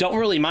don't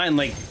really mind,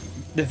 like,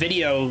 the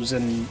videos,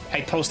 and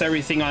I post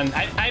everything on,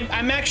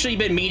 I'm actually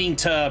been meaning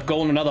to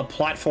go on another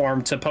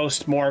platform to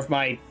post more of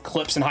my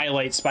clips and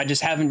highlights, but I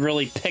just haven't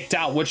really picked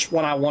out which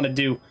one I want to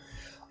do,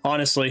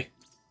 honestly.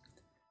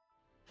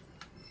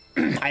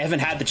 I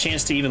haven't had the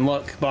chance to even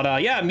look,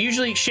 but, yeah, I'm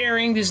usually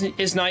sharing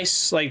is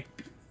nice, like,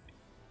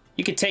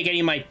 you could take any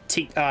of my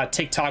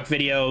TikTok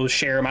videos,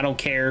 share them, I don't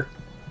care.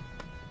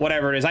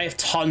 Whatever it is, I have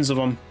tons of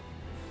them,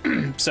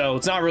 so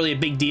it's not really a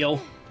big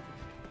deal.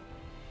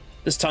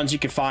 There's tons you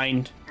can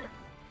find.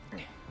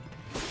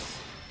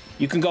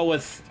 You can go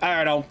with, I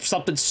don't know,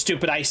 something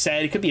stupid I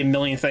said. It could be a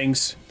million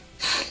things.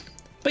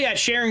 But yeah,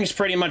 sharing is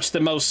pretty much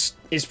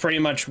pretty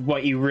much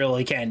what you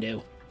really can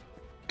do.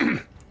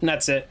 And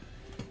that's it.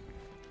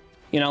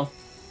 You know?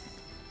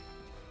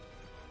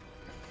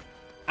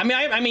 I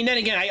mean, then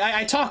again,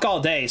 I talk all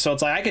day, so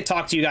it's like, I could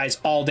talk to you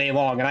guys all day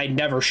long, and I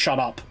never shut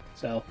up,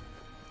 so.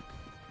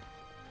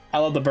 I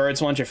love the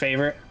birds one's your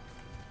favorite.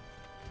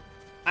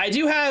 I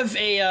do have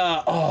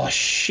a, oh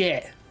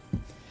shit.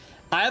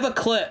 I have a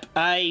clip.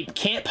 I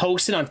can't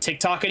post it on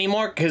TikTok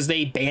anymore because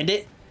they banned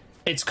it.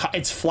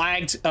 It's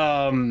flagged,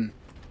 so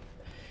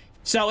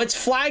it's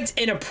flagged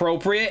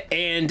inappropriate,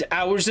 and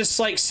I was just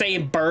like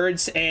saying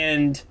birds,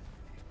 and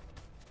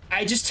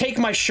I just take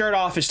my shirt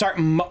off and start,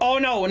 oh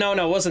no,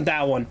 it wasn't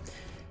that one.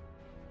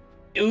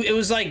 It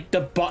was like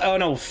oh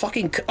no,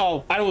 fucking,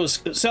 oh,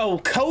 so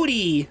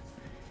Cody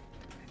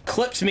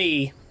clipped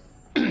me,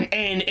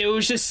 and it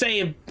was just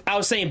saying, I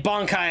was saying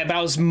Bankai, but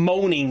I was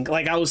moaning,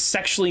 like I was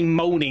sexually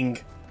moaning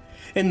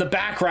in the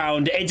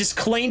background. It just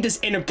claimed as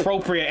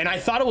inappropriate, and I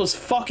thought it was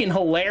fucking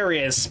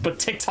hilarious, but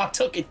TikTok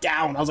took it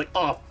down. I was like,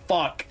 oh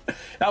fuck, that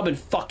would've been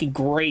fucking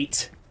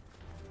great.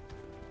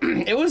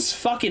 It was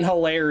fucking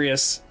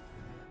hilarious.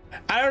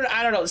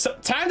 I don't know. So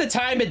time to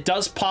time it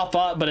does pop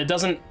up, but it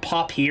doesn't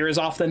pop here as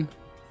often.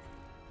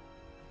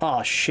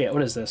 Oh shit,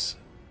 what is this?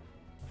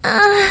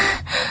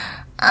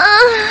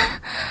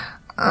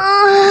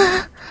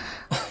 Oh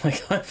my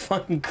god,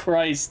 fucking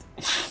Christ.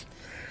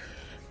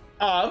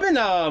 I've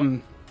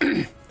been,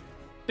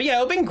 but yeah, it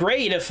would've been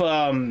great if,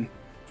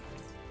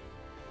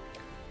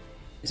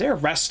 is there a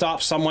rest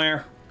stop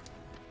somewhere?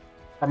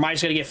 Or am I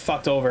just gonna get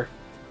fucked over?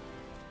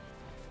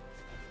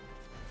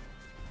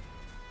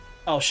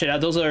 Oh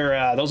shit, those are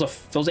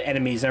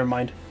enemies, never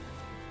mind.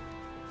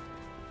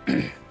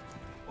 We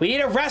need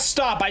a rest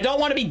stop, I don't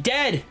want to be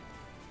dead!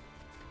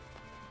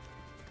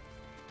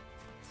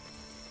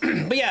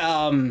 But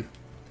yeah,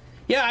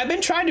 yeah, I've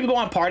been trying to go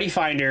on Party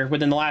Finder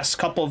within the last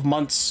couple of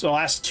months, the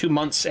last 2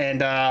 months,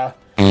 and oh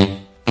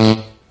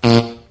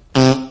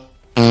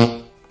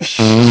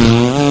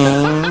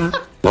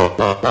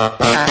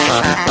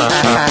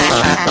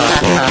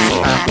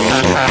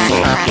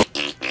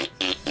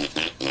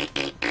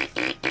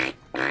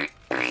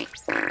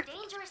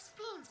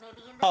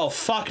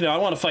fuck no, I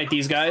want to fight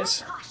these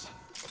guys.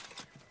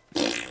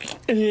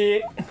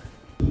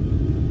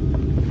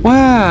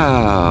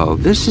 Wow,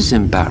 this is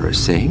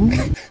embarrassing.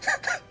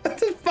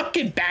 That's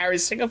fucking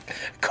embarrassing. Of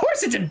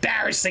course it's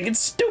embarrassing. It's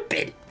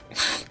stupid.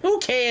 Who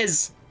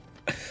cares?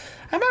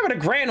 I'm having a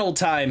grand old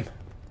time.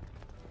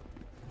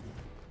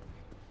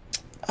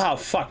 Oh,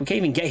 fuck. We can't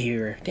even get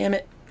here. Damn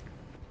it.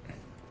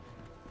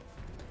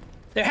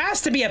 There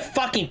has to be a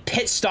fucking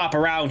pit stop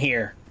around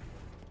here.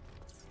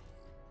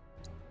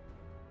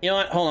 You know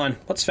what? Hold on.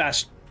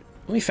 Let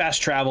me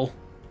fast travel.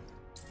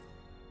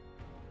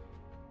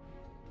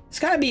 It's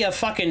gotta be a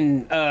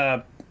fucking,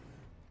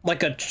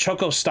 like a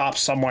choco stop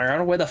somewhere. I don't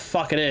know where the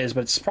fuck it is,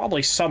 but it's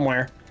probably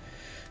somewhere.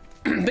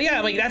 But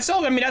yeah, like, that's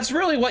all, I mean, that's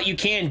really what you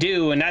can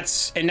do, and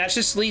that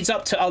just leads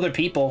up to other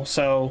people,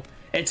 so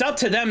it's up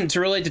to them to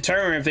really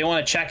determine if they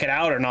want to check it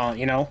out or not,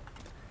 you know?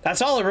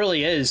 That's all it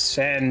really is,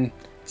 and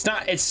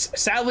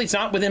sadly, it's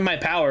not within my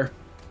power.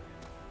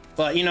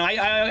 But, you know,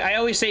 I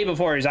always say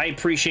before is I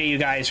appreciate you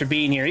guys for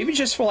being here, even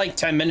just for like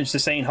 10 minutes to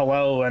saying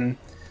hello and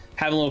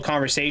having a little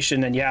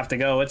conversation and you have to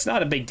go. It's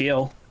not a big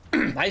deal.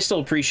 I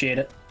still appreciate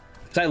it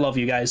because I love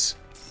you guys.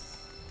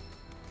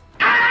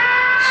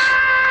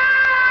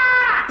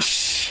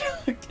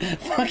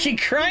 Fucking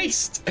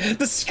Christ!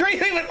 The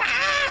screaming was,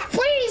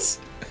 please!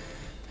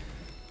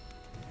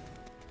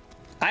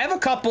 I have a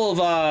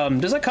couple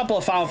of, there's a couple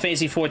of Final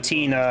Fantasy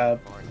 14,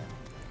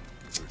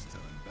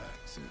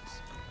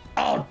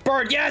 Oh,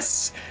 Bird,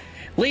 yes!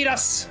 Lead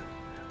us!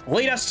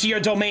 Lead us to your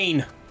domain!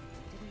 You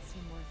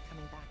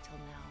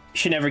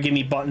should never give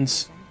me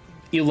buttons.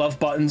 You love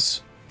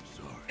buttons.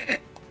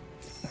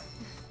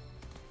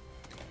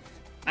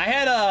 I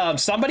had,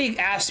 somebody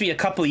asked me a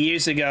couple of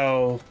years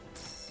ago,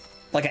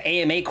 like an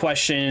AMA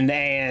question,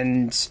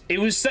 and it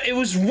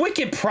was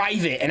wicked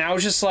private, and I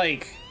was just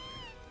like,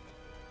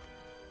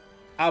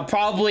 I'm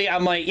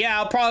like, yeah,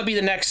 I'll probably be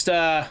the next,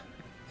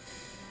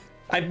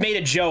 I made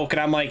a joke, and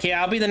I'm like,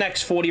 yeah, I'll be the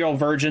next 40-year-old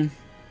virgin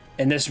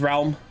in this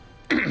realm.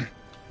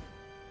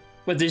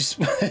 With this,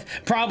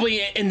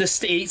 probably in the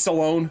States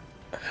alone.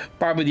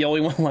 Probably the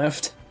only one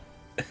left.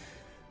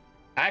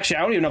 Actually,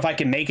 I don't even know if I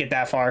can make it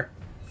that far.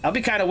 That'd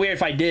be kind of weird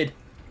if I did.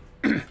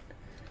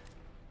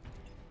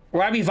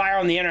 Or I'd be viral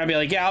on the internet, I'd be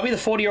like, yeah, I'll be the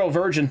 40-year-old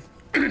virgin.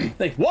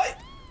 Like, what?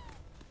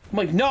 I'm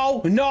like,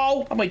 no,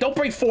 no. I'm like, don't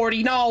break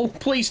 40, no,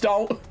 please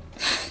don't.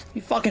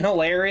 You fucking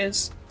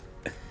hilarious.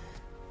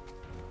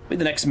 Be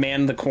the next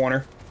man in the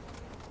corner.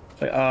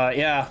 Like,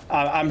 yeah,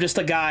 I'm just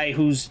a guy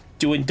who's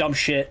doing dumb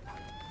shit.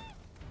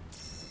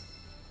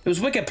 It was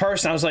a wicked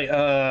person. I was like,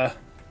 I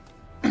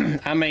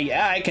mean,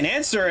 yeah, I can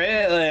answer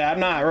it. Like, I'm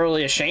not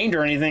really ashamed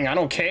or anything. I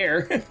don't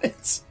care.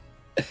 It's...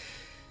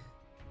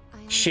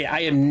 Shit,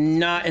 I am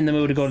not in the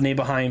mood to go to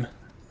Nibelheim.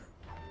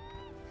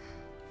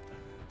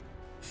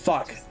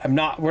 Fuck, I'm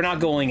not. We're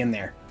not going in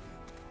there.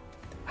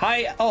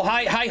 Hi, oh,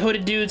 hi,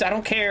 hooded dudes. I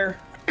don't care.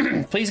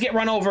 Please get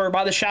run over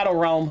by the Shadow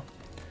Realm.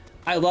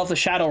 I love the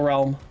Shadow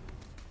Realm.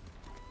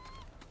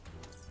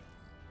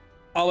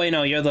 Oh, wait,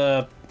 no, you're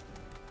the...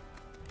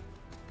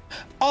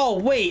 Oh,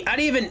 wait, I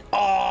didn't even...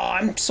 Oh,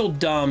 I'm so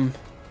dumb.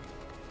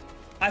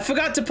 I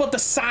forgot to put the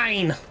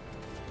sign.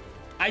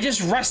 I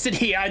just rested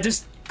here. I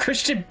just...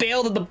 Christian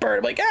bailed at the bird.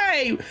 I'm like,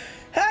 hey,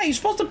 you're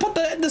supposed to put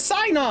the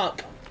sign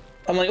up.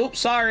 I'm like, oops,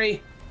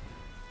 sorry.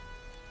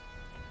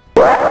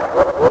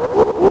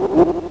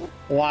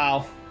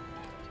 Wow.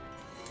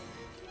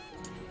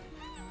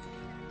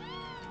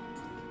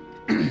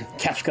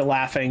 Kefka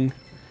laughing.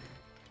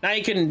 Now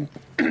you can...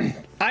 I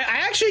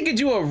actually could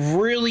do a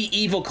really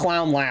evil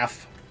clown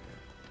laugh.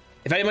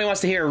 If anybody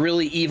wants to hear a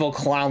really evil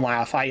clown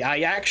laugh,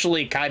 I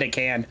actually kind of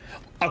can.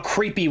 A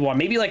creepy one.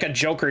 Maybe like a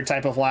Joker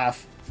type of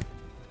laugh.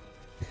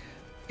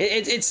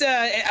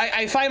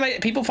 I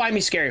find people find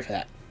me scary for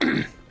that.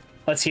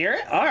 Let's hear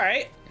it. All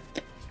right.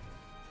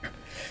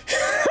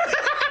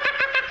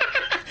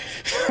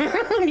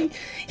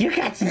 You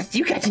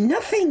got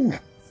nothing.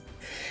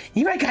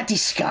 You might got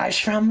these scars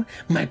from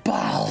my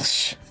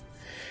balls.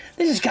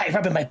 This guy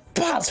rubbing my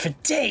balls for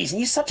days, and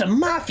you're such a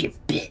mafia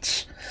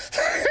bitch.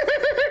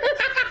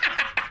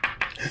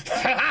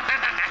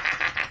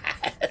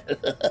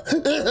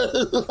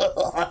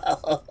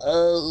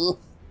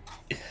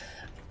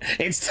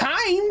 It's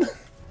time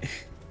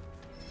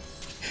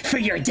for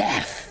your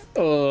death.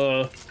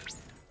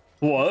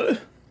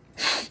 What?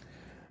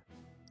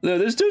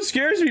 This dude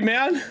scares me,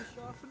 man.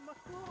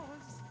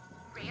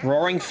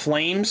 Roaring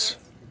flames.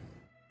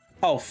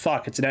 Oh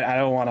fuck! It's I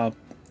don't want to.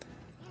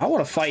 I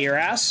want to fight your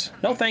ass.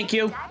 No, thank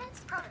you.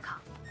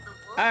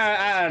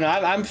 I don't know.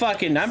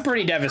 I'm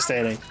pretty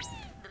devastating.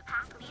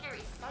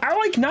 I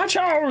like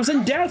nachos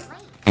and death.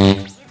 I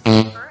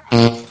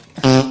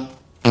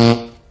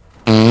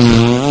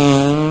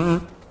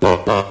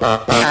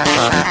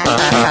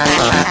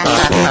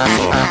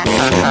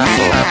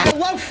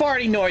love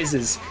farting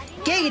noises.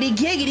 Giggity,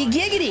 giggity,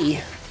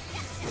 giggity.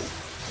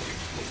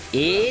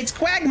 It's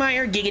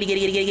Quagmire. Giggity,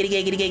 giggity, giggity,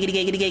 giggity, giggity, giggity,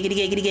 giggity,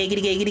 giggity, giggity,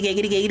 giggity,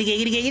 giggity, giggity,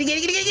 giggity,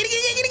 giggity,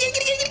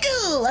 giggity, giggity,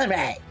 cool. All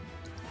right.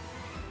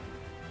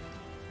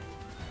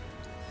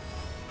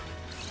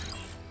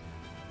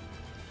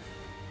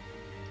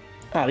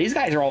 Oh, these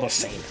guys are all the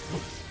same.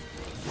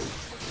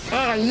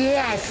 Oh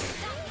yes.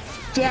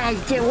 Yeah,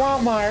 get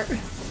Walmart.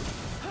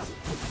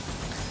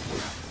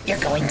 You're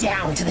going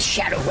down to the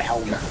Shadow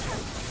Realm.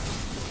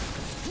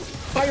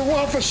 I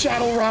love the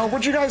Shadow Realm.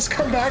 Would you guys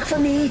come back for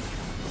me?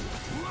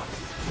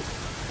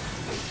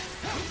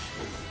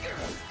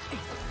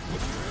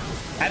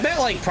 I bet,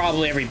 like,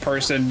 probably every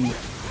person...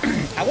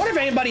 I wonder if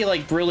anybody,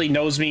 like, really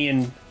knows me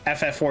in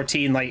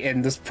FF14, like,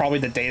 in this, probably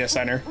the data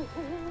center.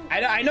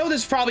 I know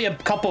there's probably a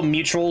couple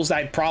mutuals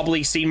I'd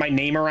probably see my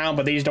name around,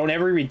 but they just don't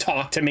ever even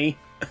talk to me.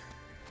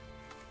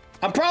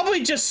 I'm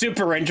probably just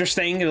super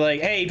interesting.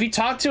 Like, hey, if you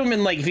talk to him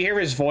and, like, if you hear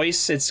his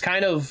voice, it's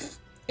kind of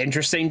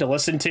interesting to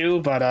listen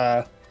to,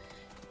 but,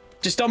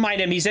 just don't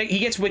mind him. He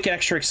gets wicked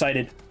extra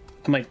excited.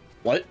 I'm like,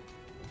 what?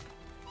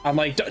 I'm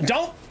like,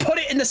 don't put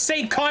it in the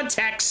same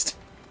context,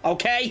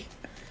 okay?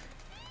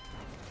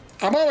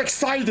 I'm all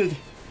excited.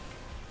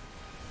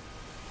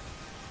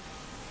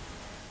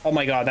 Oh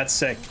my god, that's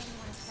sick.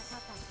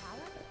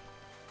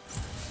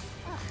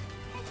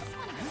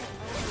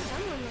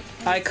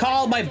 I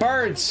call my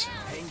birds.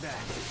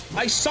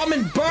 I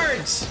summon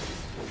birds.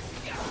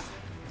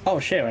 Oh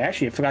shit, I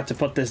actually forgot to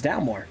put this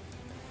down more.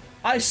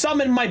 I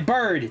summon my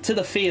bird to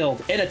the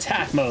field in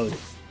attack mode.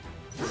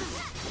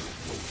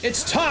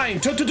 It's time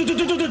to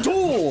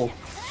duel.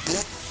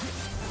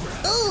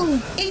 Ooh,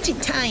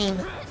 agent time.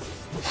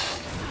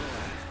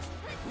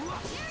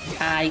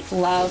 I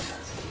love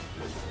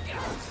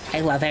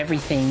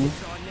everything.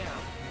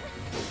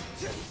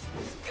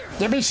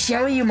 Let me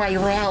show you my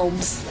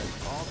realms.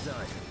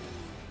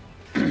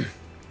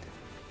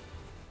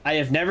 I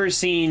have never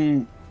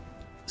seen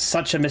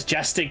such a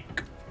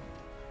majestic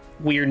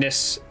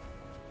weirdness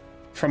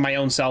from my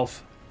own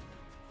self.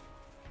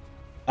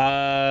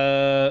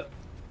 How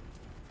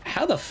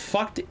the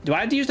fuck do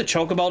I have to use the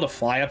chocobo to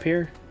fly up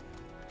here?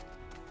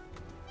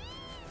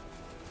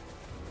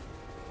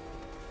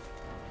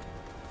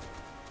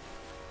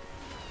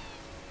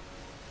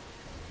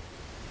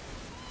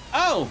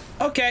 Oh,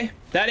 okay.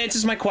 That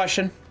answers my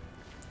question.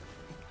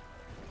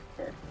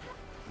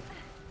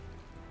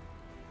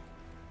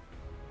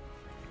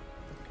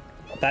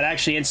 That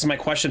actually answers my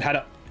question. How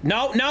to...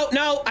 No, no,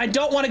 no! I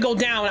don't want to go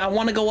down. I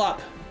want to go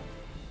up.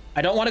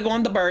 I don't want to go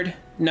on the bird.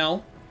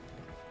 No.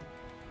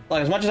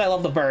 Like, as much as I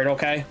love the bird,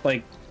 okay?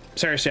 Like,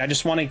 seriously, I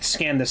just want to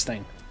scan this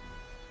thing.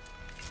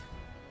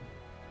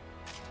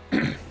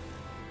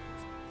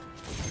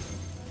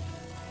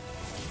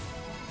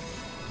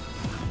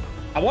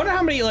 I wonder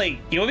how many, like,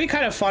 it would be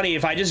kind of funny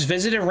if I just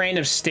visited a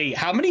random state.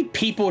 How many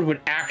people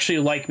would actually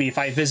like me if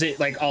I visit,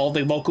 like, all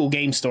the local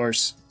game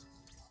stores?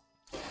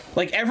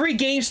 Like, every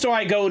game store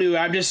I go to,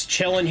 I'm just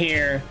chilling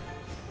here.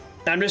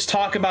 I'm just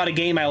talking about a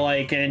game I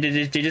like, and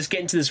they just get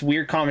into this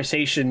weird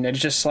conversation. It's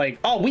just like,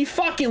 oh, we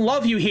fucking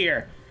love you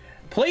here.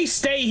 Please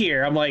stay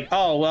here. I'm like,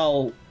 oh,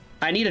 well,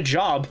 I need a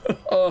job.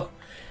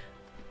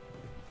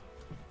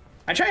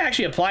 I tried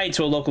actually applying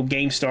to a local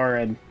game store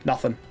and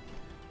nothing.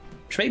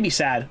 Which made me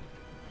sad.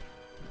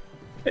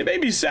 It made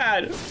me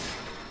sad.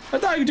 I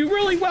thought I could do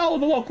really well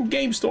in the local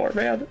game store,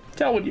 man. I'm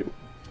telling you.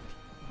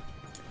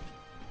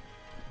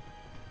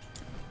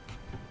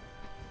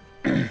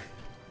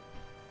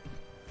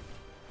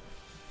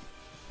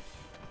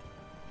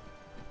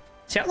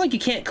 Sounds like you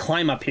can't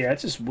climb up here.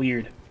 That's just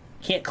weird.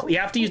 You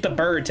have to use the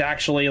bird to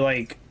actually,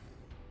 like,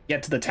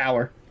 get to the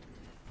tower.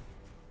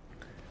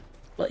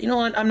 But you know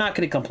what? I'm not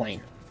going to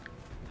complain.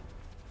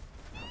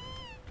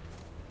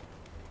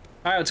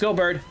 All right, let's go,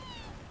 bird.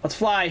 Let's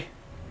fly.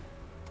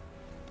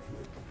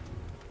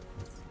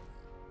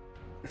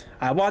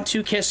 I want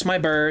to kiss my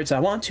birds. I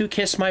want to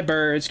kiss my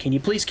birds. Can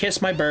you please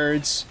kiss my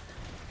birds?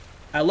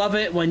 I love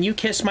it when you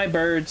kiss my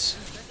birds.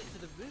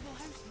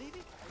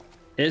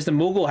 Is the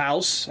Moogle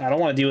house. I don't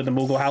want to deal with the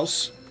Moogle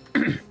house.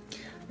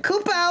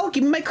 Koopo!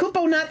 Give me my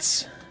Koopo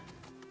nuts!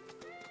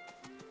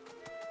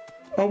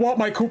 I want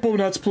my Koopo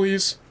nuts,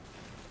 please.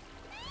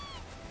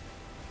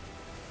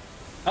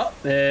 Oh,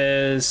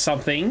 there's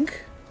something.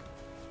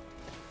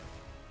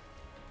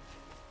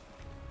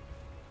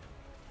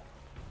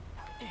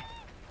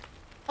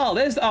 Oh,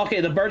 there's... Okay,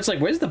 the bird's like,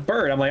 where's the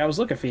bird? I'm like, I was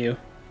looking for you.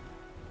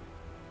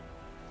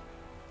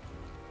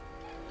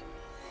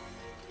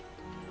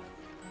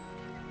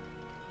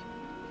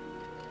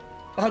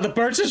 Oh, the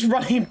bird's just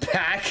running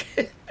back.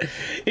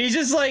 He's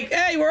just like,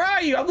 hey, where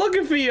are you? I'm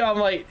looking for you. I'm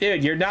like,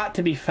 dude, you're not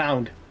to be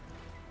found.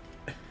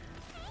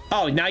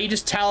 Oh, now you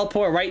just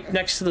teleport right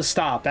next to the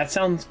stop. That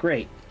sounds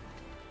great.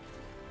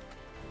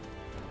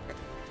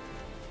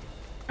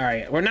 All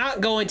right, we're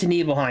not going to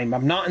Nibelheim.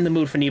 I'm not in the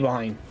mood for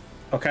Nibelheim.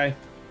 Okay?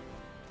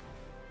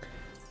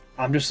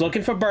 I'm just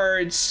looking for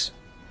birds.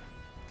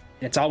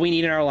 It's all we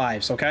need in our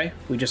lives, okay?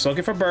 We're just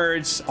looking for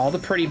birds. All the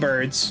pretty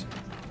birds.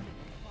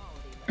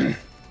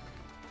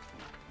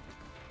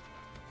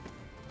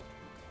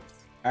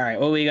 All right,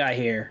 what we got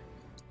here?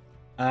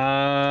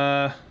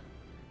 What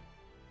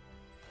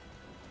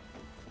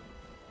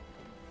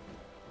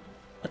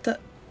the?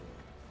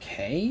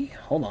 Okay,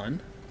 hold on.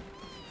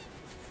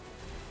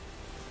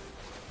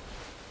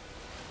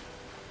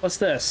 What's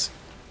this?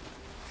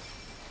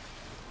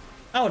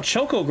 Oh,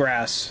 choco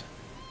grass.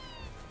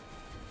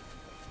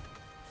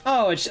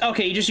 Oh, it's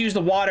okay. You just use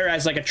the water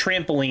as like a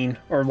trampoline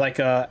or like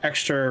a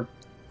extra.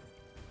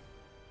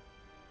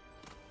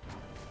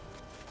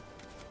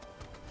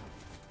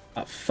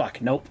 Oh, fuck,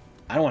 nope.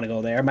 I don't want to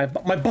go there. My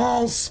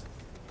balls!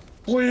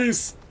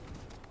 Please!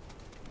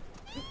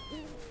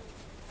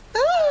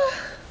 Ah!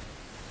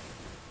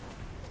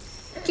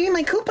 Give me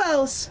my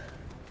Koopos!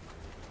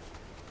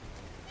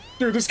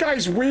 Dude, this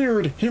guy's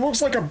weird. He looks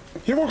like one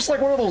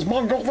of those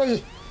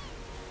Mongolian.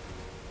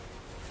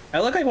 I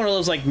look like one of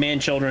those, like,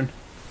 man-children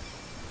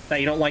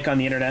that you don't like on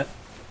the internet.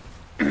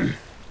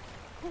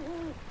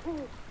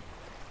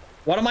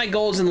 One of my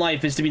goals in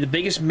life is to be the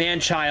biggest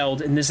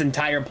man-child in this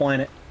entire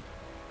planet.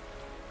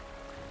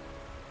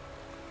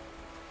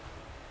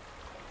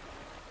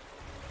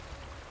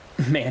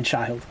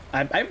 Man-child.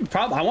 I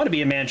want to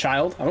be a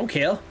man-child. I don't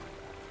care.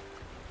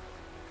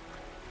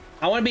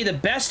 I want to be the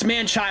best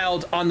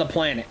man-child on the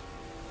planet.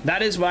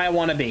 That is what I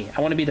want to be.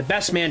 I want to be the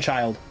best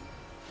man-child.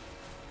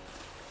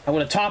 I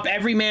want to top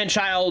every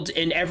man-child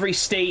in every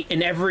state,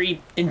 in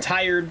every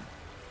entire...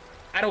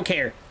 I don't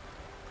care.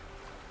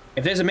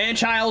 If there's a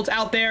man-child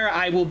out there,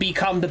 I will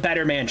become the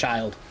better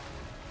man-child.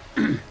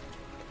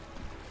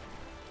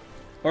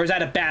 Or is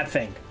that a bad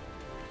thing?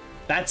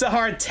 That's a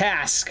hard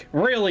task,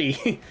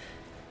 really.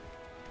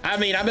 I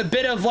mean, I'm a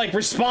bit of, like,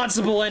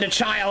 responsible and a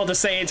child at the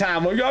same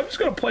time. Like, I'm just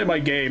gonna play my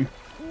game.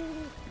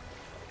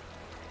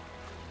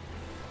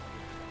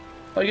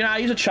 Oh, you know,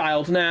 he's a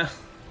child. Nah.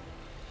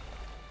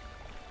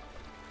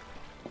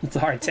 It's a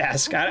hard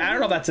task. I don't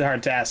know if that's a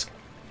hard task.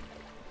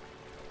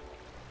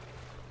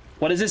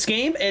 What is this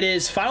game? It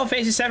is Final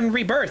Fantasy VII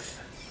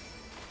Rebirth.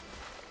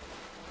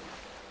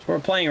 That's what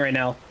we're playing right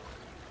now.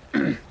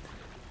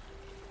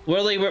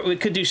 Literally, we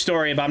could do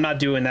story, but I'm not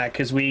doing that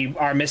because we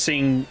are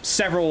missing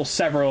several...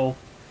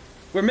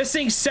 We're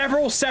missing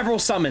several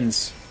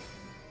summons.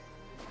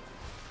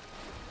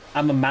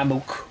 I'm a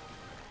Mamook.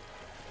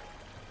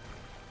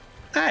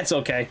 Ah, it's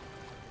okay.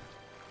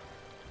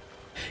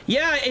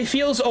 Yeah, it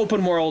feels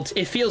open world.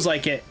 It feels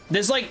like it.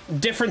 There's, like,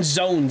 different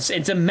zones.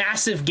 It's a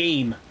massive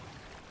game.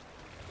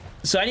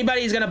 So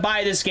anybody who's gonna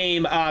buy this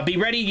game, be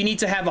ready. You need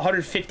to have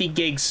 150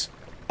 gigs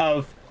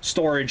of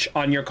storage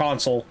on your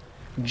console.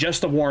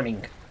 Just a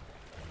warning.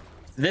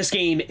 This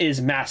game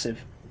is massive.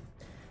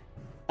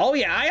 Oh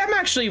yeah, I am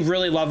actually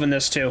really loving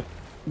this too.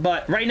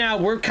 But right now,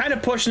 we're kind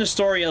of pushing the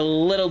story a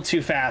little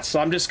too fast. So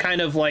I'm just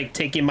kind of like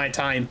taking my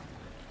time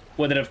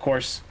with it, of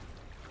course.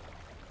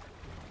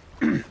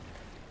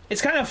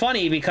 It's kind of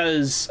funny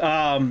because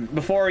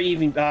before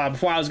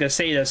I was gonna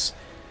say this,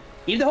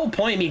 even the whole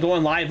point of me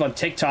going live on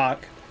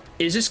TikTok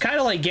is just kind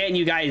of like getting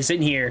you guys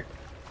in here.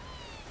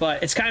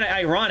 But it's kind of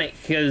ironic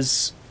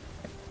because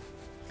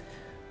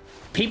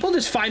people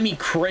just find me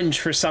cringe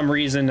for some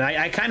reason.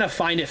 I kind of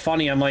find it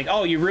funny. I'm like,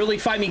 oh, you really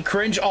find me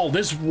cringe? Oh,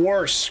 this is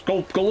worse.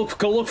 Go look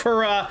for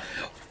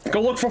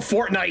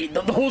Fortnite.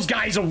 Those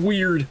guys are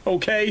weird.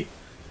 Okay,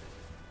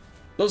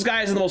 those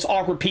guys are the most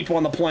awkward people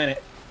on the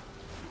planet.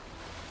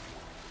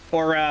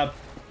 Or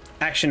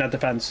actually, that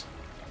depends.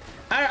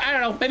 I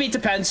don't know. Maybe it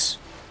depends.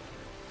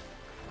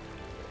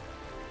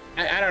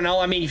 I don't know.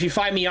 I mean, if you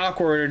find me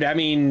awkward, I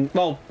mean,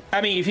 well,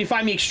 I mean, if you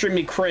find me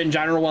extremely cringe,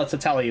 I don't know what to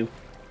tell you.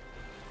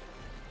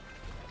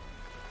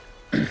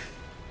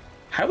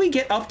 How do we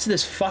get up to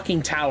this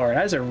fucking tower?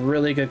 That is a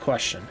really good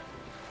question. I'm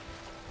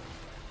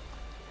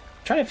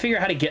trying to figure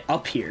out how to get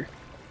up here.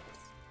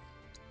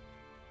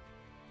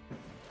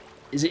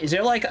 Is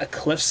there like a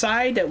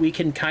cliffside that we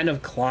can kind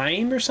of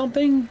climb or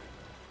something?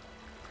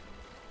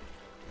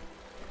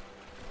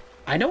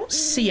 I don't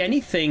see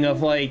anything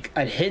of like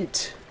a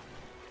hint.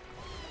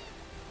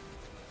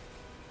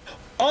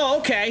 Oh,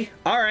 okay.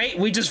 All right.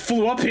 We just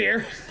flew up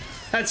here.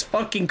 That's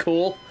fucking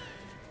cool.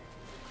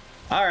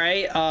 All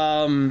right.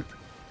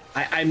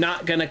 I'm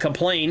not gonna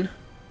complain.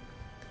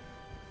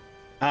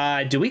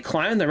 Do we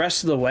climb the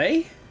rest of the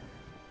way?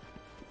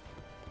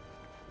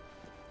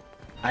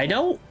 I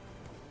don't.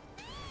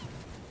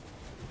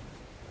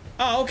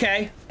 Oh,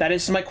 okay. That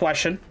is my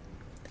question.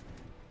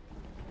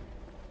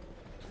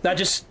 That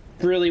just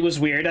really was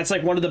weird. That's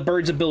like one of the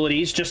bird's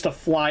abilities, just to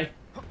fly.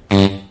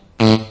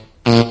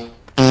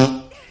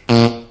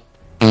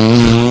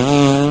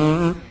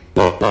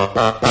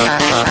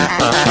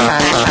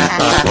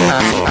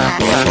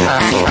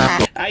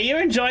 Are you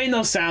enjoying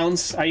those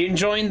sounds? Are you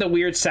enjoying the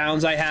weird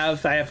sounds I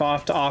have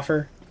off to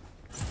offer?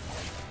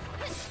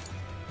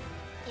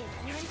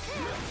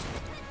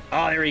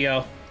 Oh, there we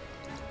go.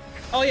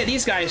 Oh yeah,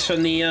 these guys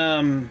from the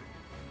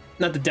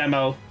not the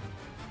demo.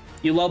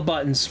 You love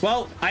buttons.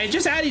 Well, I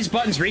just added these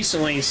buttons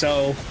recently,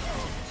 so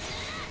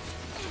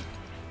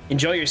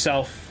enjoy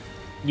yourself.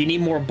 You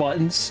need more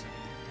buttons.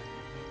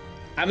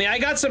 I mean, I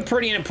got some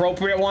pretty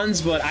inappropriate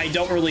ones, but I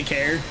don't really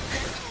care,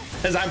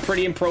 because I'm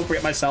pretty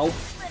inappropriate myself,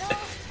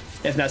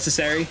 if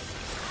necessary.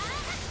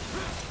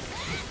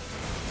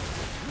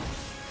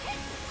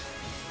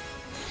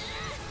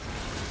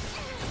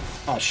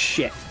 Oh,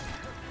 shit.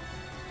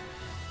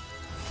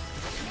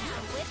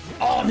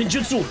 Oh,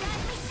 ninjutsu!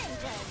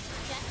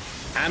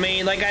 I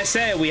mean, like I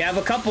said, we have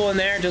a couple in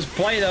there. Just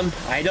play them.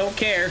 I don't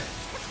care.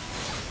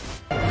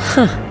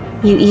 Huh.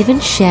 You even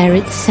share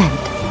its scent.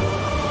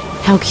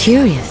 How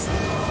curious.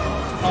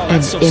 Oh,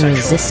 that's and so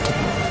irresistible.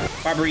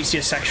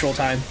 Barbaricia's sexual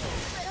time.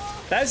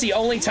 That is the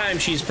only time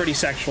she's pretty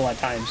sexual at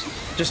times.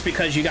 Just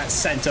because you got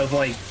scent of,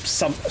 like,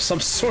 some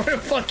sort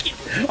of fucking...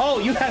 Oh,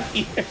 you have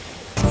here.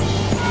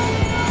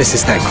 This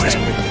is Thancred.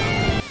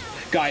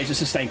 Guys,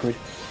 this is Thancred.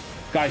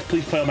 Guys,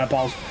 please play on my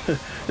balls.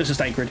 This is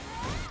Thancred.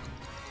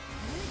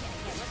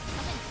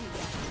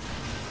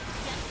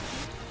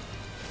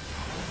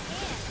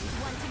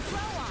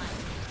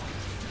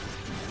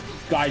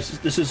 Guys,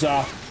 this is,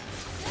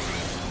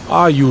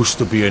 I used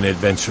to be an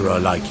adventurer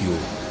like you.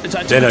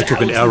 Then I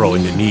took an arrow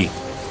in the knee.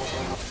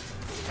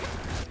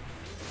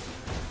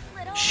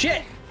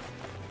 Shit!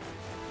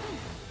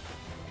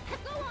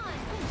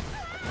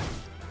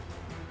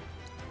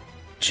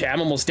 Shit,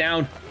 I'm almost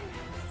down.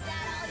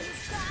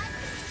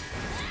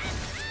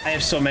 I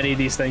have so many of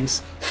these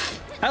things.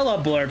 I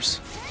love blurbs.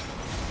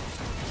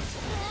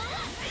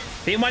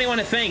 If anybody want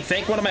to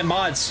thank one of my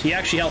mods. He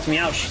actually helped me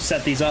out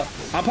set these up.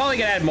 I'm probably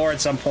gonna add more at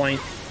some point.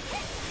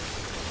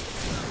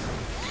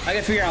 I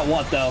gotta figure out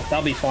what though.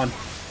 That'll be fun.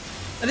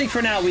 I think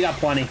for now we got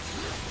plenty.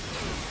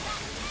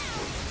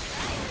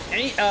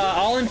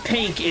 All in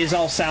pink is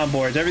all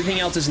soundboards. Everything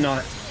else is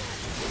not.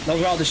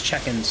 Those are all just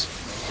check-ins.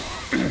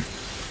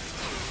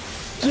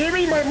 Give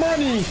me my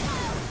money!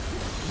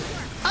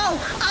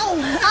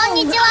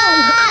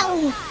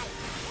 Konnichiwa!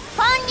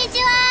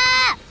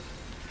 Konnichiwa!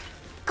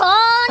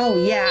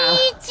 Oh, yeah.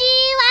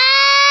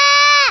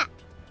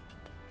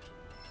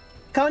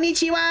 Konnichiwa!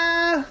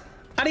 Konnichiwa!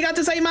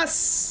 Arigatou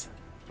gozaimasu!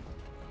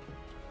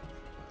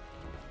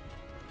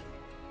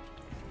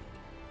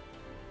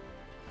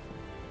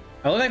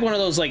 I look like one of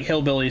those, like,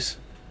 hillbillies.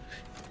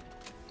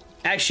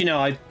 Actually, no,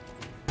 I...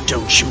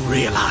 Don't you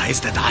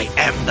realize that I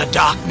am the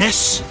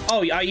darkness?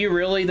 Oh, are you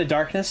really the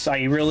darkness? Are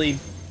you really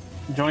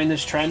enjoying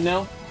this trend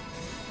now?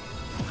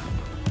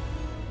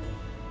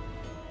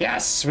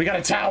 Yes, we got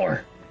a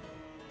tower!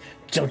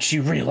 Don't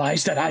you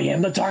realize that I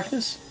am the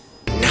darkness?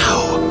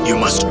 Now, you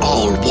must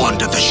all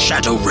wander the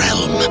Shadow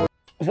Realm.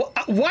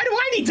 Why do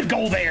I need to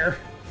go there?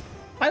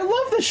 I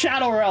love the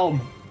Shadow Realm.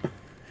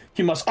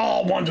 You must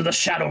all wander the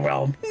Shadow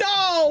Realm.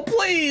 No,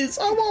 please!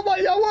 I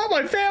want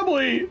my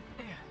family!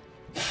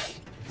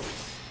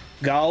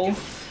 Go.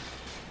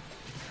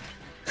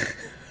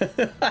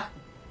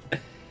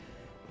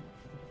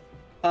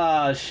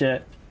 Oh,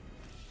 shit.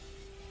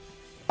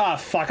 Oh,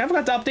 fuck. I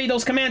forgot to update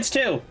those commands,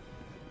 too.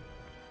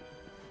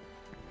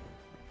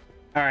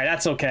 Alright,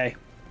 that's okay.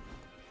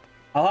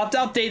 I'll have to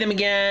update them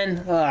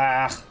again.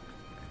 I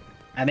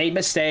made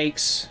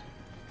mistakes.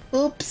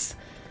 Oops.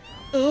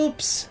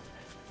 Oops.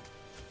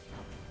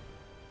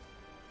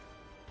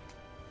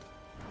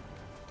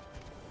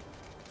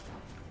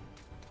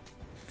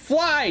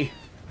 Fly!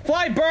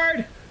 Fly,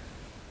 bird!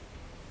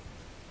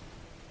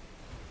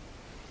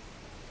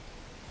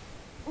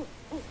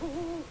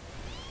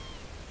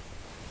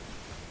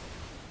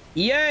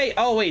 Yay!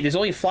 Oh, wait, there's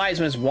only flies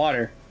when it's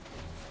water.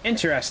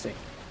 Interesting.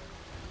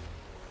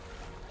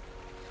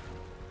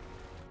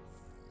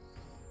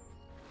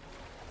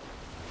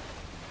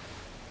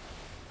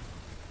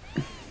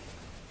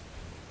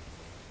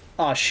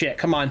 Oh, shit,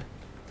 come on.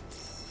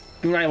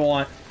 Do what I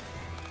want.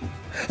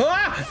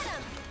 Ah!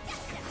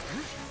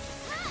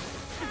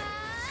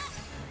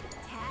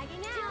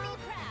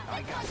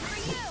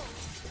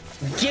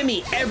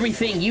 Gimme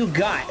everything you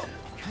got.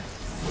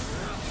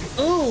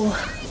 Ooh.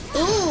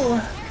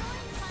 Ooh.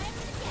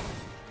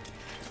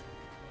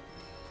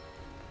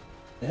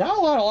 There's not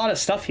a lot of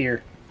stuff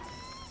here.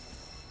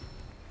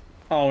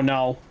 Oh,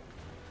 no.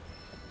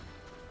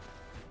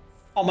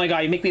 Oh, my God,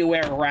 you make me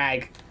wear a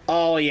rag.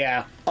 Oh,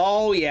 yeah.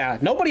 Oh, yeah.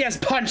 Nobody has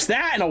punched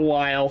that in a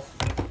while.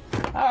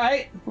 All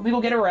right, we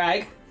will get a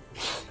rag.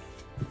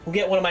 We'll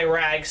get one of my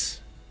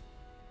rags.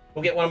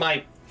 We'll get one of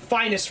my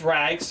finest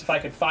rags, if I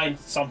could find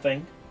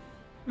something.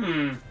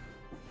 I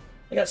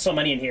got so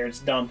many in here, it's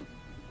dumb.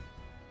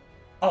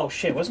 Oh,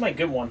 shit, what's my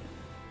good one?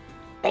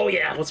 Oh,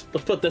 yeah, let's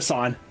put this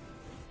on.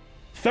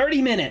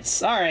 30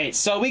 minutes. All right,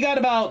 so we got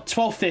about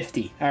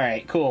 12:50. All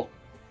right, cool.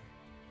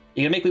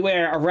 You're gonna make me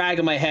wear a rag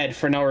on my head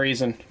for no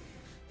reason.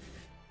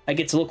 I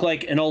get to look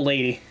like an old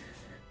lady.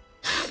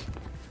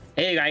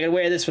 Hey, I gotta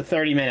wear this for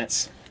 30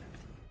 minutes.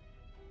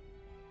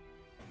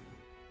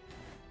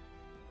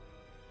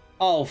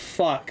 Oh,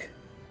 fuck.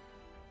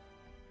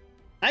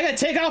 I gotta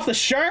take off the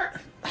shirt?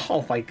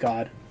 Oh my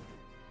god.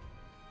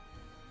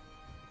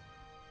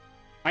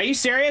 Are you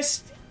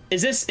serious?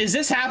 Is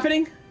this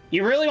happening?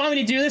 You really want me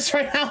to do this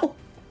right now?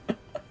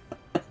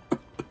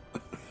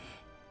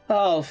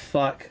 Oh,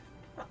 fuck.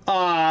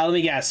 Let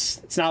me guess.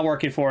 It's not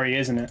working for you,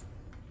 isn't it?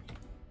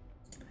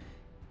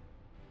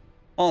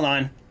 Hold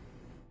on.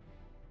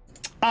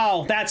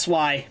 Oh, that's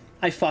why.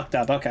 I fucked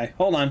up. Okay,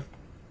 hold on.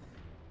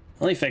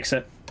 Let me fix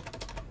it.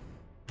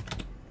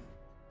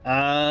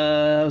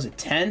 Was it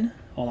 10?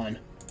 Hold on.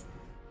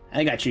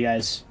 I got you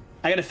guys.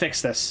 I gotta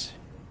fix this.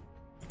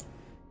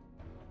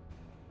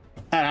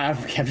 I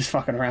don't care, I'm just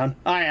fucking around.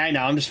 I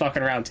know, I'm just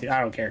fucking around too. I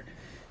don't care.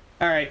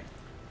 Alright.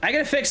 I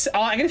gotta fix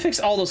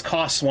all those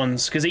cost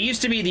ones, because they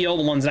used to be the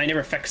old ones and I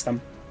never fixed them.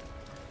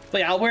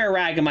 But yeah, I'll wear a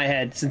rag on my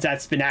head since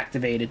that's been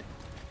activated.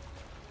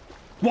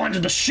 Wander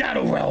the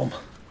Shadow Realm!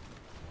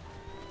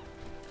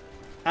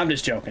 I'm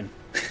just joking.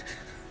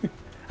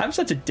 I'm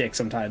such a dick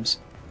sometimes.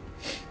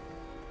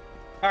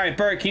 Alright,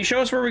 Bert, can you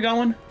show us where we're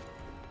going?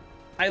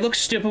 I look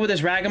stupid with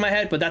this rag on my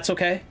head, but that's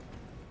okay.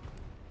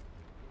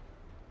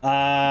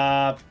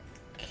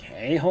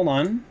 Okay, hold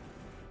on.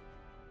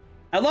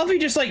 I love you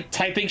just, like,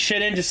 typing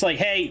shit in, just like,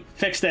 hey,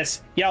 fix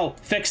this. Yo,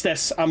 fix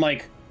this. I'm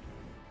like,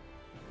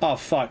 oh,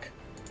 fuck.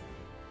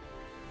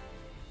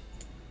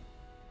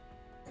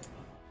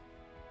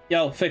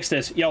 Yo, fix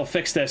this. Yo,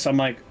 fix this. I'm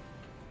like,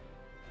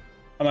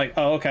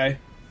 oh, okay.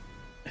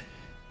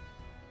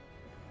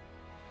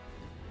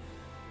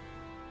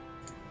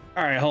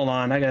 Alright, hold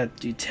on. I gotta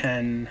do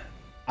 10.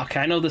 Okay,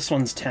 I know this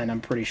one's 10,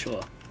 I'm pretty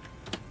sure.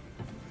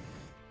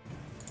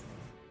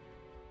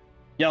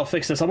 Yeah, I'll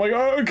fix this. I'm like,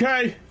 oh,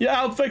 okay. Yeah,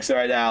 I'll fix it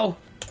right now.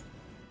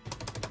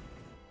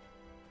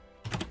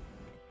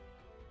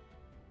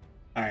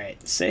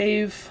 Alright,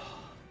 save.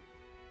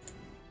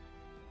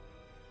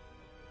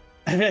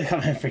 I feel like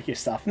I'm gonna break your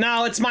stuff.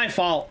 No, it's my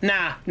fault.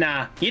 Nah.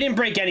 You didn't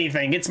break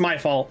anything. It's my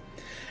fault.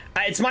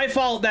 It's my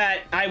fault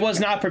that I was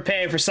not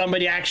prepared for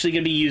somebody actually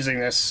gonna be using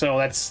this. So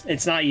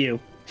it's not you.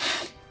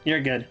 You're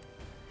good.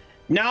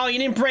 No, you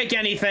didn't break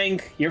anything.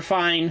 You're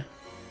fine.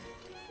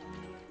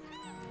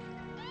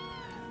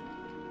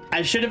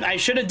 I should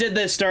have did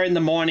this during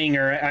the morning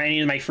or any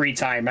of my free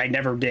time. I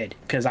never did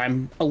because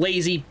I'm a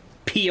lazy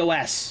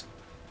POS.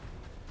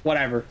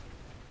 Whatever.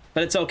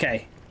 But it's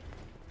okay.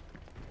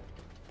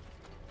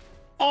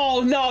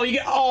 Oh no, you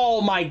get,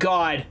 oh my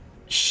god.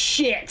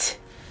 Shit.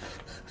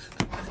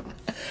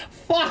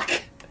 Fuck.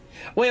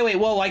 Wait,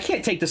 whoa, I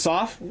can't take this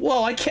off.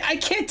 Whoa, I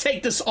can't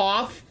take this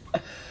off.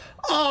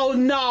 Oh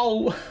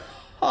no.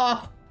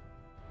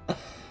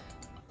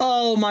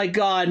 Oh my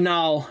god,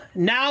 no.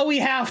 Now we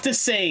have to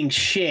sing.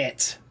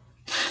 Shit.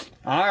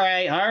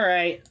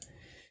 Alright.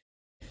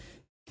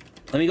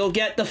 Let me go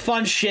get the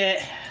fun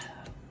shit.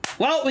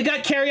 Well, we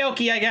got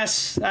karaoke, I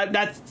guess.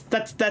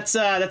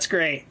 That's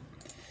great.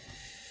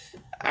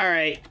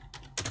 Alright.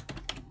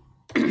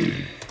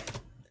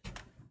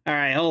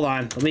 Alright, hold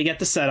on. Let me get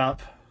the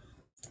setup.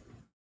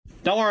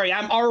 Don't worry,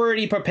 I'm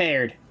already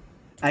prepared.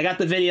 I got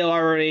the video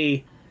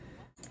already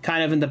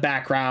kind of in the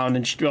background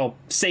and well,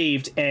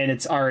 saved, and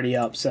it's already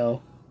up,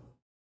 so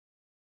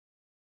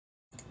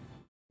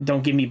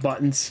don't give me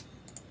buttons.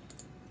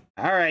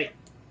 Alright.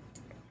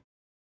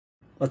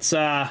 Let's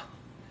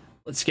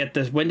get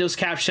the Windows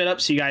cap shut up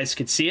so you guys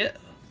can see it.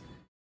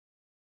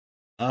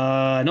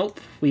 Nope.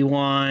 We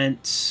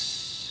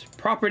want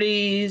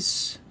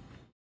properties.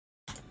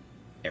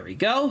 There we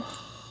go.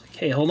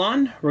 Okay, hold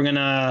on. We're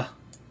gonna...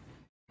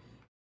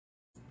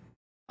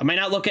 I might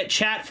not look at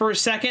chat for a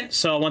second,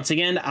 so once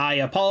again, I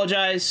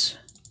apologize.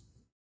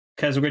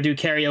 Because we're gonna do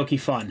karaoke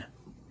fun.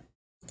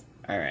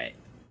 Alright.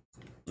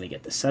 Let me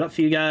get this set up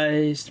for you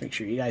guys to make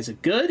sure you guys are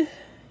good.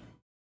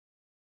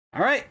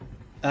 Alright.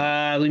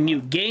 Let me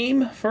mute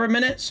game for a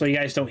minute so you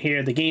guys don't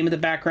hear the game in the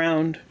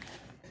background.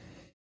 Let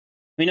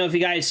me know if you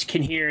guys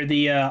can hear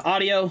the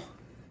audio.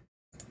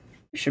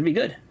 It should be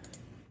good.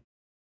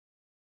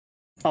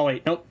 Oh,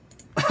 wait, nope.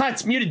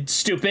 It's muted,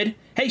 stupid.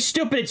 Hey,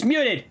 stupid, it's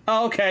muted.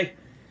 Oh, okay.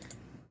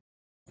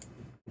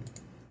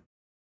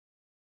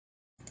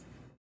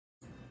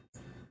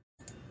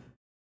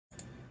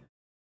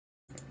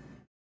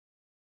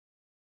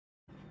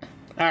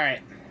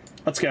 Alright,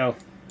 let's go.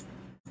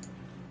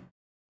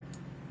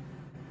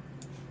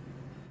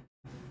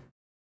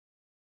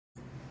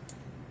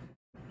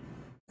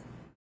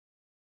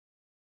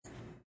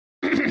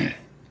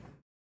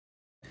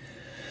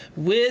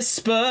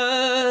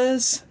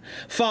 Whispers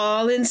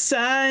falling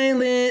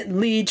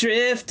silently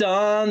drift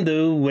on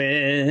the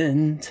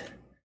wind,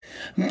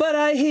 but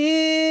I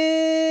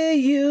hear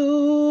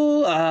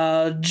you,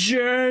 a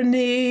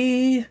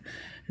journey,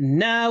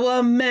 now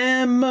a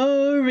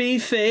memory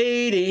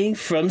fading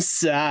from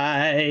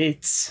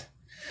sight,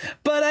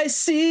 but I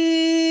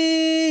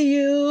see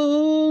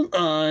you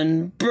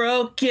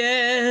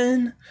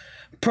unbroken,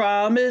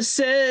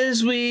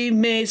 promises we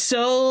made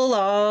so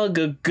long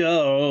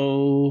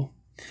ago.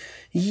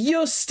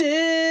 You're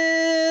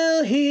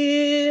still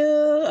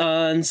here,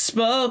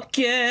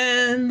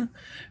 unspoken,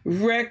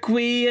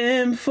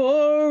 requiem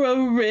for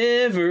a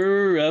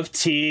river of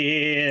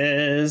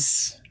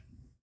tears.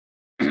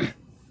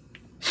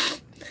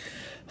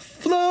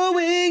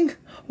 Flowing,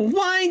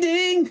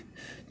 winding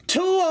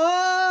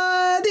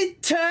toward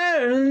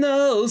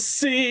eternal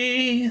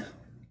sea.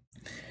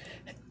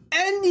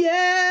 And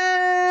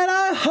yet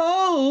our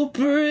hope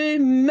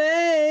remains,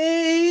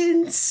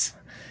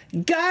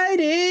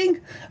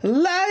 guiding,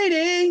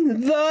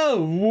 lighting the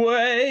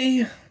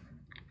way.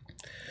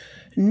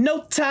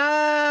 No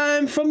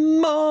time for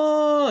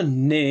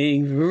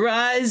morning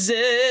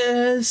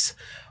rises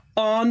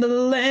on the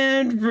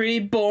land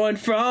reborn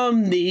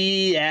from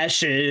the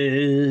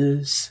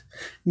ashes.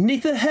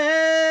 'Neath the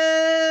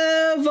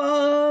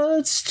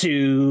heavens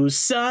to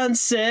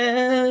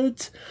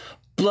sunset,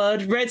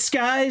 blood red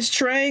skies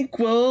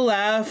tranquil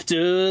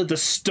after the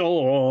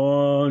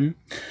storm.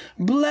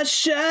 Blood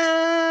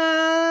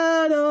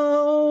shadow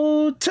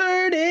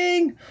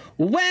turning,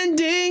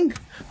 wending,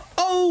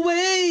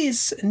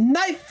 always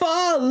night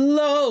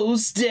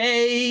follows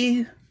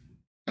day.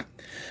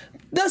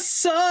 The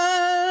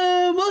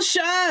sun will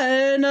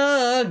shine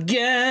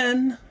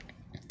again.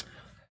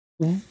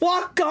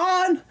 Walk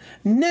on,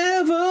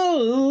 never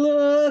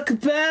look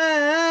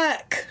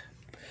back.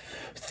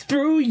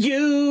 Through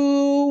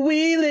you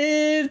we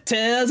live,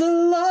 tales of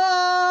loss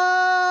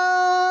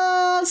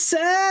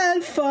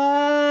and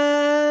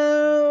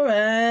fire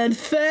and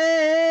faith.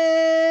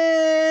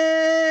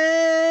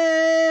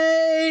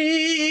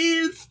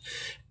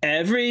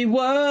 Every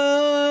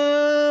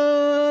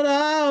word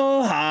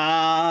our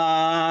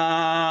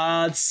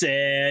hearts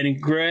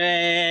engraved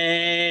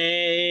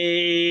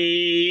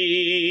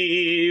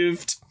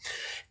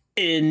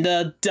in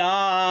the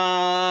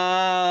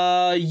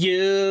dark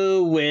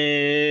you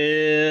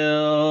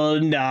will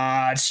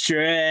not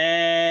stray.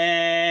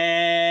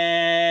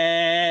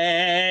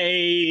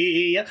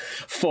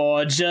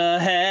 Forge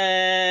ahead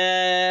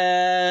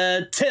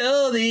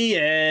till the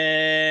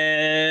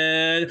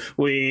end,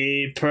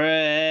 we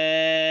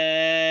pray.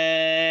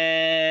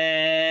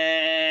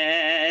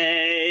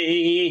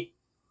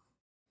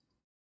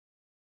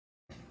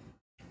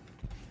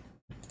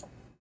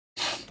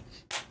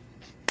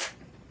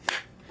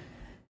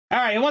 All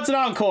right, what's an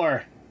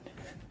encore?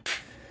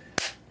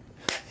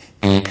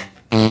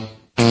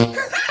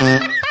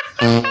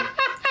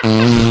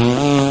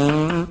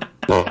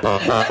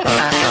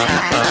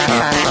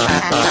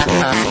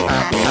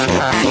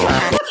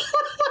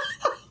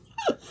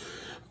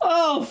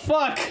 Oh,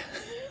 fuck.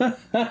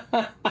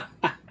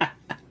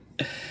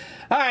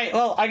 Alright,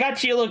 well, I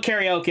got you a little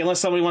karaoke, unless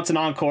somebody wants an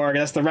encore.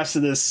 That's the rest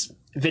of this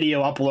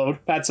video upload.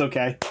 That's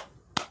okay.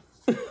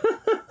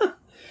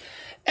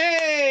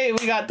 Hey,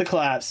 we got the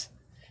claps.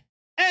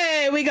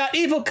 Hey, we got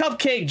Evil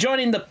Cupcake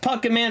joining the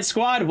Bucketman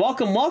squad.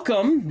 Welcome,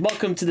 welcome.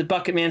 Welcome to the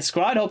Bucketman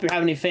squad. Hope you're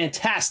having a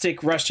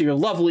fantastic rest of your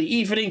lovely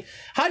evening.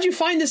 How'd you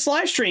find this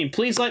live stream?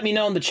 Please let me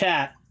know in the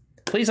chat.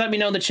 Please let me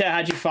know in the chat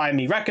how'd you find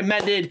me.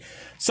 Recommended.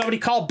 Somebody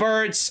call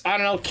birds. I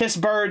don't know, kiss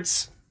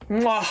birds.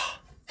 Mwah.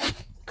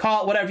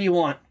 Call it whatever you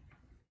want.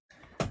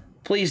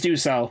 Please do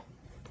so.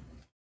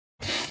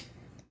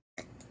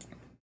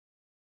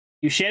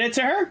 You shared it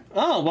to her?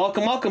 Oh,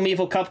 welcome, welcome,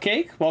 Evil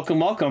Cupcake. Welcome,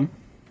 welcome.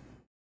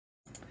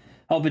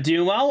 Hope you're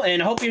doing well,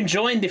 and I hope you're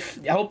enjoying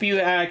I hope you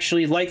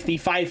actually like the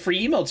 5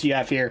 free emotes you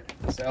have here.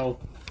 So,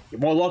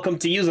 you're more welcome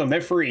to use them. They're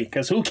free,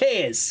 because who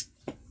cares?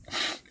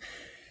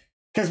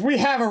 Because we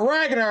have a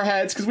rag in our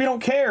heads, because we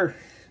don't care.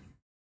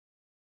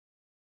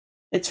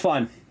 It's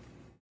fun.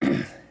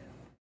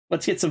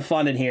 Let's get some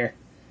fun in here.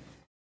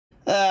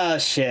 Oh,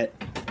 shit.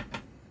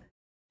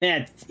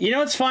 Man, you know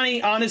what's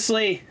funny?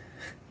 Honestly...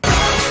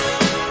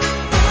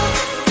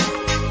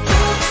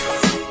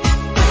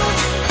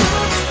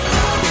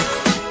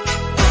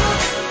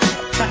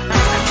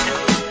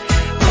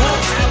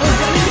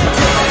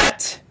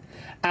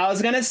 I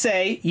was gonna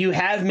say, you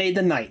have made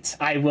the night.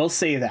 I will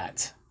say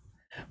that.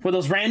 For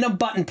those random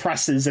button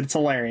presses, it's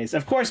hilarious.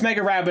 Of course,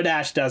 Mega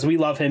Rapidash does. We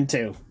love him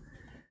too.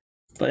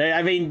 But,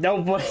 I mean,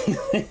 nobody...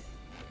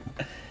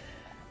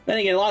 Then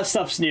again, a lot of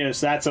stuff's new,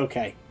 so that's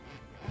okay.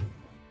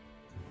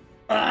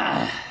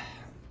 Alright,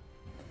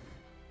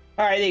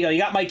 there you go.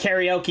 You got my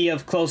karaoke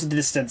of Close the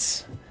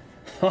Distance.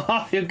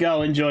 Off you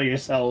go. Enjoy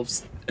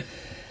yourselves.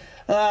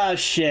 Oh,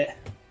 shit.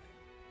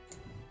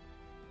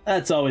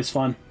 That's always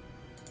fun.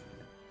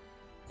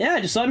 Yeah,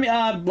 just let me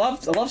I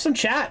love some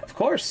chat, of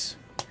course.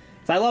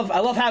 I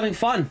love having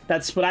fun.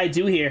 That's what I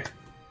do here.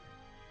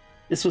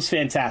 This was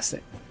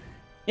fantastic.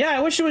 Yeah,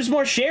 I wish it was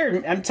more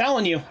shared. I'm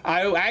telling you,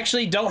 I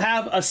actually don't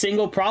have a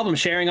single problem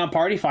sharing on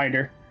Party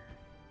Finder.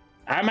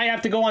 I might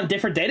have to go on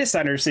different data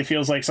centers, it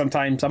feels like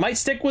sometimes. I might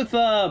stick with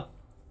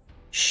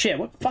shit,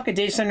 what fucking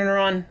data center are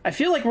on? I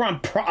feel like we're on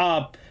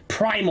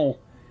Primal.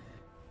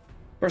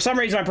 For some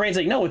reason, my brain's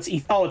like, no, it's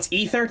it's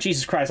Ether?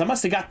 Jesus Christ, I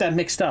must have got that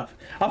mixed up.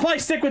 I'll probably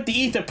stick with the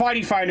Ether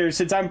Party Finder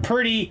since I'm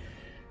pretty...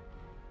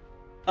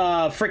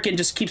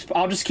 freaking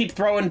I'll just keep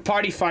throwing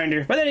Party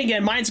Finder. But then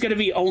again, mine's gonna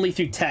be only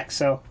through text,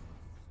 so...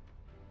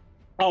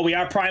 Oh, we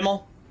are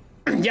Primal?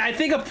 Yeah, I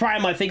think of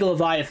Primal, I think of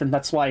Leviathan,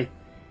 that's why.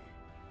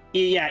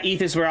 Yeah,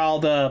 Ether's where all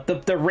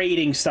the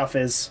raiding stuff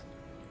is.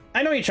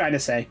 I know what you're trying to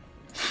say.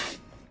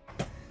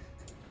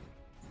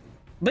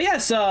 But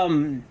yes,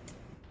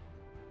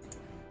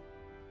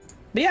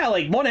 But yeah,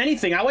 like, more than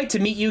anything, I like to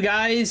meet you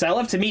guys. I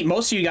love to meet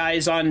most of you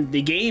guys on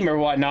the game or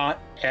whatnot,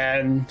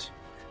 and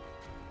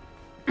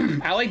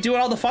I like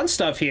doing all the fun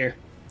stuff here.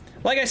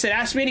 Like I said,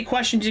 ask me any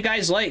questions you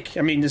guys like.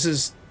 I mean, this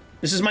is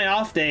my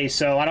off day,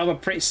 so I don't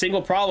have a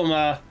single problem.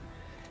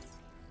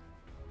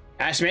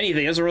 Ask me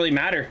anything. It doesn't really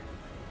matter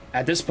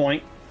at this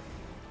point.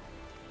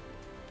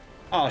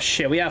 Oh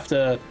shit, we have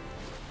to.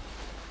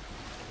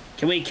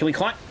 Can we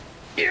climb?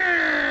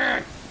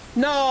 Yeah!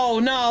 No,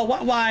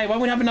 why? Why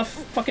don't we have enough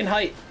fucking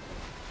height?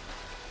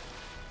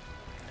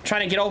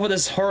 Trying to get over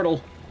this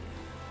hurdle.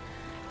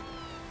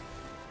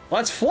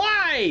 Let's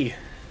fly!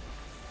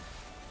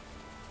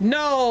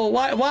 No,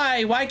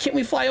 why can't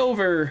we fly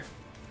over?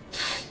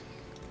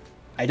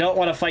 I don't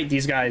want to fight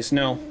these guys,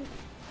 no.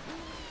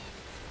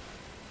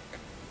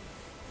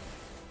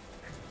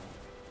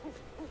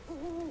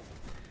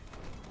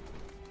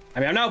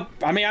 I'm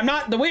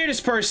not the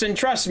weirdest person,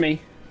 trust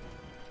me.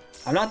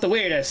 I'm not the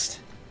weirdest.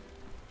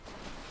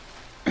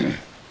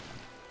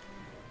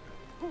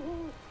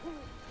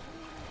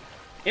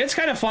 It's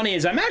kind of funny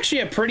is I'm actually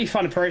a pretty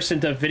fun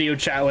person to video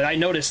chat with. I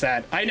noticed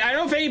that. I don't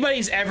know if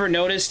anybody's ever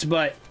noticed,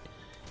 but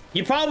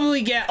you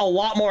probably get a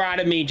lot more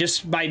out of me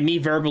just by me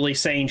verbally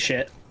saying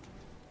shit.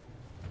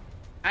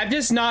 I'm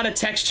just not a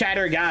text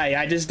chatter guy.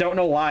 I just don't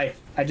know why.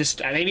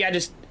 Maybe I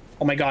just...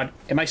 Oh my god.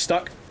 Am I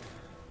stuck?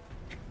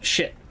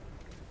 Shit.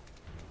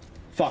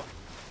 Fuck.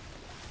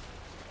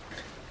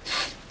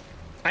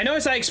 I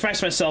notice I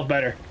express myself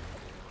better.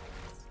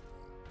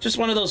 Just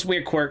one of those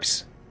weird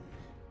quirks.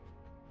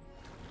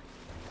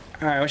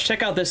 Alright, let's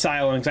check out this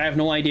island, because I have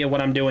no idea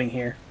what I'm doing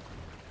here.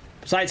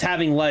 Besides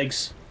having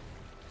legs.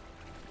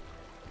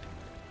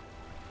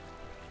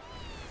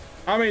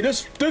 I mean,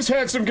 this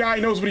handsome guy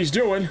knows what he's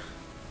doing.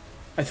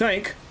 I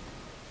think.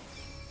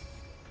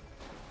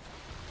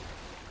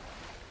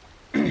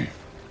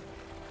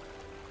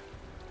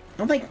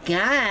 Oh my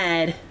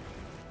god.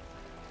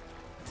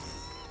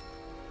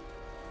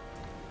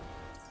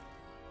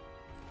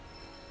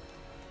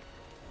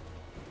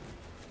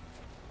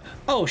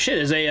 Oh shit,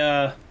 there's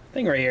a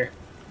thing right here.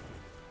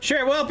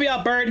 Sure, we'll help you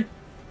out, bird.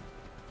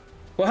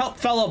 We'll help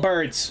fellow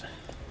birds.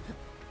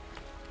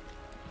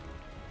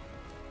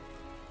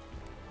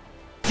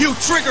 You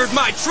triggered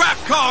my trap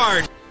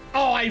card!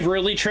 Oh, I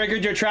really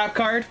triggered your trap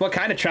card? What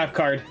kind of trap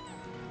card?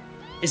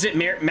 Is it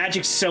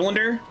magic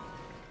cylinder?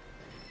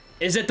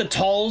 Is it the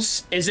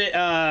tolls? Is it,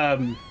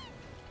 the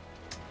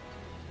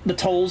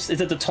tolls?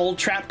 Is it the toll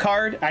trap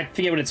card? I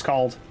forget what it's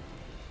called.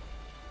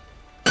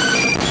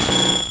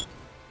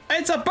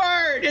 It's a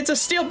bird! It's a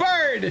steel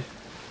bird!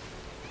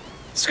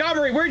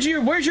 Scobbery,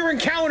 where's your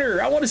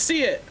encounter? I want to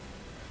see it.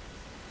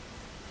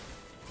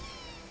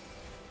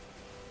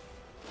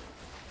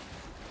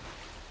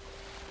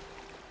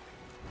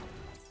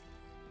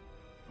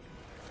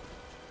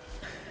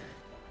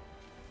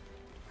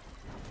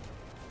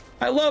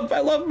 I love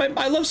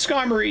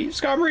Skarmory.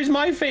 Skarmory's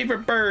my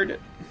favorite bird.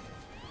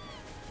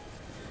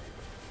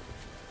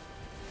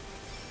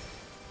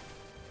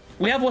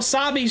 We have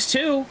wasabis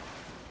too.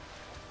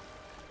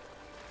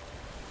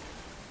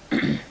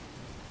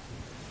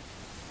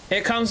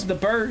 Here comes the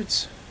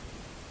birds.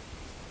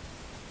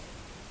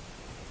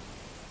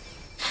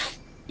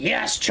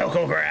 Yes,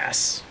 choco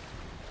grass.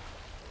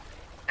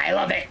 I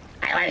love it.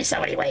 I love it so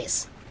many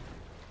ways.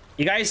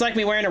 You guys like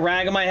me wearing a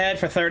rag on my head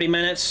for 30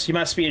 minutes? You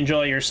must be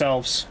enjoying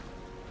yourselves.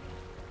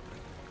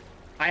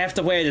 I have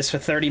to wear this for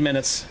 30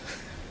 minutes.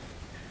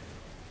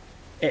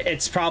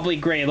 It's probably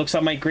gray. It looks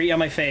on my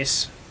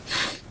face.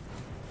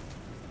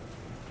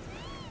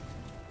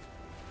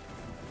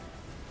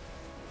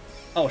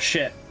 Oh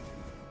shit.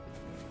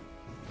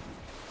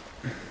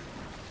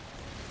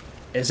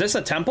 Is this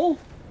a temple?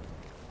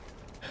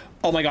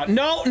 Oh my god.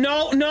 No,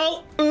 no,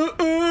 no!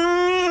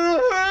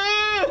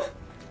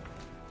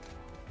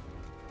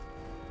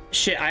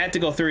 Shit, I have to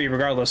go through you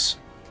regardless.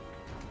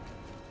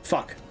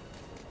 Fuck.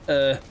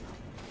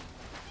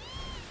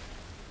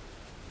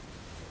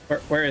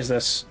 Where is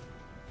this?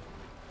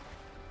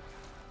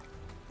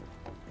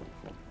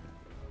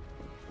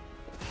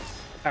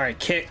 Alright,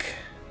 kick.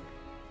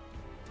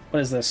 What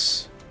is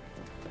this?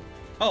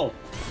 Oh,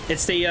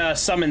 it's the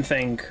summon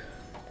thing.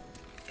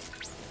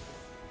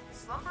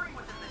 Slumbering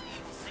within the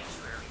naval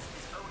sanctuaries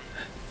is Odin,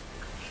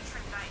 the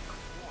patron knight of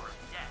war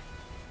and death.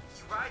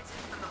 He rides in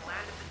from the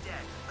land of the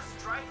dead,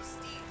 astride his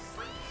steed,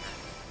 slinking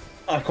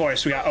him. Of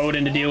course, we got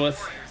Odin to deal with.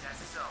 As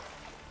his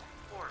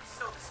own, or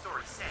so the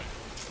story say.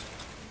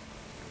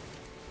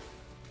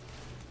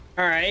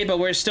 Alright, but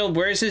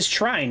where's his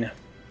shrine?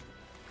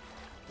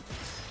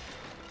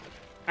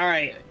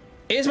 Alright,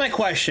 here's my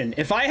question.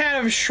 If I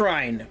had a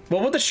shrine,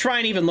 what would the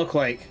shrine even look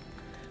like?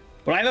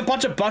 Would I have a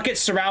bunch of buckets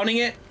surrounding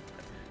it?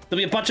 There'll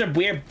be a bunch of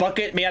weird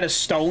bucket made out of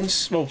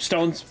stones. Well,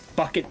 stones,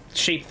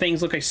 bucket-shaped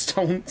things look like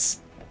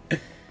stones.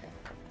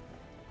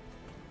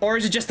 Or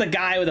is it just a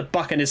guy with a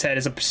bucket in his head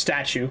as a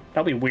statue?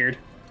 That'd be weird.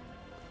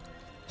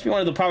 It's one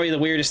of the probably the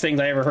weirdest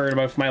things I ever heard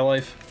about in my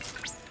life.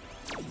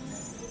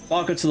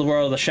 Welcome to the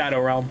world of the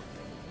Shadow Realm.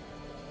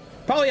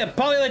 Yeah,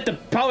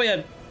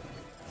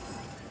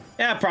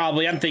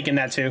 probably. I'm thinking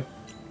that too.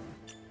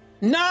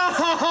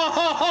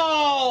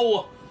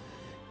 No!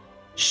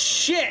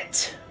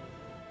 Shit!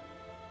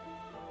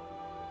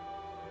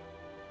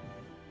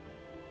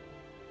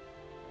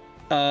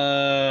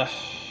 I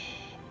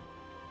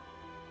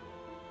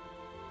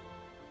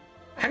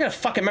gotta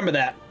fucking remember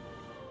that.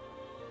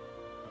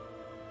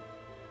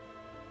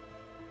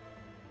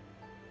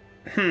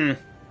 I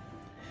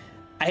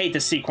hate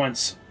this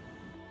sequence.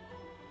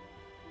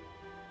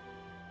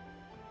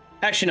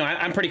 Actually, no,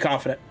 I'm pretty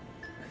confident.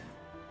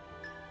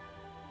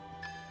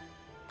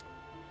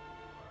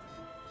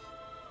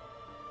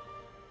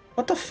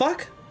 What the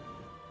fuck?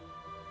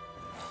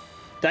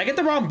 Did I get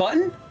the wrong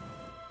button?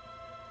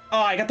 Oh,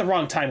 I got the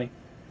wrong timing.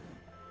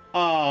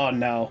 Oh,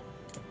 no.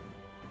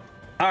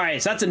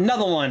 Alright, so that's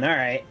another one.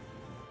 Alright.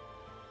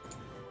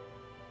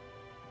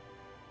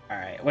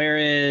 Alright, where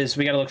is...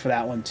 We gotta look for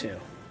that one, too.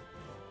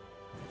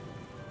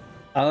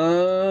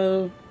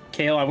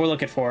 Okay, hold on. We're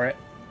looking for it.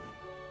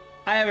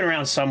 I have it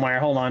around somewhere.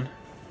 Hold on.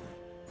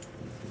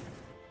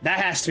 That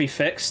has to be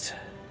fixed.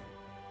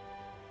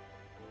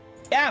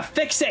 Yeah,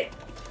 fix it!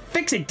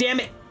 Fix it, damn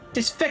it!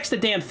 Just fix the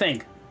damn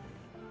thing.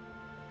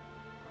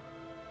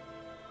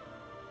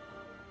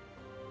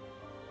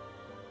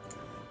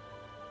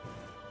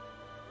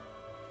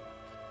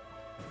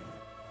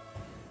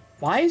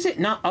 Why is it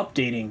not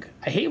updating?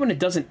 I hate when it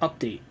doesn't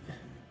update.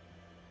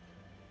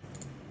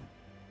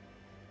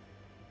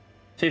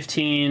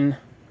 15.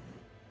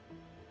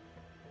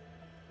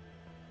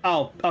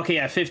 Oh, okay,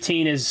 yeah,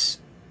 15 is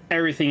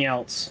everything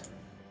else.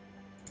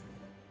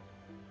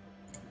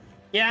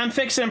 Yeah, I'm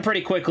fixing them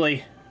pretty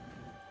quickly.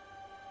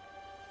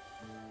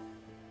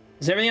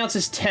 Because everything else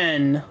is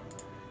 10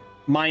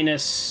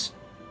 minus...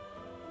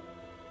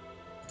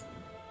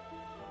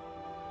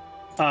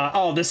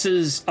 oh, this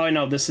is... Oh,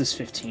 no, this is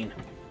 15.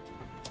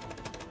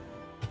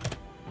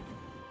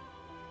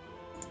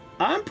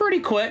 I'm pretty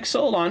quick,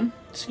 so hold on.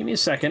 Just give me a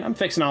second. I'm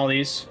fixing all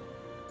these.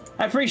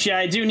 I appreciate it.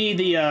 I do need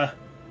the,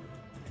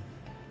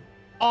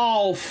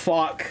 Oh,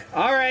 fuck.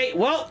 Alright,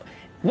 well,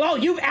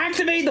 you've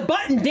activated the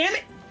button, damn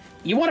it!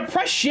 You want to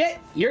press shit,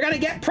 you're gonna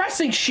get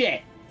pressing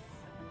shit.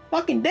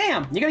 Fucking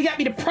damn. You're gonna get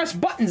me to press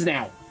buttons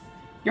now.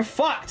 You're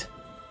fucked.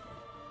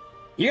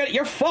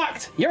 You're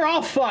fucked. You're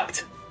all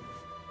fucked.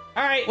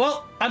 Alright,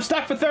 well, I'm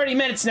stuck for 30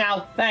 minutes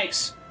now.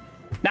 Thanks.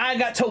 Now I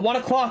got till 1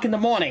 o'clock in the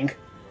morning.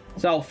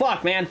 So,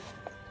 fuck, man.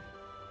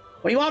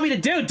 What do you want me to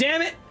do,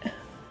 damn it?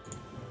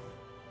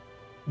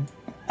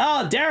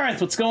 Oh,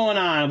 Dareth, what's going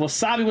on?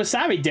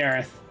 Wasabi,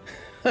 Dareth.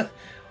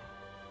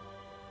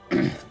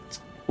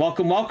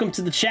 Welcome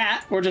to the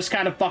chat. We're just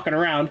kind of fucking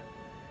around.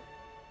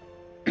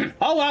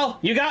 Oh, well,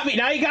 you got me.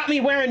 Now you got me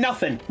wearing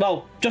nothing.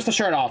 Well, just the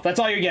shirt off. That's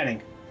all you're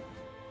getting.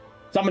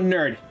 So I'm a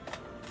nerd.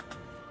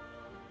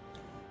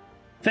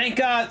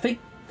 Thank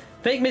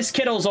Miss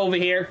Kittles over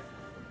here.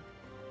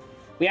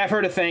 We have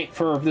her to thank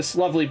for this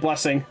lovely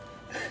blessing.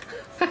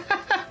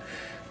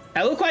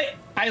 I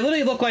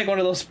literally look like one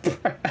of those.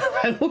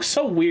 I look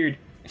so weird.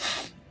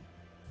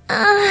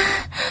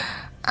 I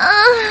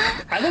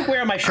look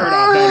weird with my shirt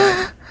on, don't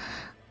I?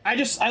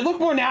 I look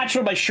more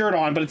natural with my shirt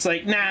on, but it's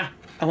like, nah.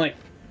 I'm like,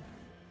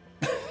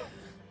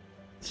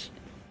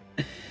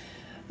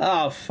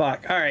 oh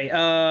fuck. All right.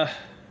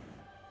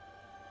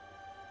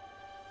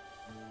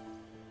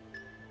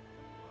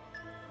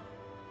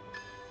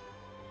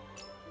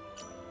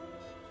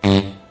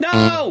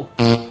 No.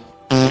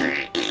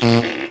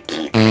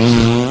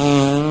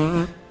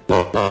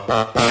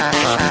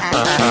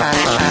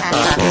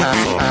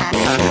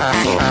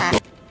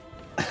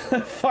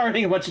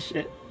 Farting a bunch of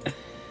shit.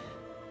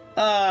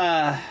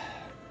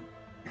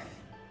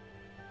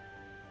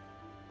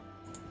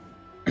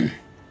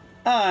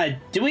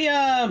 Do we,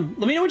 let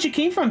me know what you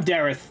came from,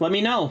 Dareth. Let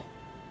me know.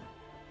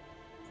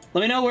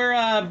 Let me know where,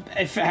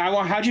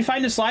 how'd you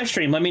find this live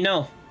stream? Let me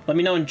know. Let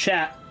me know in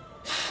chat.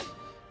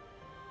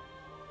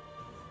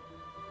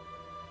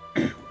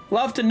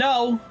 Love to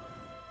know.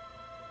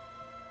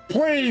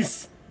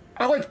 Please!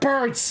 I like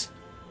birds!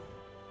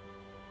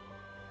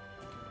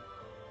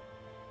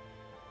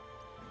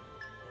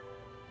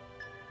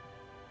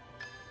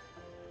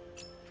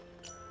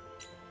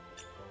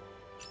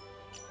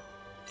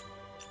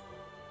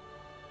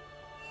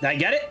 Did I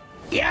get it?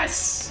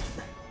 Yes!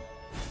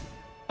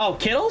 Oh,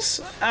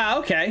 Kittles?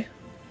 Okay.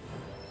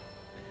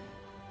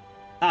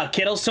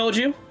 Kittles told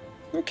you?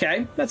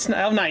 Okay, that's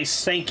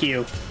nice. Thank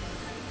you.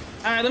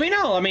 Let me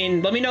know. I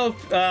mean, let me know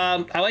if,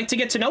 I like to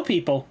get to know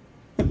people.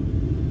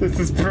 This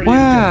is pretty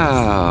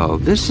Wow,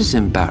 this is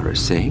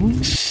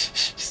embarrassing.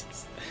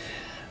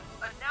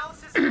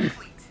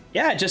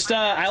 Yeah, just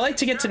I like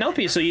to get to know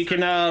people, so you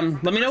can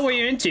let me know what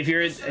you're into. If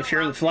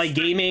you're like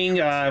gaming,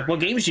 what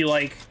games do you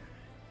like?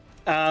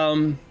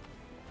 Oh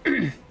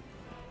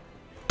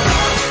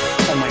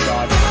my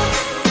god.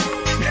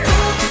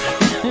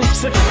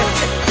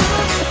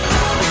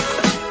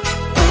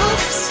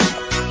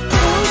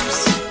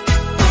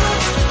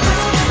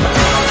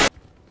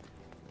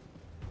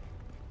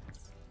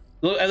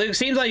 Look, it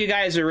seems like you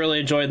guys are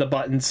really enjoying the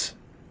buttons,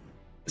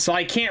 so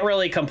I can't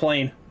really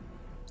complain.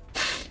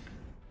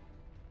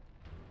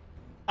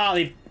 Oh,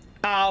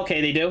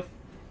 okay, they do.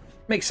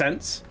 Makes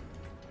sense.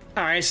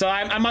 All right, so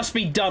I must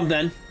be dumb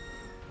then.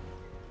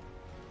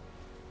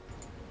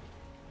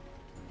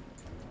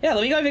 Yeah,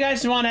 let me know if you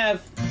guys want to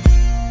have.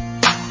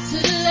 To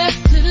the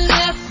left, to the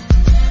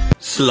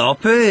left.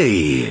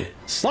 Sloppy.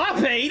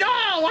 Sloppy? No,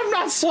 I'm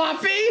not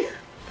sloppy.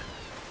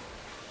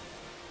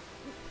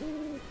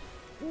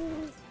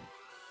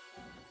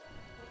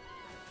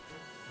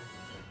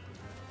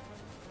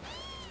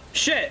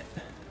 Shit.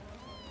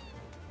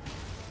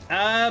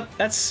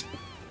 That's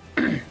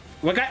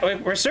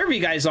what server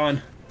you guys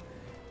on?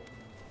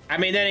 I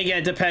mean, then again,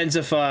 it depends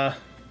if I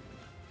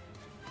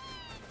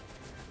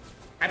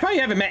probably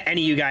haven't met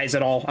any of you guys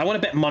at all. I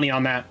want to bet money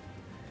on that.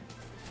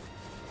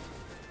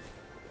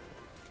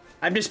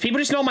 People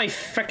just know my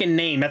freaking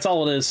name. That's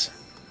all it is.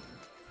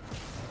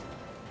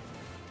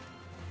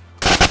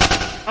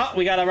 Oh,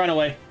 we got a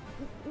runaway.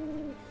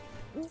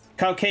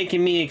 Cupcake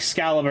and me,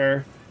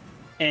 Excalibur,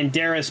 and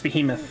Darius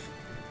Behemoth.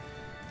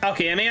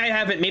 Okay, I mean, I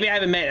haven't met.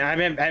 I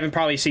haven't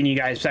probably seen you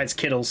guys besides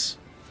Kittles.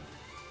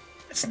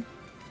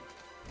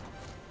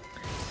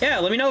 Yeah,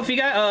 let me know if you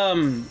got.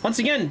 Once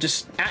again,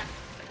 just.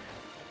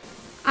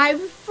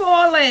 I've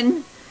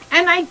fallen,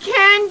 and I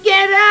can't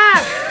get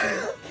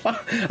up!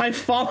 I've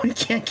fallen,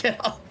 can't get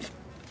up.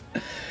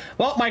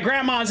 Well, my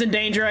grandma's in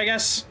danger, I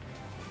guess.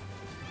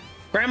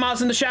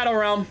 Grandma's in the Shadow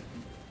Realm.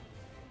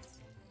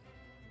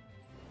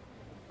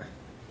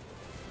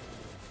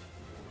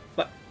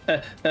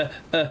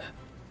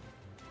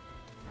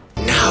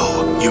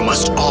 Now, you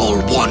must all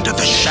wander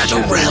the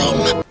Shadow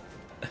Realm.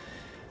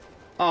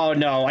 Oh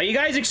no, are you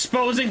guys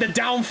exposing the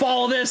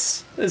downfall of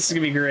this? This is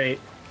gonna be great.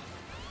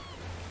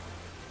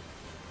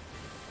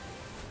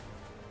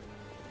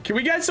 Can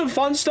we get some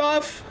fun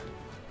stuff?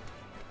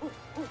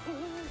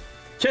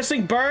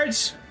 Kissing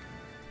birds?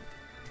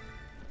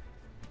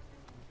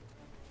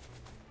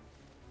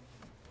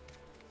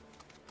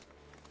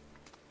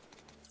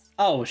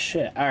 Oh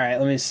shit, alright,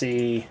 let me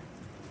see.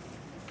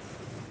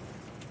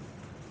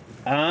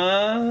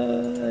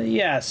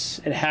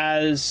 Yes, it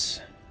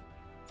has...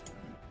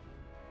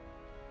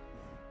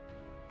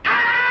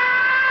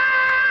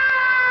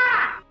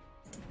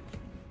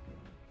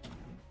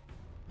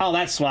 Oh,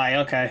 that's why.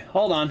 Okay,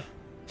 hold on.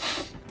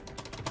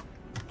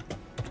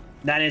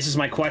 That answers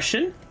my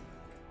question.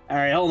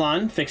 Alright, hold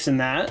on. Fixing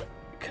that.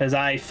 Because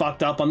I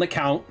fucked up on the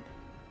count.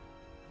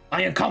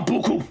 I am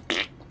Kambuku.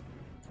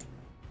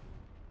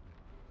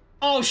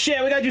 Oh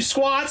shit, we gotta do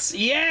squats.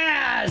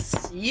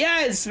 Yes!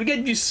 Yes! We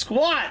gotta do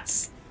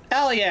squats.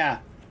 Hell yeah.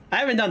 I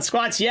haven't done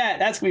squats yet.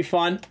 That's gonna be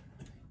fun.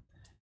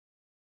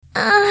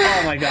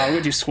 Oh my god, we're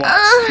gonna do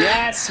squats.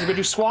 Yes, we're gonna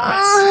do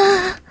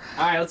squats.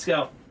 Alright, let's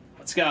go.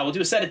 Let's go. We'll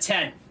do a set of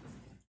 10.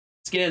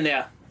 Let's get in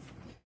there.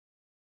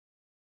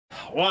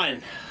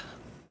 1,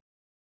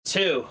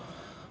 2,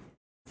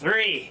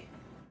 3,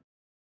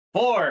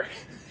 4,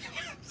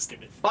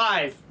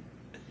 5,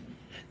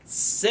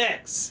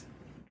 6,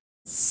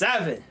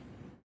 7,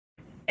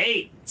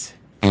 8,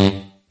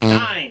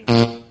 9,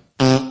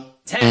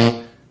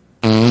 10,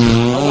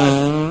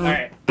 11.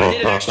 Alright, I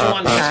did an extra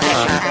one.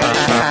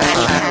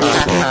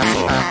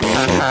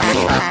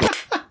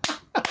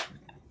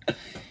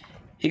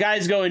 You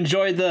guys go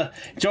enjoy the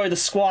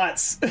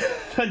squats.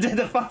 I did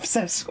the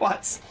 5%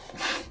 squats.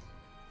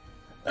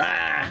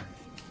 Ah,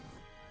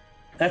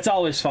 that's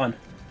always fun.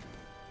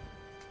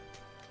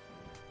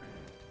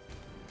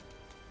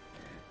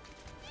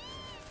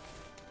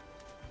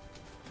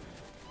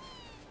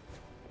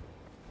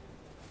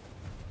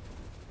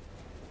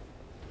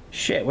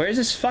 Shit, where is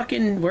this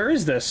fucking... Where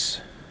is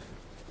this?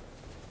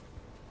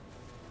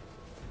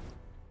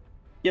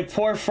 Your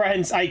poor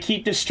friends, I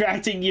keep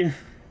distracting you.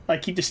 I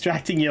keep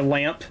distracting your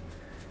lamp.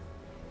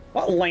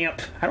 What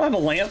lamp? I don't have a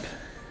lamp.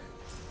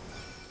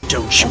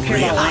 Don't you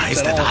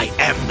realize that I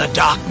am the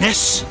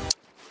darkness?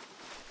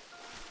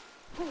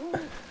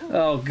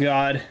 Oh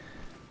god.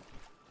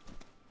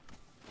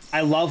 I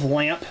love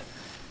lamp.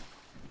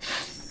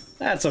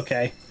 That's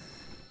okay.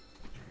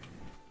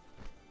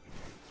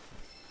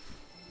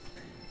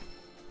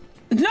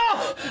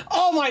 No!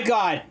 Oh my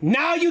god!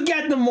 Now you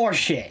get the more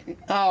shit!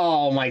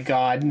 Oh my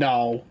god,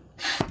 no.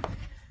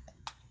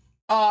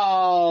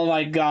 Oh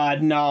my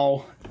god,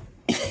 no.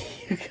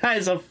 You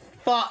guys are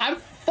I'm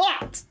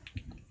fucked!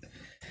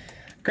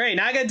 Great,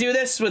 now I gotta do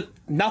this with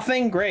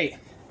nothing? Great.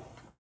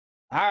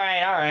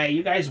 Alright,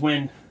 you guys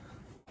win.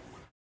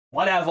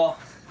 Whatever.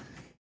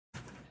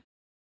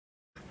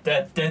 No!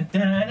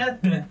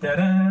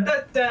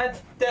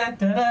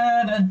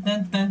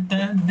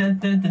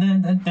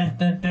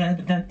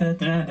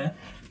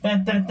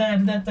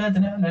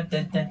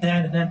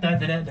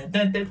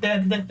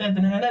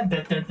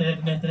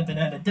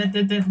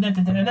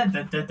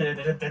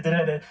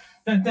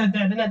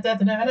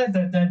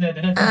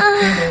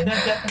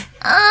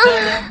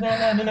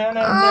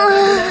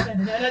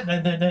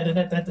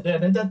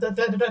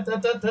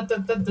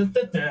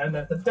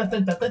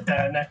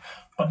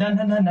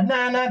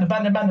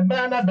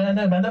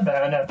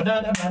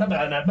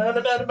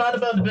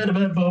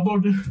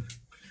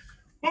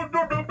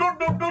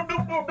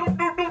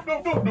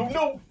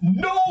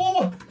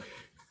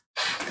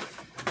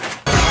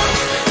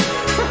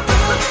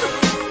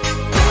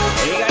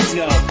 There you guys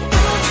go.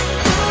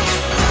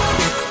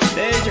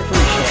 There's your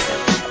free shit.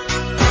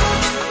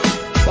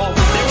 Well,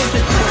 there was the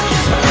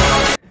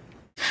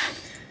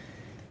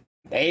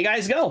there you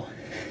guys go.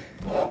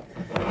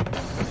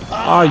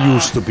 I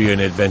used to be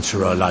an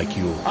adventurer like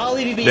you. I'll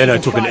leave you be Then I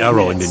for took an 5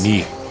 arrow minutes. in the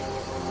knee.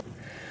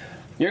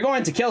 You're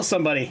going to kill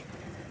somebody.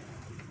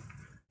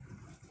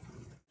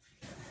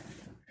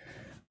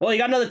 Well, you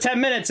got another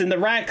 10 minutes and the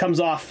rag comes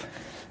off.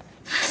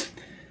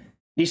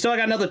 You still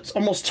got another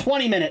almost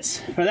 20 minutes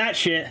for that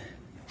shit.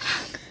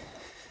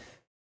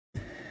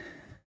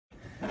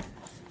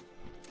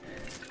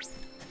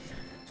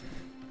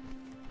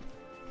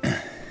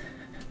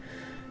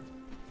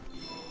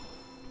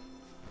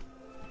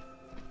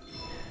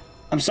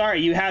 I'm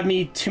sorry, you have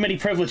me too many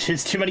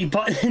privileges, too many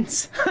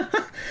buttons.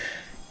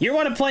 You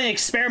want to play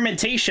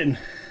experimentation.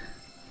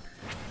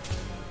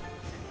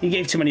 You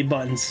gave too many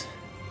buttons.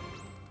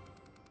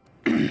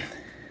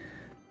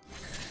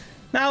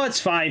 No, it's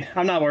fine.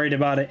 I'm not worried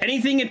about it.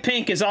 Anything in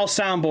pink is all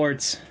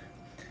soundboards.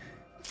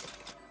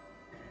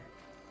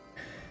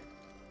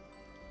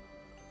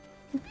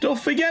 Don't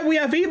forget we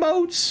have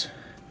emotes.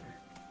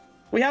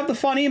 We have the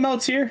fun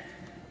emotes here.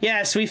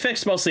 Yes, we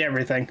fixed mostly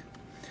everything.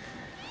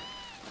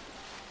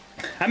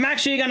 I'm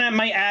actually gonna I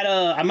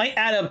might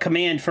add a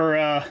command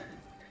for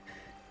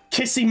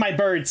kissing my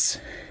birds.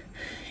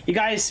 You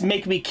guys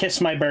make me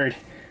kiss my bird.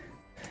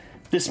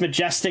 This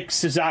majestic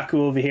Suzaku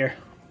over here.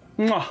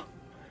 Mwah.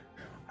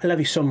 I love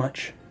you so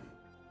much.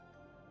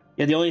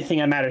 You're the only thing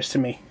that matters to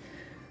me.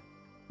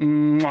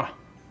 Mwah.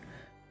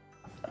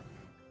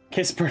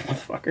 Kiss bird,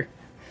 motherfucker.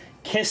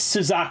 Kiss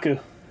Suzaku.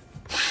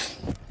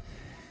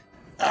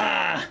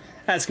 Ah,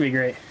 that's gonna be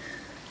great.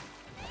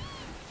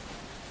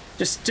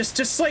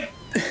 Just like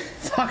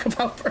talk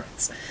about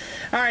birds.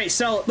 All right,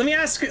 so let me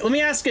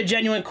ask a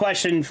genuine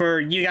question for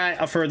you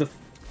guys, for the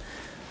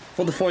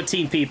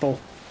 14 people.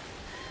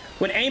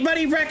 Would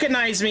anybody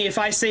recognize me if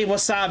I say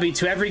wasabi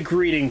to every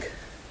greeting?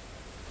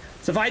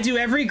 So if I do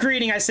every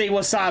greeting, I say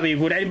wasabi.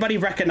 Would anybody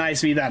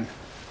recognize me then?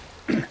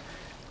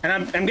 And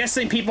I'm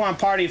guessing people on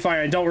Party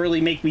Fire don't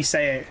really make me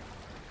say it.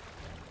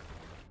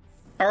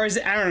 Or is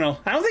it, I don't know.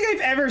 I don't think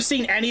I've ever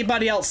seen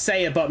anybody else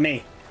say it but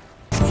me.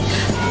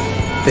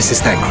 This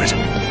is that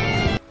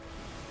critical.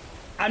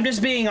 I'm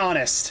just being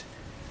honest.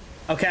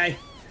 Okay?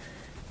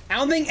 I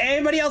don't think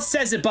anybody else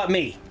says it but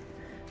me.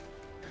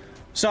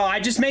 So I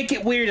just make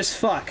it weird as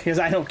fuck, because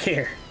I don't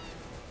care.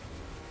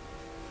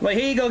 Like,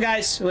 here you go,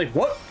 guys. Like,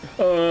 what?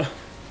 Whoa,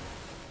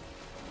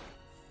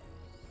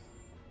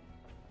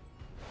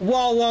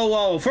 whoa,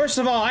 whoa. First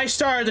of all, I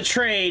started the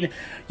train.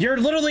 You're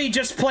literally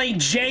just playing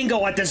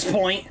Django at this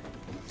point.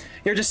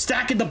 You're just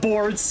stacking the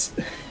boards.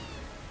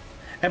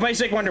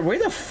 Everybody's like, wonder, where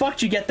the fuck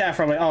did you get that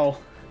from? Like, oh,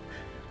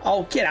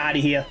 get out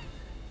of here.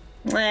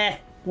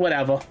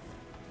 Whatever.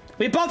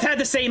 We both had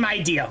the same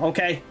idea,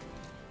 okay?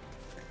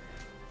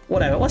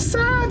 Whatever.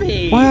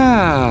 Wasabi!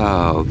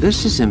 Wow,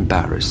 this is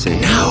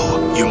embarrassing.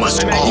 Now, you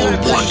must all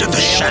wander the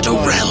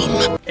Shadow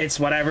Realm. It's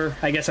whatever.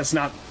 I guess that's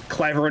not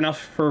clever enough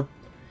for...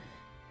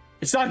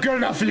 It's not good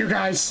enough for you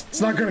guys.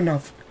 It's not good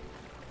enough.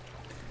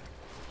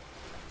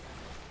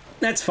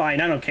 That's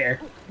fine. I don't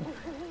care.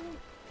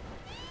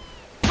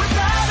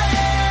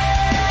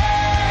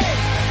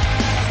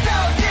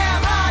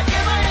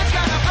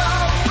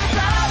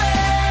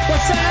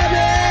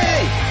 Wasabi!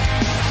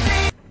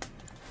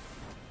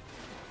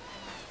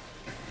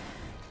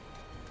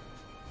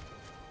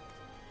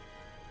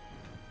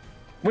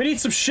 We need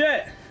some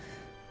shit.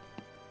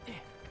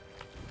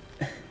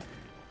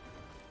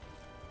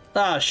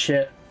 Ah,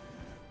 shit.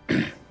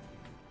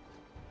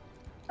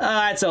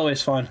 That's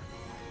always fun.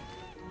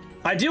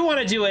 I do want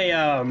to do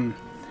a,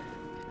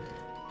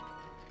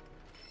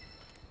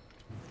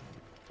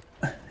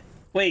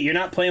 Wait, you're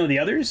not playing with the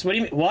others? What do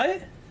you mean?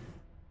 What?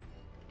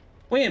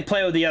 We didn't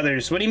play with the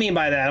others. What do you mean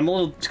by that? I'm a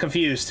little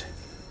confused.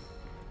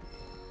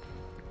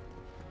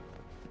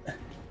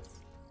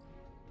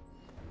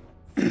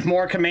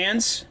 More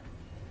commands?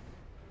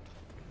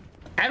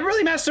 I haven't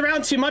really messed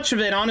around too much of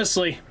it,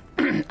 honestly.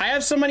 I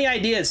have so many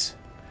ideas.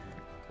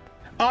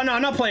 Oh, no,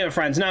 I'm not playing with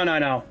friends.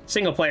 No.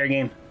 Single player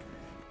game.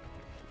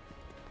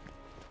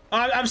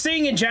 I'm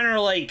saying in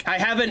general, like, I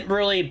haven't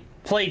really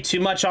played too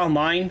much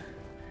online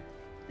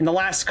in the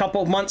last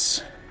couple of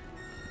months.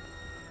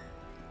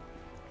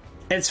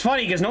 It's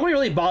funny, because nobody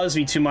really bothers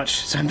me too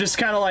much. So I'm just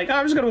kind of like, oh,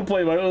 I'm just going to go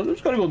play. I'm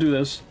just going to go do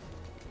this.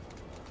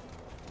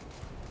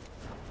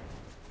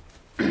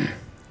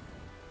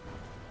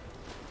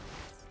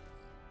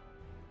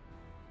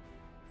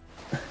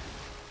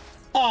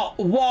 Oh,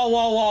 whoa.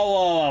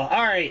 All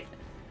right.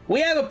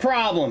 We have a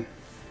problem.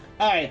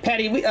 All right,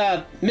 Patty,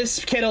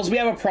 Miss Kittles, we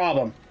have a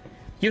problem.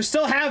 You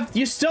still have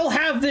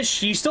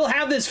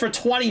this for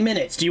 20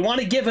 minutes. Do you want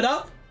to give it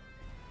up?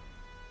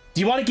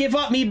 Do you want to give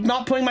up me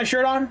not putting my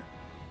shirt on?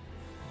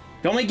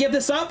 You want me to give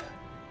this up?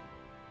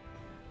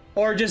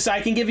 Or just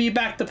I can give you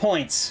back the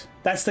points?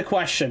 That's the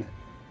question.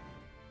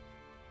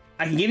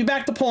 I can give you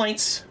back the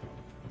points,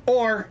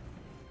 or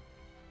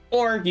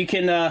you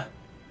can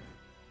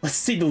let's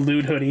see the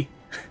lewd hoodie.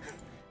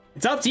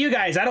 It's up to you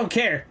guys. I don't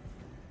care.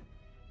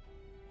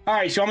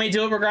 Alright, so you want me to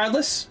do it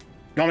regardless?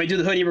 You want me to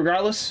do the hoodie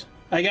regardless?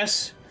 I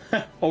guess?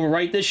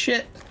 Overwrite this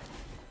shit?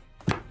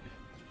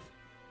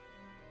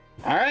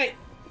 Alright.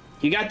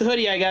 You got the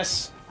hoodie, I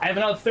guess. I have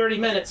another 30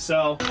 minutes,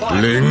 so...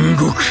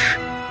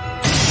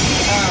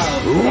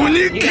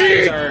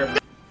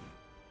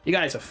 You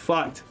guys are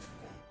fucked.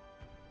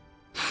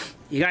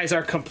 You guys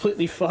are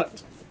completely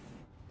fucked.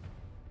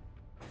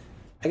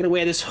 I gotta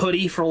wear this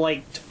hoodie for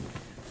like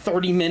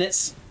 30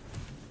 minutes.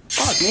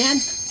 Fuck, man.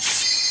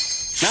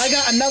 Now I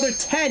got another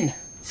 10.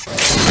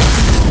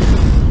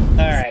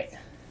 Alright.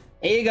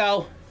 Here you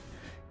go.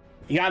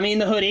 You got me in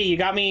the hoodie. You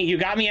got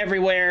me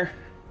everywhere.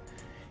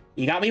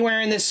 You got me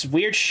wearing this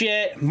weird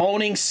shit,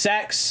 moaning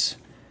sex.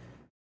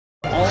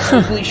 All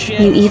ugly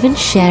shit. You even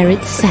share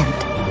its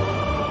scent.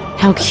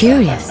 How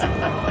curious.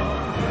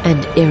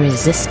 And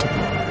irresistible.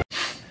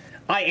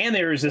 I am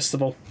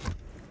irresistible.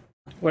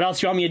 What else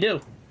do you want me to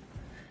do?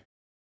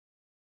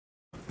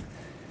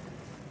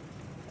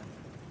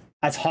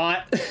 That's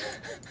hot.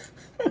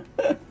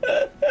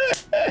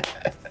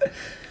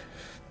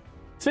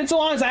 It's been so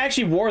long as I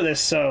actually wore this,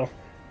 so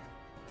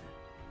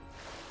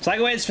I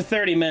can wear this for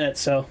 30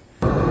 minutes, so.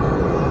 You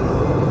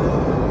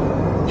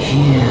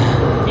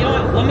know what?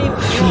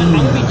 I'm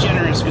gonna be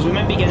generous, because we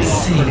might be getting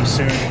off pretty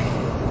soon.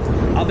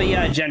 I'll be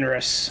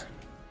generous.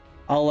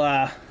 I'll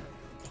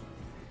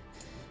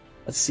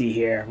let's see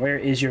here. Where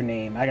is your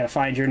name? I gotta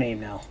find your name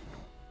now.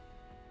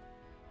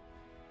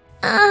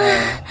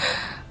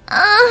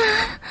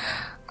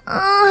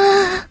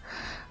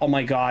 Oh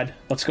my god,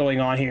 what's going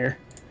on here?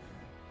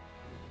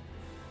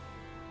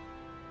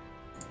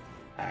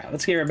 Alright,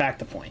 let's give her back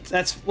the points.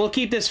 We'll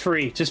keep this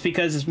free, just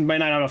because we might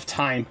not have enough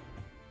time.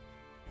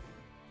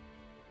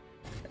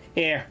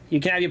 Here, you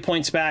can have your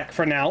points back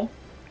for now.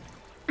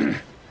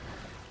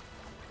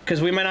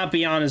 Because we might not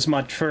be on as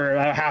much for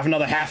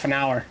another half an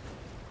hour.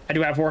 I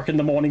do have work in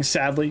the morning,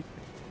 sadly.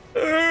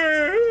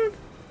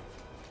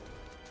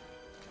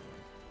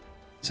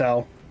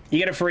 So, you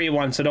get a free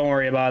one, so don't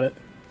worry about it.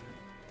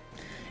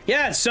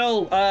 Yeah,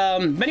 so,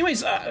 but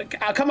anyways,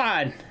 come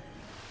on.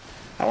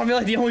 I want to be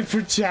like the only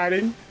for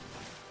chatting.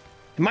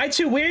 Am I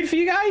too weird for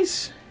you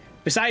guys?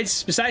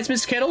 Besides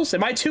Miss Kittles,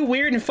 am I too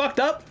weird and fucked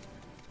up?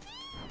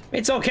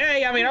 It's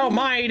okay, I mean, I don't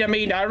mind. I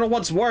mean, I don't know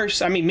what's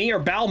worse. I mean, me or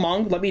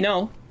Balmung, let me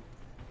know.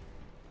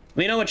 Let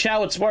me know what chat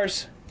what's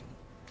worse.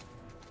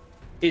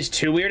 Is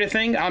too weird a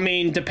thing? I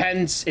mean,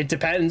 depends. It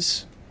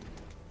depends.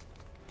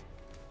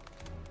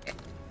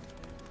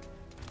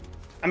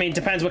 I mean,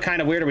 depends what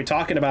kind of weird are we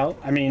talking about.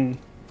 I mean...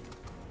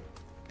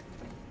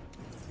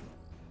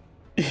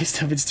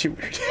 Stuff is too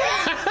weird.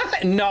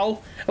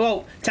 No.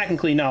 Well,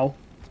 technically, no.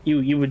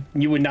 You would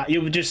not.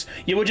 You would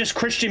just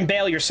Christian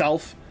Bale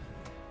yourself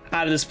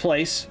out of this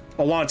place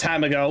a long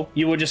time ago.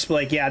 You would just be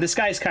like, yeah, this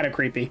guy's kind of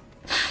creepy.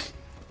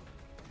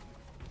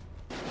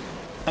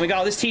 I mean,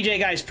 God, this TJ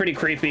guy's pretty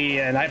creepy,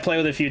 and I play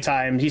with him a few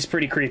times. He's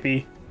pretty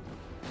creepy.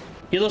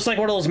 He looks like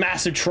one of those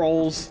massive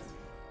trolls.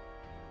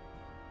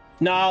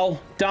 No,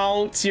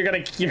 don't. You're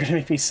gonna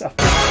make me suffer.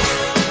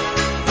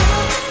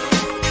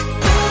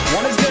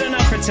 One is good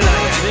enough for tonight.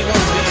 I think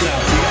one's good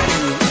enough. You guys...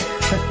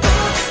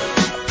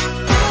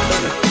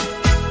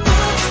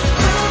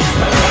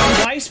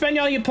 Why spend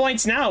all your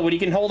points now when you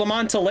can hold them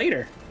on till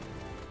later?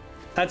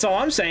 That's all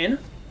I'm saying.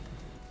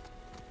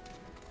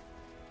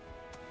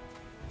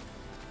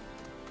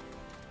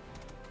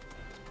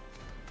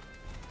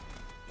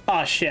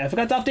 Oh shit, I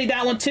forgot to update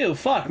that one too.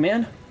 Fuck,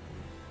 man.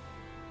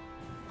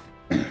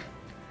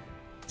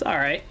 It's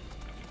alright.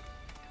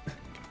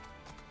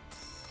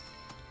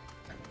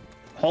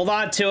 Hold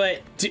on to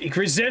it.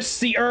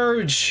 Resist the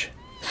urge.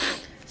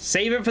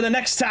 Save it for the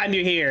next time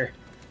you're here.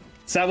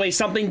 So that way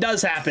something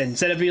does happen.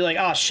 Instead of being like,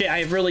 oh shit, I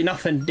have really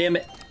nothing, damn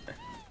it.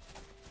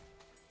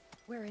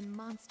 We're in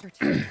monster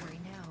territory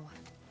now.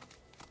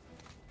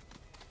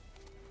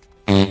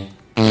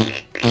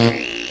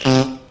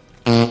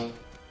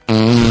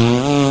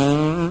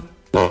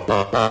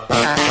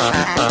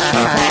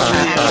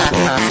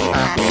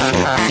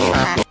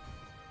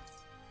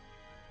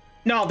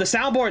 No, the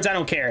soundboards, I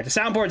don't care. The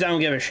soundboards, I don't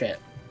give a shit.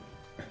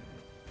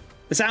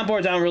 The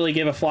soundboards, I don't really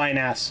give a flying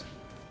ass.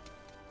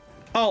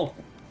 I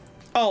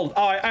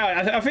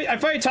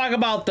thought you talk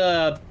about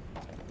the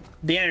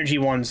energy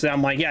ones. That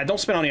I'm like, yeah, don't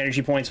spend all the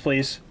energy points,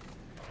 please.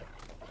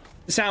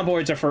 The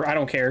soundboards are for, I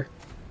don't care.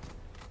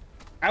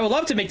 I would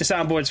love to make the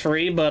soundboards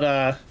free,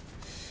 but,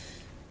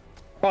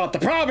 well, the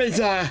problem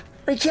is,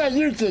 we can't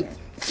use it.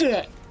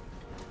 Shit.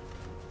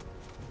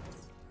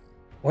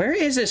 Where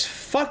is this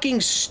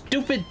fucking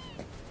stupid...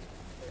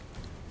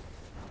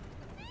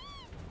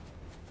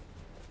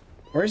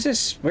 Where is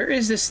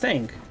this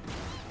thing?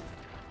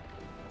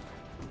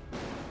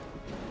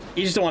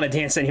 You just don't want to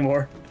dance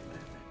anymore.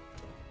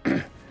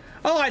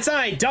 Oh, it's not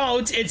I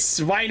don't. It's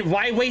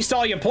why waste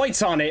all your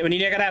points on it when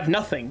you're gonna have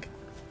nothing?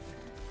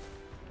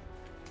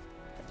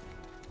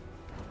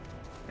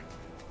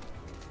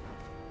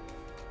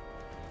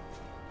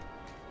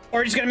 Or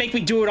you're just gonna make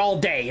me do it all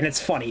day and it's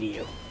funny to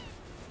you.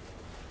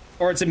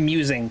 Or it's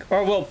amusing.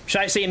 Or, well, should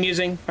I say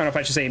amusing? I don't know if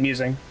I should say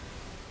amusing.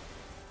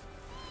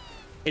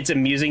 It's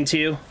amusing to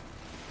you.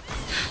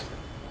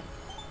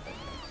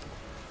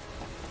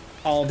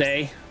 All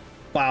day.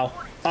 Wow.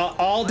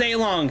 All day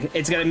long,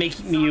 it's gonna make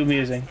you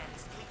amusing.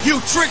 You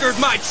triggered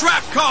my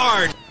trap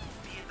card!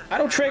 I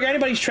don't trigger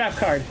anybody's trap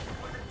card.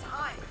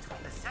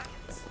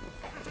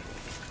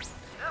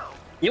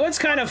 You know what's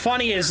kind of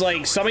funny is,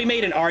 like, somebody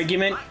made an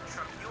argument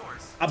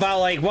about,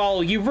 like,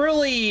 well, you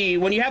really,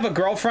 when you have a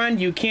girlfriend,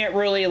 you can't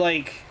really,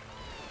 like,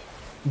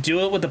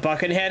 do it with the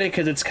bucket head,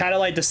 because it's kind of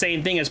like the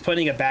same thing as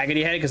putting a bag in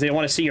your head, because they don't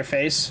want to see your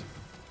face.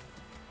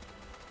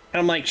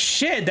 And I'm like,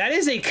 shit, that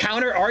is a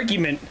counter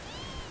argument.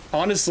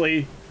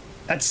 Honestly.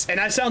 And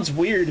that sounds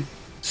weird.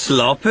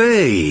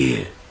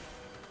 Sloppy.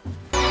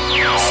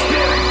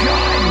 Spirit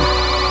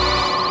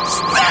gun!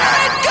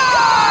 Spirit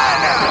gun!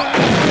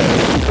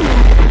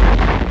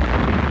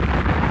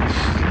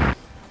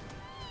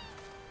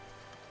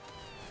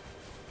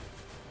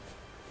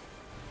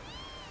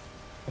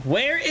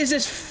 Where is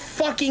this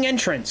fucking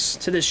entrance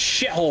to this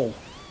shithole?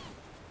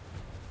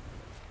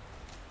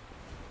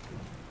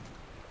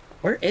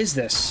 Where is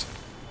this?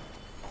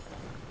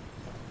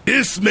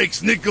 This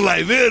makes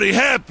Nikolai very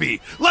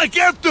happy, like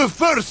after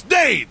first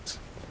date.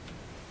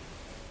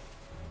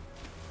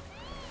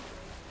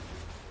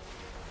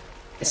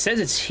 It says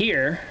it's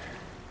here.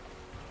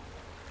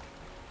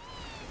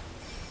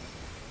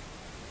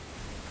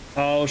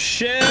 Oh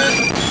shit!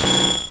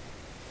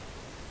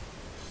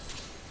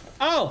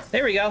 Oh,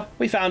 there we go.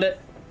 We found it.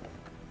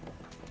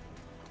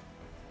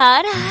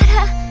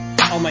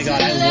 Oh my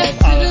god, I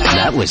love Ara Ara.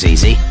 That was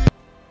easy.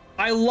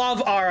 I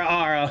love Ara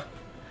Ara.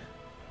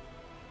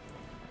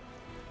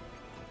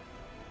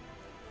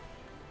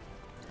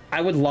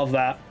 I would love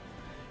that.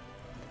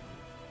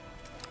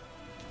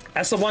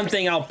 That's the one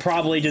thing I'll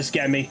probably just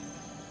get me.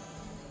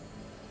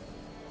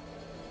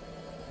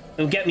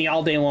 It'll get me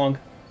all day long.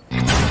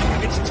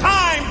 It's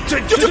time to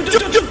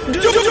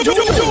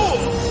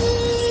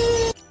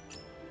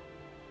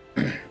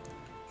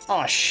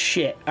Oh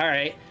shit.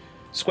 Alright.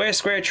 Square,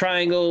 square,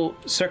 triangle,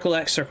 circle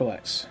X, circle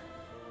X.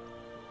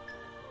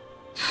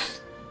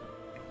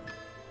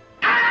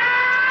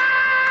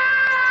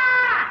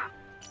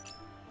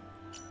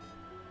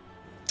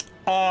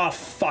 Oh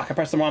fuck, I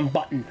pressed the wrong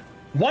button.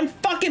 One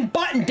fucking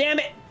button, damn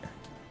it!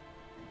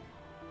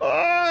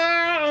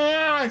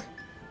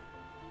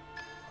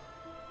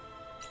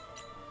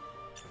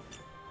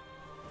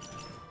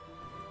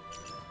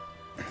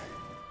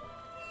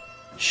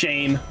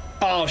 Shame.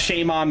 Oh,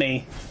 shame on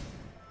me.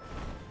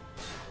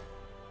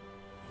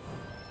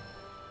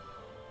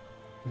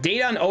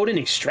 Data on Odin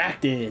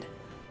extracted.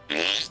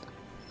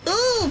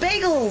 Ooh,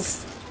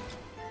 bagels!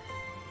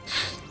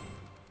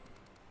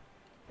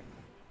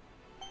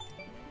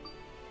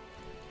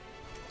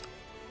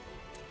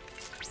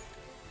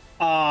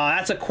 Aw,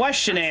 that's a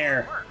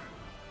questionnaire.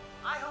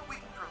 I hope we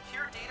can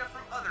procure data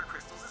from other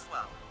crystals as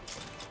well.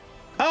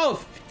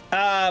 Oh,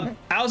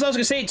 I was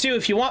gonna say too,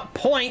 if you want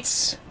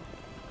points,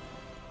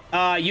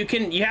 you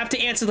have to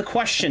answer the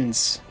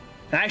questions.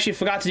 I actually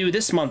forgot to do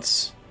this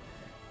month's.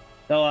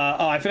 So,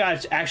 oh, I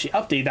forgot to actually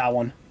update that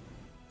one.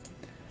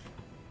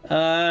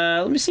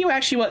 Let me see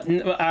what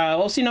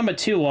we'll see number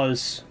 2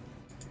 was.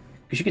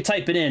 Because you could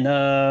type it in.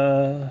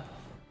 Let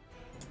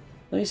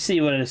me see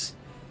what it is.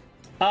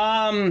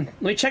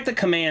 Let me check the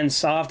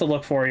commands. I'll have to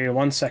look for you.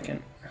 1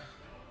 second.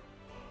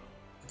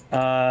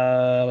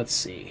 Let's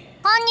see.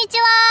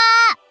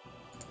 Konnichiwa!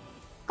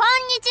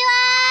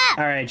 Konnichiwa!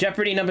 Alright,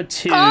 Jeopardy number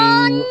 2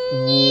 was...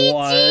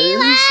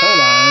 Hold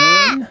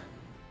on.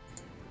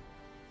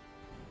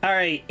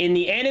 Alright, in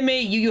the anime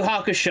Yu Yu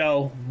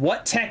Hakusho,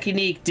 what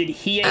technique did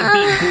Hiei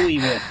beat Bui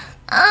with?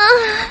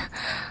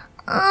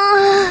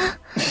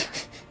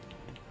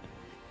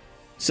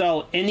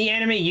 So, in the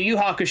anime Yu Yu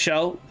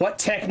Hakusho, what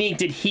technique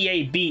did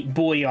Hiei beat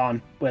Bui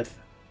on with?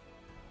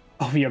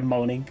 Oh, you're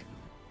moaning.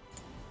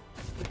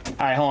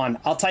 Alright, hold on.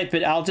 I'll type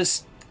it. I'll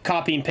just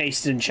copy and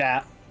paste it in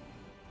chat.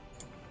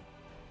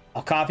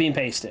 I'll copy and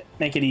paste it.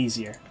 Make it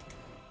easier.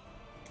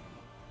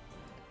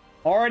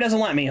 Or it doesn't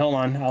let me. Hold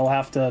on. I'll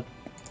have to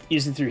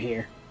use it through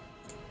here.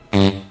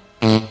 Yep.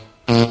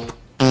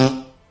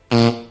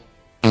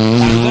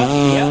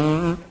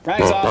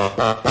 Rags off.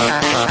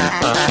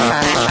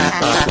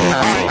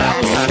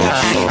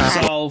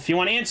 So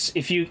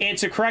if you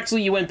answer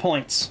correctly, you win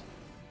points.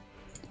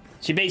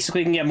 So you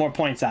basically can get more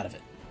points out of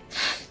it.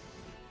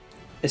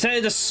 Instead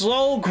of the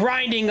slow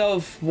grinding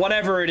of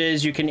whatever it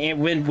is, you can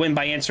win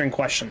by answering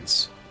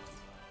questions.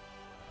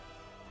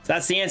 So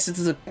that's the answer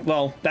to the...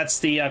 Well, that's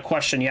the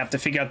question. You have to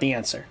figure out the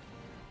answer.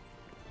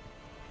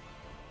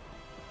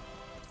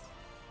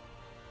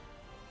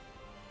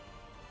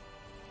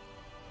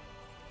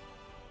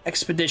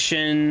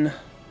 Expedition...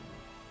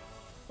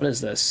 What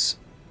is this?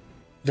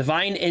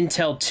 Divine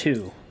Intel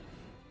 2.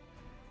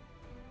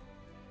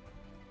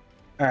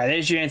 Alright,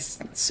 there's your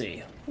answer. Let's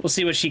see. We'll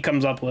see what she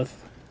comes up with.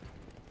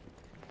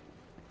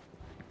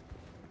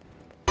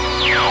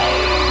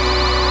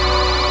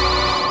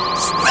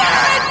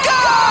 Spirit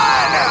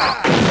gun!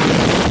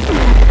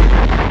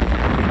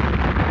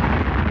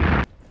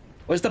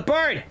 Where's the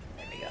bird?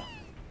 There we go.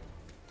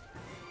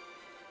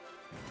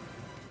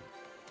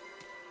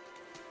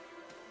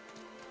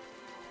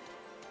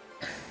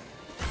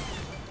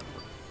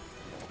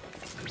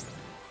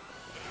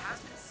 It has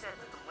been said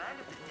that the land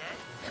of the dead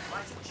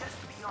lies just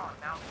beyond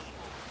Mount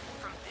Evil.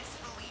 From this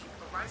belief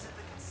arises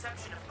the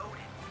conception of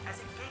Odin as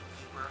a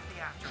gatekeeper of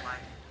the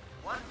afterlife,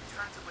 one who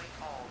turns away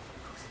all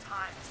whose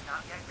time has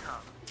not yet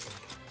come.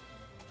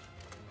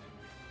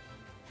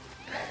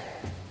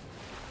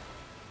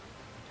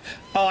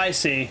 Oh, I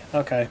see.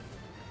 Okay.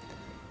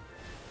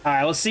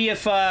 Alright, let's see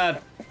if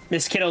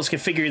Miss Kittles can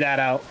figure that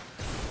out.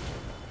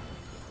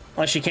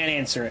 Unless she can't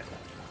answer it.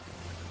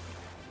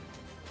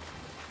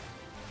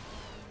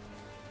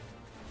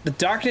 The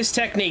darkness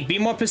technique. Be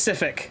more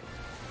specific.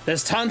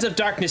 There's tons of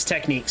darkness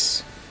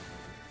techniques.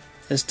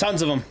 There's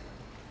tons of them.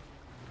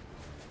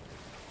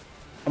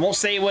 I won't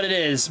say what it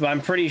is, but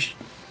I'm pretty...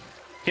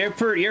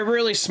 You're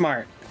really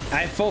smart.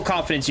 I have full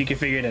confidence you can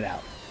figure it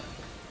out.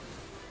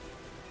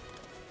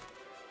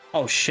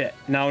 Oh, shit.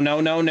 No,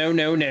 no, no, no,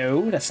 no,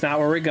 no. That's not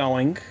where we're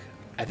going.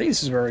 I think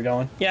this is where we're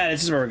going. Yeah,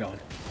 this is where we're going.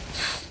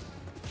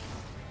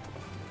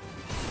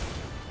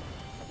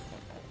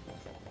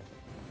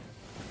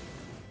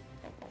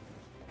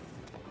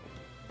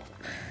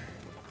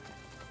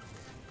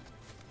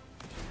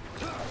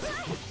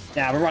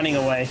 Yeah, we're running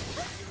away.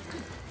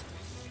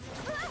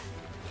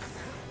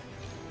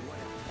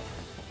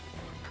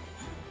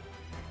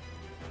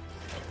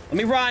 Let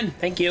me run.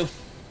 Thank you.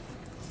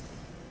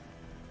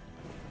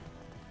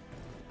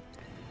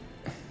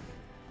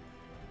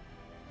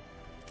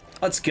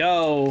 Let's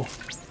go.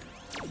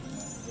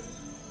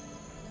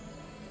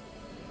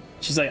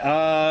 She's like,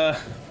 oh,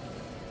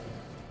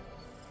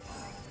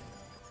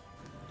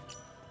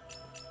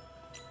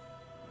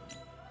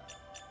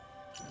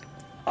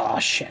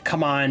 shit.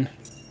 Come on.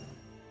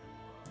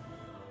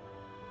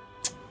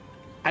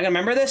 I gotta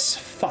remember this?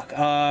 Fuck.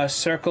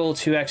 Circle,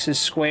 2 X's,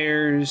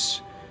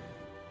 squares.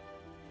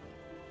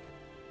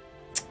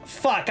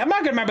 Fuck. I'm not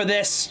gonna remember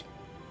this.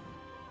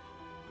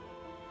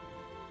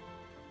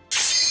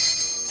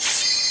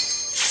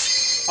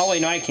 Oh,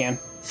 wait. No, I can.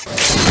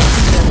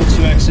 Circle,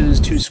 2 X's,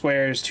 2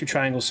 squares, 2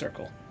 triangles,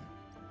 circle.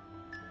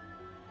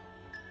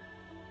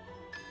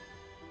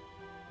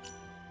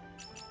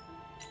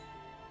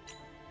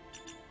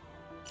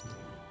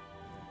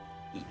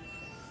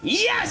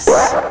 Yes!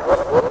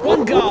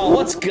 One goal.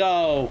 Let's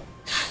go.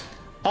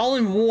 All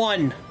in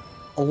one.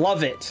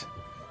 Love it.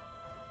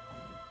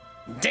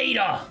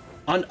 Data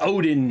on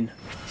Odin.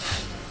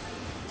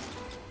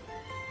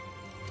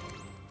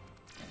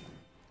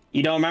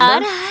 You don't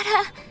remember?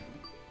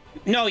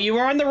 No, you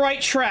were on the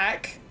right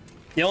track.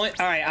 The only,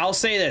 all right, I'll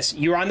say this: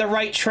 you were on the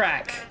right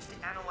track.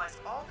 Analyze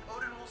all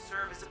Odin will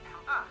serve as a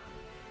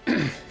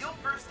You'll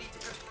first need to.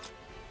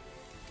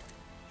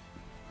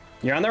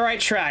 You're on the right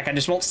track. I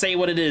just won't say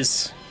what it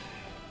is.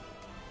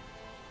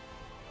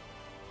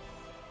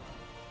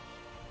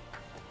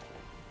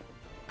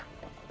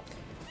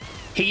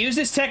 He used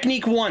this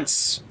technique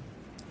once.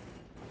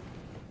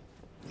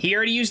 He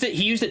already used it.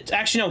 He used it.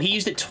 Actually, no, he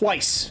used it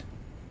twice.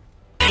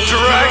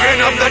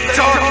 Dragon of the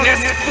Darkness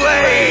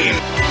Flame!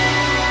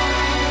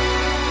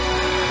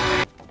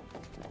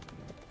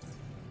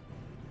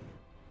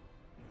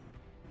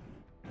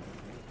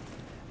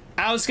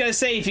 I was gonna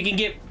say, if you can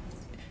get...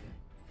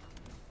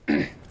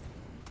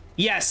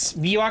 Yes,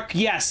 you are...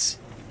 Yes.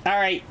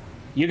 Alright.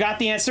 You got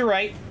the answer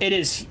right. It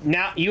is.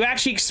 Now, you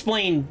actually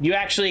explained. You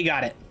actually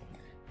got it.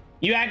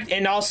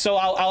 And also,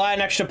 I'll add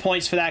an extra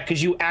points for that,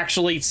 because you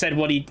actually said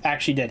what he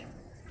actually did.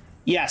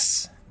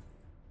 Yes.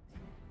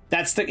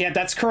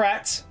 That's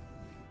correct.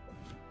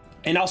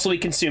 And also, we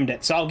consumed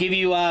it. So I'll give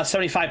you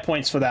 75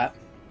 points for that.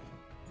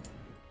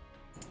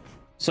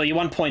 So you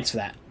won points for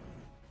that.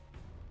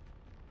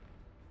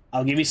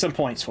 I'll give you some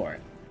points for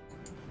it.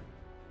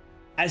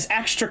 As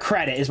extra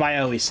credit is what I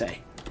always say.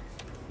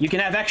 You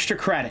can have extra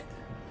credit.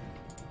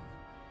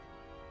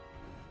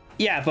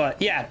 Yeah, but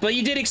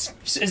you did.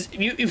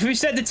 If we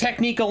said the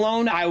technique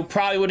alone, I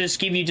probably would just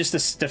give you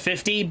just the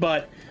 50.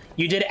 But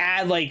you did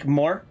add like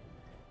more.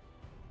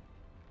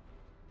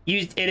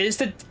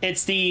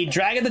 It's the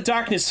Dragon of the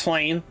Darkness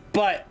Flame,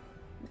 but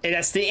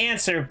that's the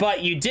answer.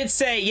 But you did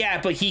say, yeah,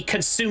 but he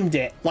consumed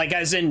it, like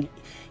as in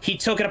he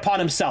took it upon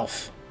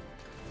himself.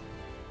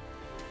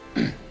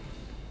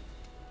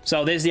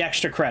 So there's the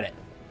extra credit.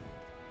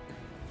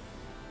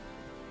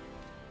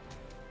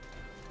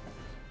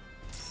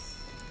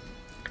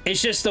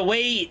 It's just the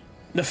way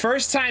the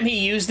first time he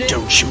used it.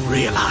 Don't you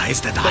realize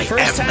that I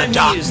am the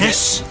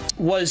darkness?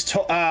 Was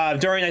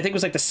during, I think it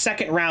was like the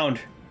second round.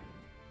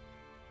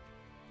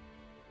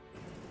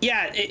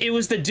 Yeah, it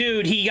was the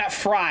dude. He got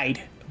fried,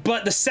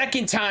 but the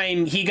second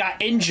time he got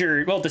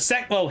injured. Well,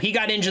 he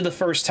got injured the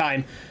first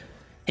time,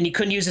 and he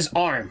couldn't use his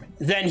arm.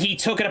 Then he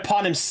took it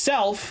upon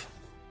himself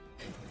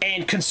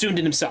and consumed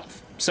it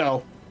himself.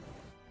 So,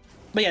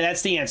 but yeah,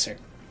 that's the answer.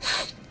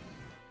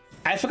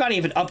 I forgot to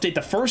even update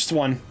the first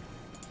one.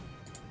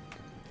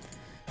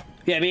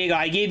 Yeah, there you go.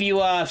 I gave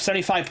you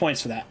 75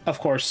 points for that, of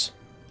course.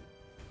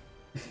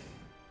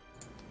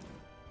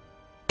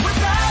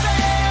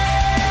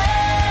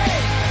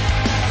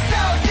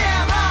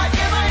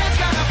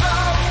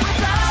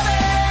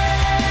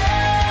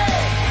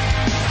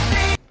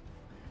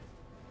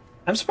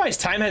 I'm surprised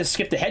time hasn't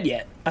skipped ahead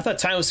yet. I thought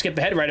time would skip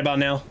ahead right about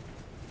now.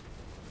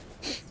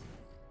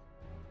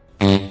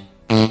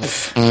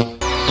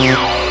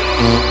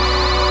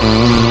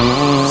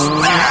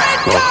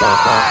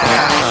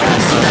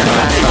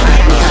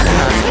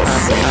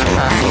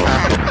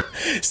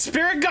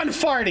 Spirit gun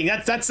farting.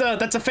 That's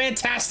a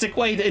fantastic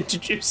way to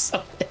introduce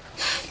something.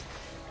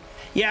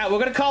 Yeah, we're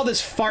gonna call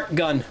this fart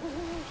gun.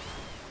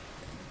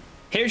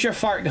 Here's your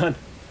fart gun.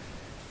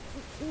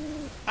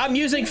 I'm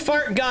using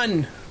fart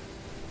gun.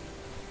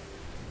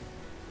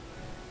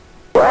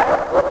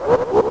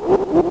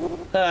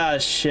 Ah,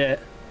 shit.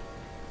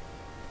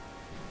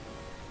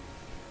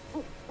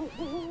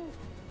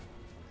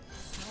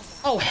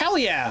 Oh, hell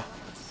yeah.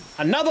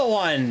 Another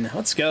one.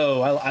 Let's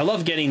go. I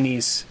love getting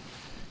these.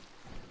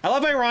 I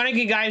love ironic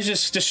you guys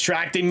just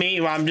distracting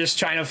me while I'm just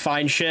trying to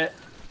find shit.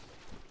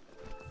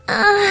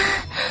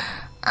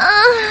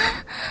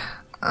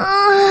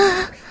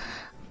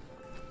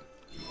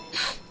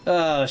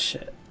 Oh,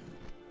 shit.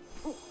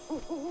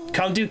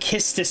 Come do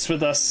Kiss This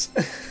with us.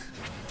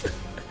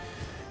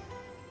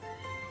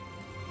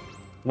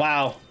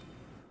 Wow.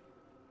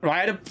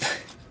 Right.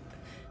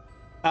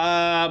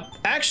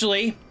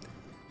 Actually,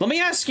 let me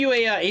ask you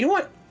a, you know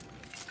what?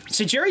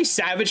 So Jerry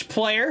Savage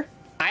player,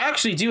 I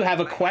actually do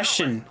have a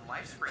question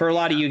for a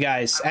lot of you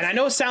guys. And I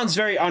know it sounds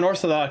very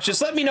unorthodox.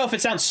 Just let me know if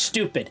it sounds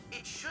stupid.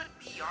 It should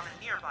be on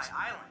a nearby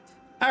island.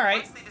 All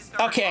right.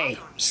 Okay,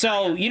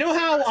 so you know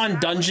how on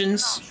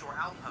dungeons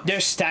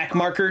there's stack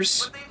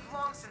markers?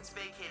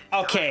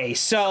 Okay,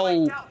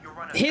 so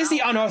here's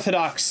the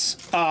unorthodox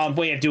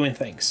way of doing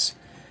things.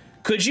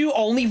 Could you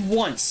only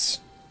once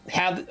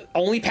have...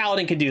 Only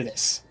Paladin can do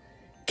this.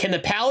 Can the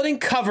Paladin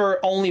cover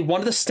only one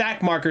of the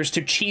stack markers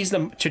to cheese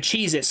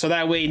it, so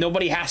that way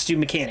nobody has to do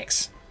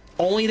mechanics?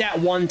 Only that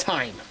one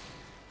time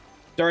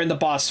during the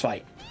boss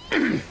fight.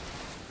 I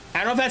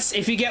don't know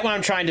if you get what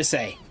I'm trying to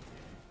say.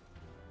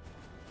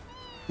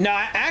 No,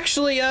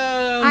 actually,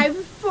 I've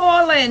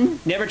fallen.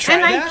 Never tried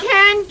and that? I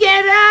can't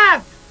get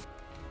up.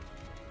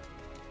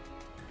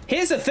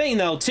 Here's the thing,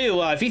 though,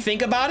 too. If you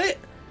think about it,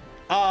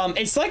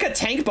 it's like a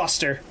tank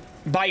buster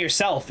by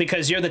yourself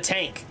because you're the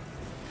tank.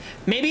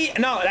 Maybe,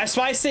 no, that's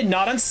why I said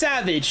not on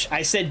Savage.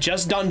 I said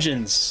just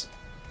dungeons.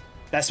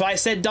 That's why I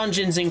said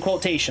dungeons in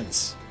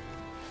quotations.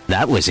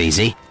 That was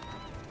easy.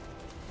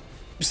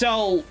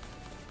 So,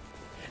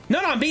 no,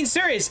 I'm being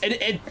serious.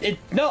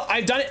 No,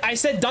 I've done it. I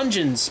said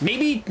dungeons.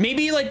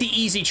 Maybe like the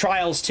easy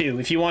trials too,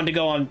 if you wanted to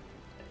go on.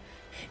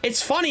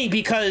 It's funny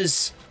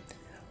because,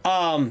 you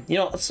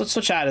know, let's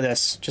switch out of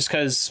this just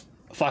because,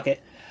 fuck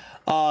it.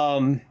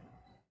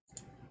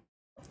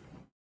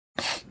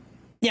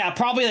 Yeah,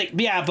 probably like,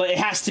 yeah, but it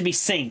has to be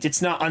synced.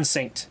 It's not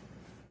unsynced.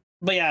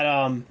 But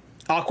yeah,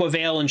 Aqua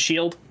Veil and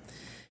Shield.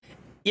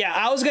 Yeah,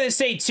 I was gonna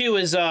say too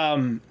is,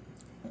 I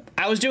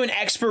was doing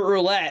expert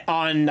roulette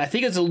on, I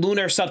think it's a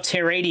Lunar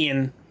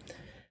Subterranean.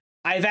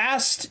 I've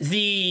asked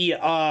the,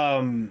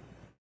 well,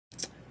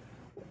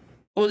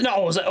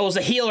 no, it was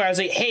a healer. I was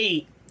like,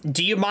 hey,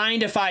 do you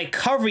mind if I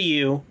cover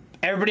you?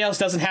 Everybody else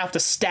doesn't have to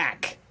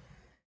stack.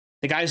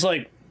 The guy's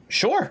like,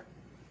 sure.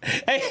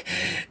 Hey,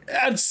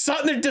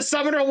 the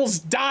summoner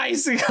almost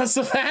dies because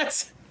of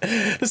that.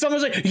 The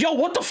summoner's like, yo,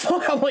 what the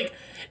fuck? I'm like,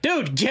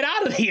 dude, get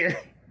out of here.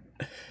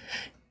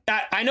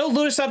 I know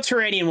Lunar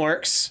Subterranean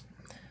works.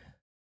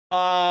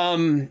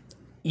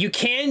 You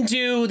can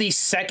do the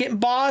second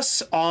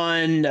boss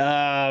on,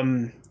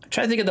 I'm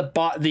trying to think of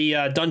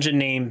the dungeon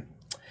name.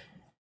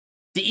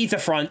 The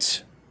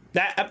Aetherfront.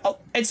 That,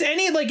 it's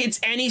any,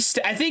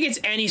 I think it's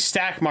any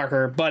stack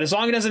marker, but as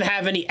long as it doesn't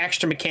have any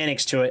extra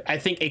mechanics to it, I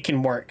think it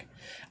can work.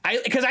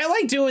 Because I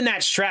like doing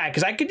that strat,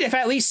 because I could, if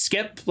I at least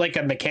skip, like,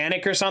 a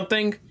mechanic or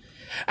something,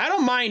 I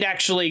don't mind,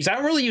 actually, because I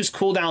don't really use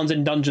cooldowns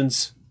in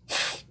dungeons.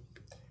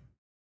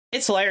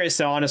 It's hilarious,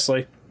 though,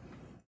 honestly.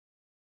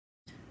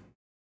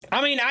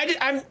 I mean,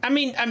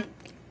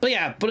 but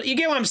yeah, but you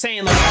get what I'm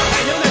saying. Like,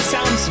 I know that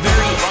sounds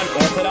very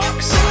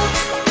unorthodox,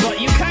 but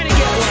you kind of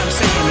get what I'm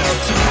saying, though.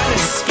 To kind of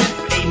skip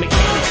a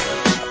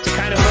mechanic, to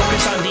kind of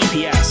focus on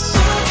DPS.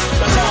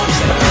 That's all I'm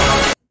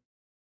saying.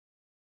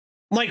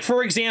 Like,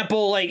 for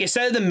example, like,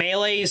 instead of the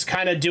melees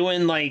kind of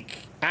doing, like,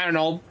 I don't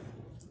know.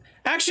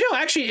 Actually, no,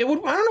 actually, it would,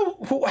 I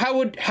don't know how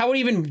would it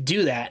even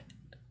do that.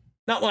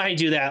 Not when I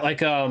do that,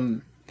 like,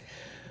 who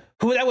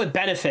that would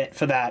benefit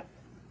for that.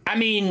 I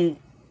mean,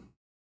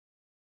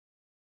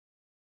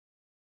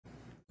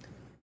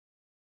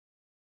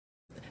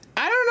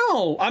 I don't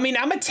know. I mean,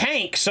 I'm a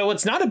tank, so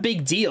it's not a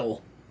big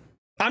deal.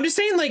 I'm just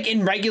saying, like,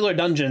 in regular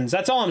dungeons.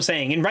 That's all I'm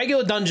saying. In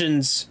regular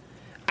dungeons,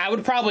 I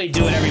would probably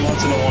do it every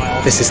once in a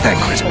while. This is that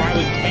critical. Or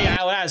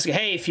I would ask,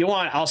 hey, if you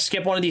want, I'll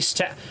skip one of these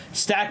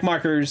stack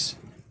markers.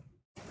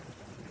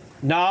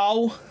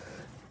 No.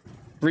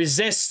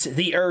 Resist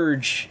the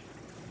urge.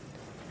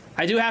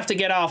 I do have to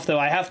get off, though.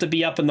 I have to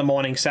be up in the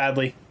morning,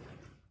 sadly.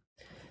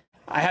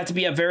 I have to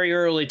be up very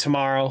early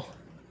tomorrow.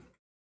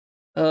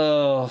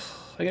 Oh,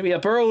 I gotta be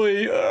up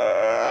early.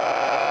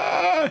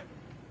 I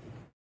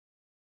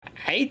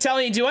ain't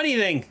telling you to do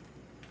anything.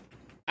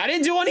 I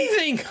didn't do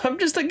anything. I'm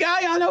just a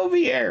guy on over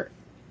here.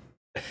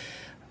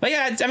 But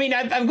yeah, I mean,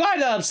 I'm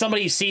glad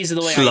somebody sees it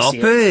the way I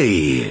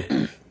see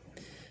it.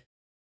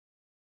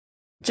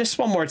 Just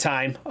one more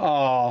time.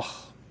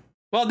 Oh.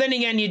 Well, then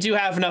again, you do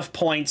have enough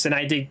points, and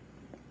I did...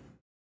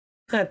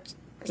 That's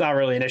not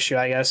really an issue,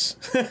 I guess.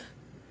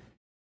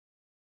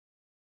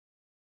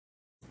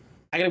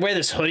 I gotta wear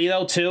this hoodie,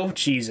 though, too?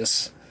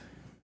 Jesus.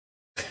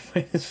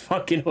 This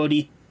fucking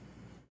hoodie.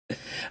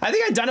 I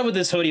think I'd done it with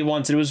this hoodie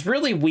once, and it was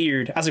really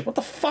weird. I was like, what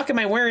the fuck am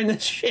I wearing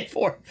this shit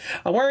for?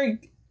 I'm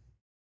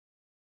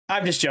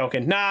just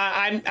joking. Nah,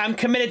 I'm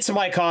committed to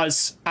my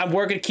cause.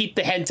 We're gonna keep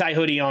the hentai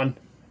hoodie on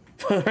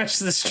for the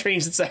rest of the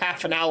streams. It's a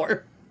half an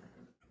hour.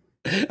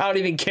 I don't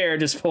even care at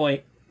this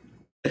point.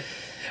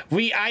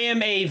 I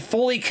am a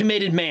fully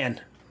committed man.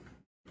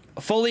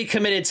 Fully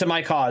committed to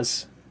my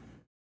cause.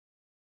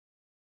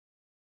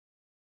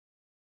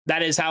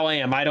 That is how I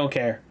am. I don't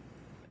care.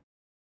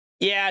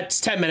 Yeah, it's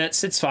 10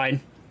 minutes. It's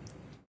fine.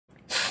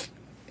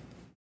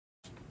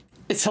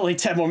 It's only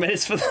 10 more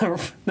minutes for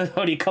the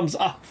hoodie comes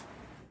off.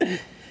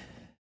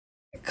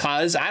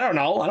 Cause, I don't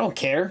know. I don't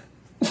care.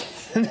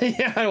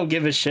 Yeah, I don't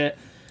give a shit.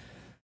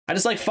 I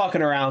just like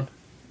fucking around.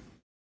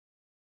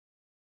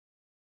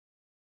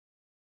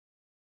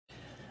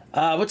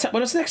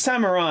 What's next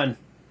time we're on?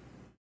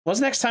 What's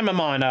next time I'm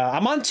on?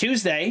 I'm on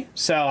Tuesday,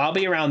 so I'll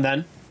be around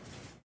then.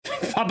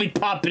 I'll be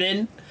popping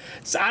in.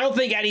 So I don't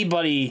think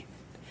anybody...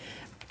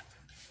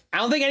 I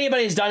don't think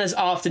anybody's done as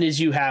often as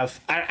you have.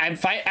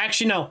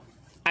 Actually, no.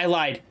 I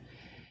lied.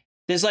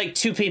 There's like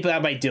 2 people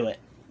that might do it,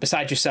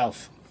 besides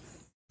yourself.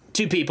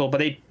 2 people,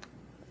 but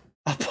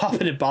I'll pop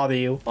in and bother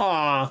you.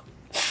 Aw.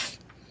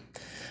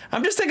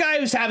 I'm just a guy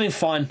who's having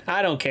fun.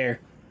 I don't care.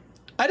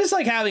 I just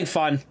like having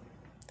fun.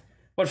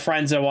 With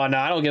friends and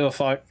whatnot. I don't give a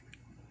fuck.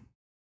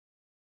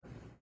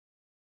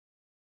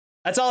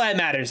 That's all that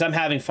matters. I'm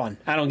having fun.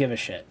 I don't give a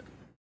shit.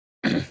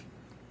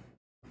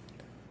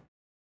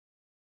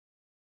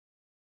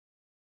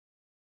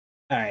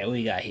 Alright, what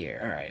we got here?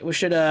 Alright, we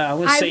should, I'm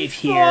gonna save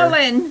here. I've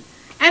fallen,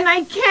 and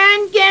I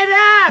can't get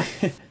up!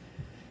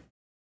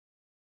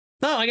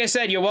 No, like I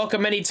said, you're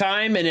welcome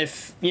anytime, and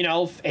if, you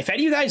know, if any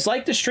of you guys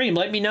like the stream,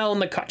 let me know in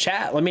the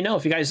chat. Let me know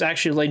if you guys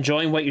actually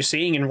enjoying what you're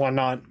seeing and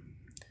whatnot.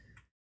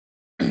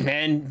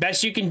 And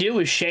best you can do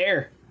is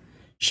share.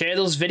 Share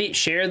those videos,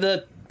 share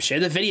the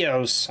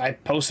videos. I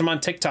post them on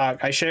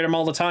TikTok. I share them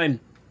all the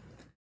time.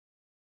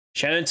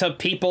 Share them to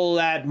people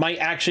that might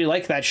actually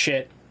like that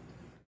shit.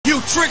 You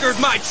triggered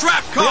my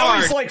trap card! We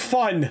always like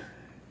fun.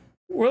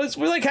 We're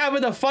like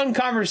having the fun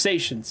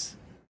conversations.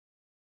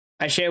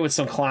 I share with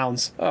some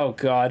clowns. Oh,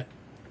 God.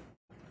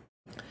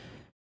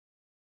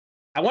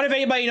 I wonder if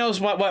anybody knows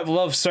what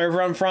love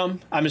server I'm from.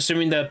 I'm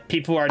assuming the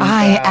people are...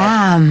 I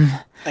am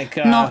like,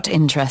 not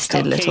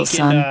interested, little Cupcake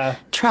son. and,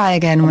 Try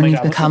again when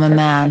you've become a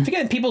man. I'm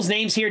forgetting people's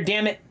names here,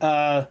 damn it.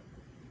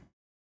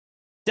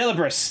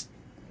 Delibris.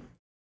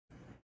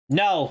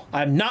 No,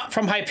 I'm not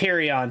from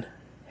Hyperion.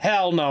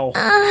 Hell no.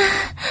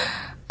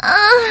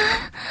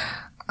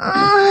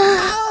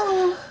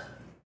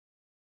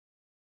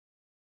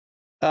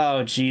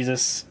 Oh,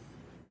 Jesus.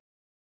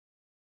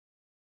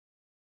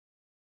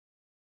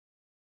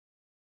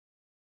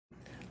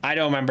 I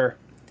don't remember.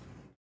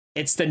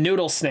 It's the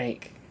noodle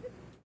snake.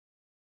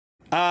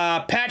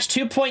 Patch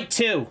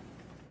 2.2.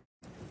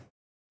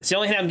 It's the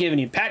only hint I'm giving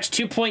you. Patch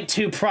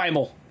 2.2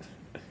 Primal.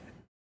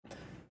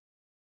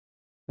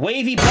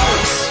 Wavy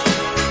boats.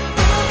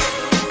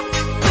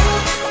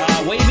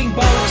 Waving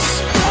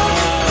boats.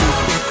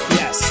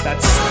 Yes,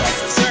 that's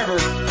the server.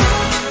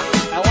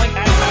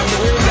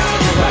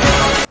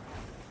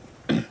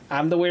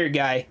 I'm the weird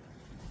guy.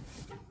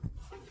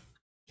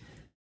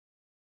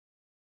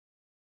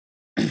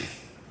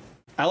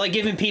 I like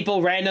giving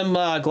people random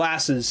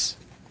glasses.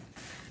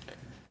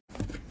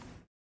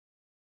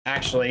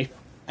 Actually,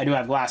 I do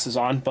have glasses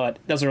on, but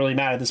it doesn't really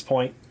matter at this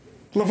point.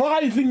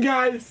 Leviathan,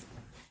 guys!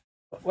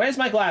 Where's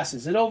my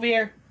glasses? Is it over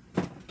here?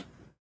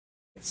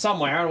 It's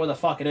somewhere. I don't know where the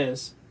fuck it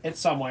is. It's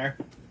somewhere.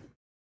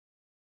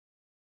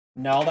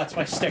 No, that's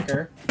my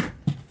sticker.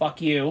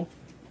 Fuck you.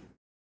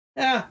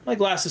 Yeah, my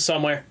glasses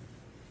somewhere.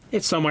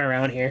 It's somewhere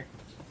around here.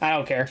 I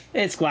don't care.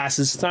 It's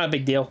glasses. It's not a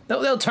big deal.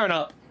 They'll turn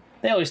up.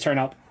 They always turn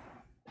up.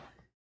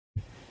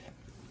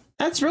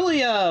 That's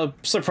really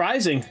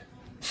surprising.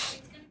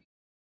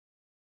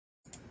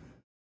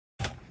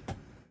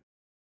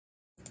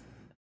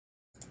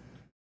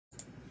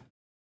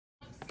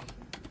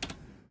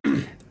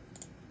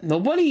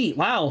 Nobody.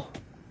 Wow.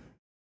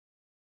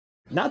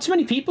 Not too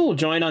many people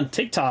join on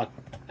TikTok.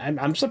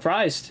 I'm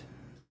surprised.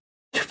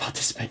 You're about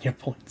to spend your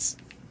points.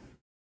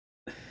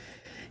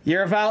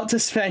 You're about to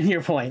spend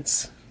your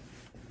points.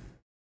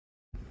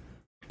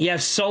 You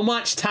have so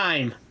much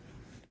time.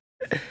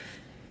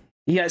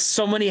 You got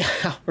so many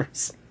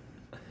hours.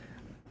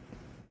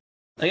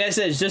 Like I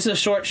said, it's just a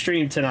short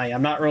stream tonight.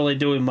 I'm not really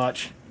doing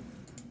much.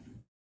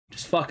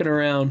 Just fucking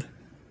around.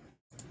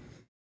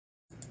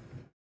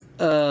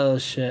 Oh,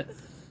 shit.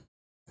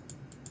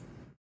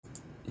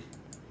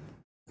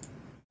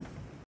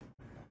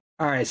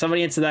 Alright,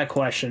 somebody answer that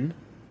question.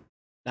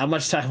 Not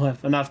much time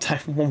left. Enough time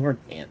for one more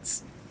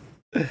dance.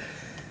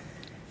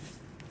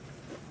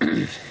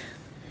 You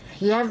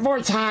have more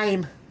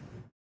time.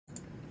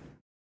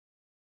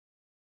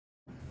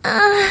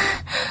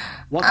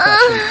 What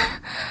question?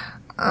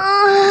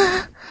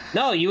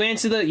 No, you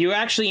answered the. You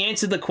actually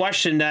answered the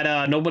question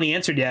that nobody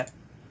answered yet.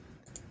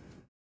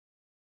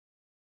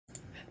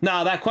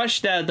 No, that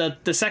question,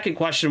 the second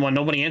question one,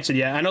 nobody answered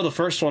yet. I know the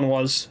first one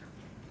was.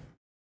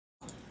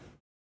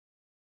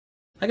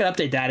 I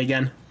gotta update that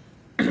again.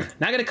 Now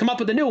I gotta come up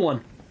with a new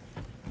one.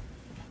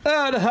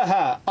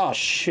 Oh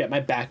shit, my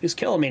back is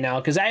killing me now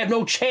because I have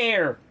no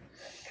chair.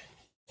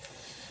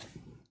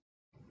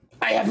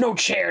 I have no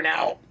chair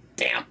now.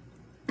 Damn.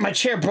 My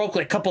chair broke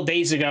like a couple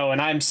days ago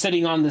and I'm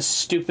sitting on this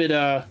stupid,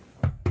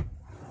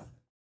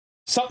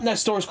 something that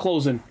store's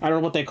closing. I don't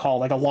know what they call,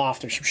 like a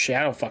loft or some shit.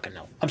 I don't fucking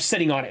know. I'm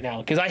sitting on it now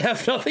because I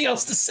have nothing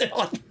else to sit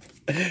on.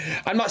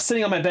 I'm not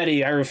sitting on my bed.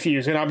 I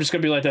refuse. And I'm just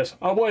gonna be like this.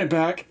 I'll be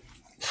back.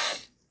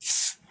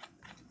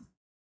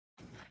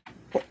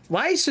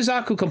 Why is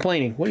Suzaku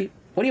complaining? What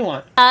do you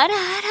want?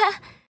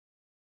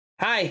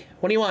 Hi,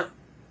 what do you want?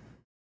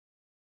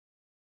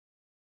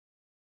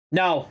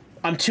 No,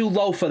 I'm too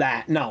low for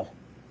that. No.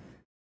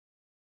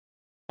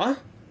 Huh?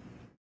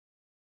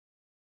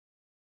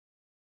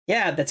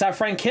 Yeah, that's our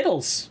friend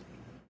Kittles.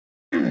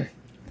 Dance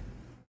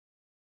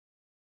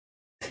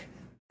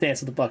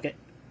with the bucket.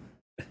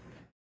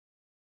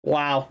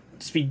 Wow,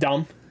 just be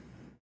dumb.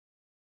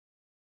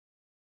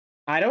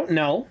 I don't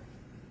know.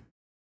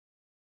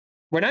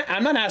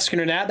 I'm not asking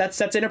her that.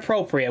 That's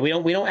inappropriate. We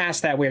don't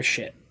ask that weird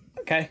shit.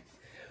 Okay?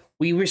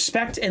 We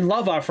respect and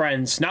love our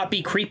friends, not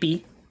be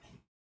creepy.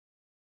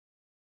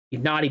 You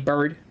naughty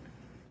bird.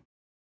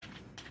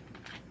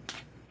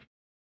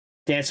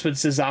 Dance with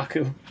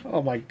Suzaku.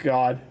 Oh my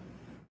god.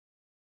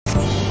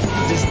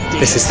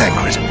 This is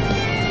sacred.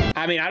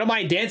 I mean, I don't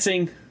mind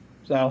dancing.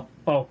 So,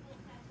 oh.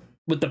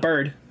 With the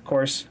bird, of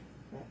course.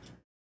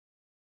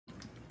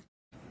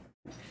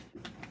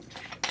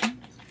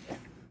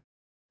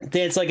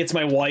 Dance like it's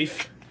my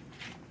wife.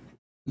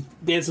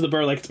 Dance with the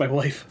bird like it's my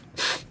wife.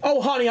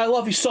 Oh, honey, I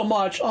love you so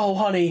much. Oh,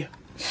 honey.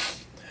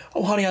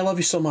 Oh, honey, I love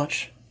you so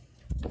much.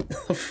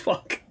 Oh,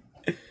 fuck.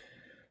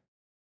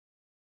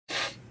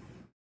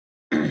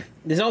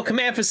 There's no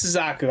command for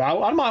Suzaku.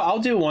 I'll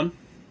do one.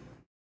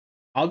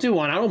 I'll do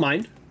one. I don't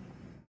mind.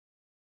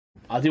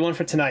 I'll do one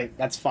for tonight.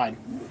 That's fine.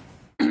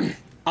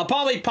 I'll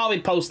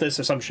probably post this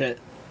or some shit.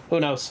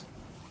 Who knows?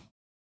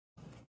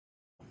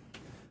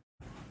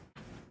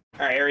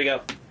 All right, here we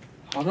go.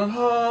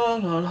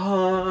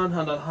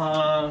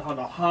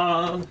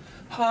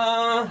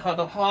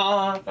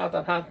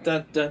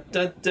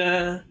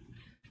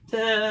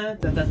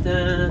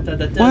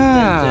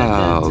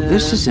 Wow,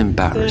 this is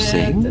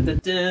embarrassing.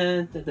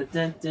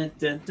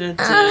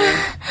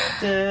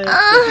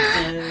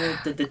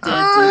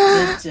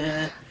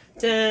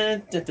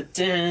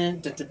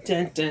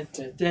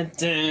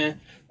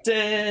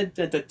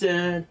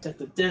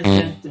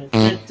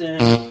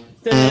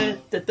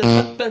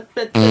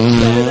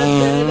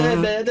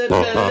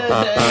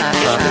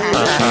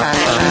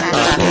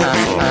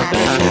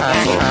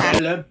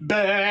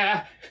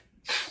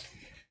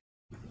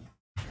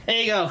 There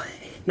you go.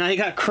 Now you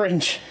got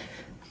cringe.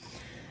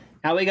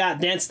 Now we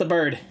got Dance the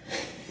Bird.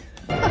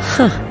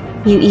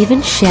 Huh. You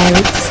even share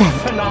its scent.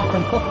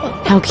 Phenomenal.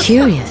 How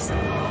curious.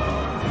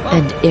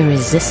 And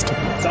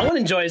irresistible. Someone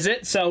enjoys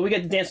it, so we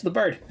get to dance with the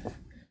bird.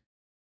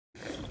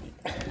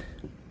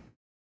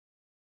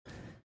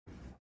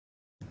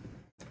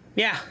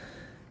 Yeah.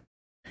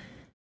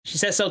 She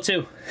says so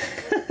too.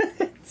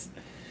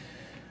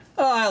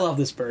 Oh, I love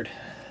this bird.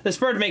 This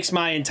bird makes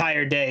my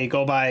entire day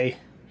go by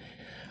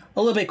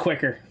a little bit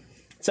quicker.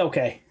 It's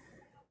okay.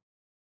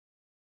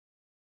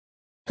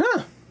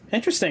 Huh.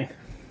 Interesting.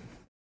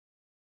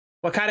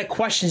 What kind of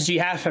questions do you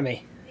have for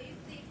me?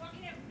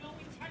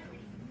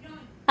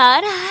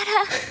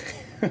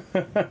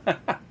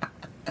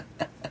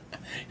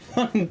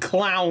 Fucking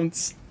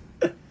clowns.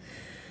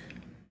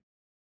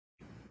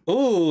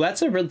 Ooh,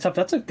 that's a really tough.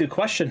 That's a good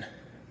question.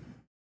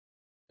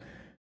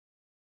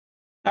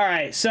 All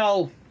right,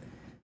 so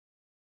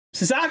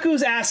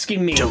Suzaku's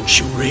asking me. Don't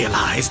you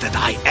realize that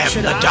I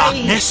am the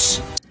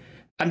darkness?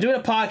 I'm doing a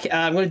podcast.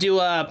 I'm going to do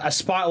a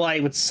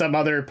spotlight with some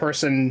other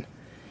person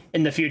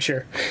in the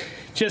future.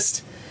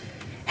 Just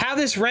have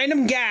this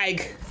random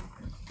gag.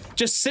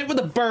 Just sit with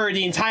a bird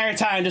the entire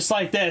time, just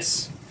like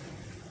this.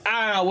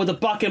 I don't know, with a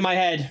bucket in my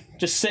head.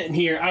 Just sitting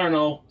here. I don't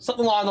know.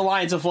 Something along the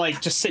lines of,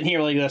 like, just sitting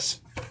here like this.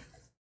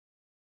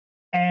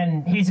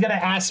 And he's going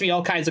to ask me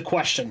all kinds of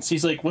questions.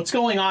 He's like, what's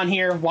going on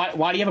here?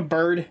 Why do you have a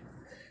bird?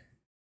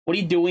 What are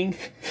you doing?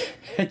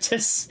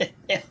 Just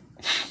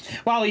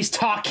while he's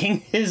talking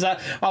his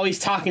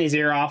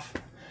ear off.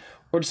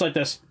 Or just like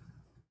this.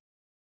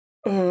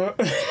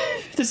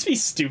 Just be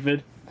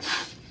stupid.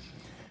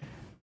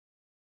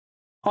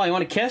 Oh, you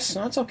want to kiss?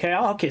 No, it's okay.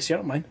 I'll kiss you. I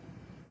don't mind.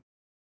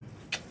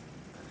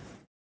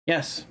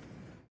 Yes.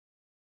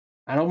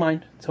 I don't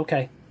mind. It's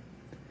okay.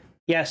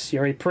 Yes,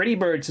 you're a pretty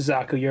bird,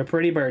 Suzaku. You're a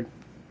pretty bird.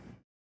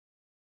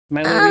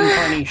 My little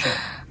reincarnation.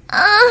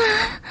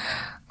 I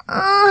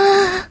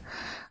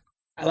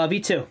love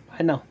you too.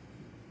 I know.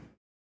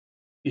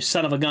 You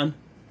son of a gun.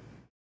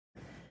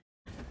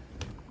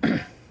 I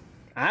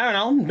don't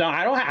know. No,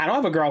 I don't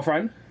have a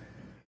girlfriend.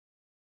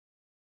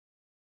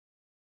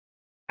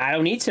 I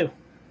don't need to.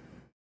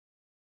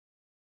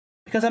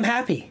 Because I'm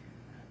happy.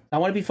 I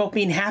want to be folk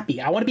being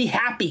happy. I want to be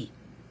happy.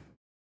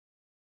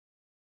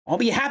 I'll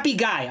be a happy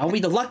guy. I'll be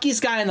the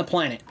luckiest guy on the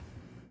planet.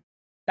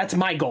 That's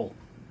my goal.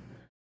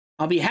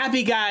 I'll be a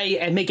happy guy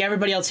and make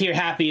everybody else here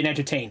happy and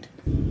entertained.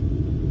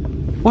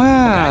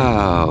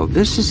 Wow, okay?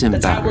 This is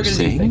embarrassing. That's how we're gonna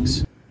do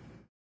things.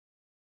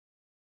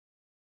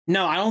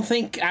 No, I don't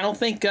think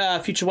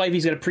future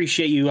wifey's gonna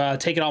appreciate you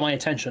taking all my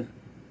attention.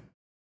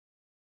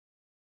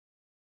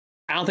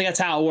 I don't think that's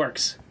how it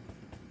works.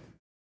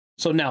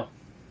 So no.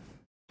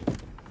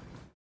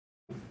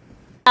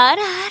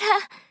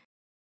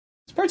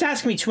 This bird's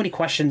asking me too many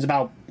questions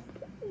about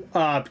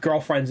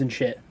girlfriends and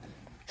shit.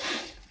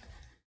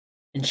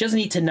 And she doesn't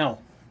need to know.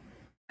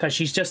 Because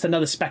she's just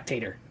another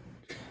spectator.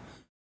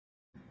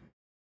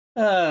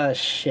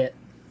 Shit.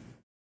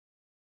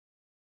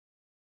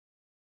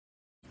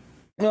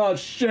 Oh,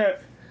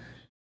 shit.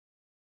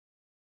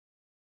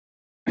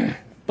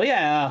 But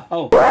yeah,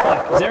 oh,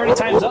 fuck. Is it already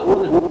time's up?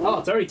 Oh,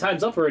 it's already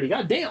time's up already.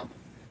 God damn.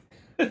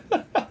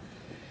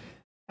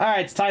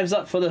 Alright, it's time's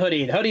up for the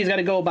hoodie. The hoodie's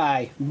gotta go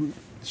by.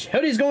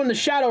 Hoodie's going to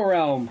Shadow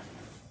Realm.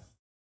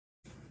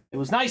 It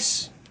was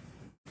nice.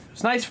 It was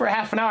It's nice for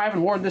half an hour. I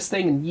haven't worn this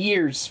thing in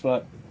years,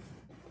 but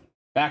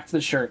back to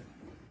the shirt.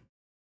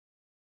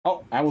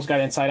 Oh, I almost got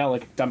inside out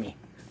like a dummy.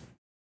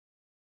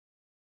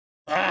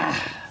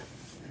 Ah,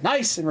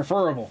 nice and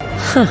referable.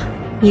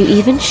 Huh. You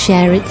even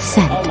share its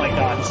scent. Oh my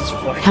god, this is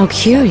funny. How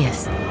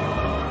curious.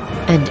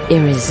 And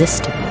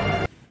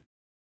irresistible.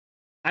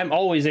 I'm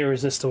always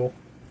irresistible.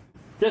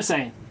 Just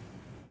saying.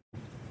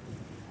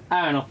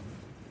 I don't know.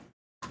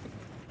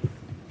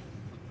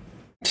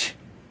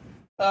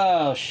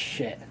 Oh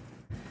shit.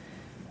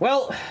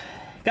 Well,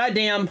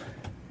 goddamn.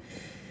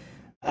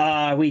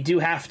 We do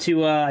have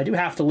to. I do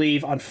have to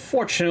leave.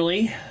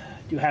 Unfortunately,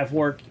 I do have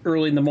work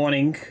early in the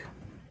morning.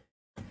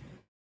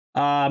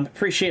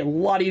 Appreciate a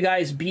lot of you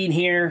guys being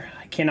here.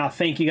 I cannot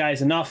thank you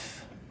guys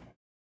enough.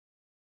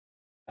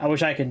 I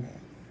wish I could.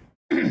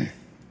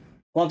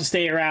 Love to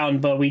stay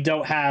around, but we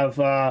don't have.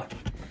 I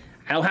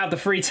don't have the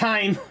free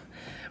time.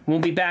 We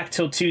won't be back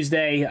till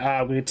Tuesday.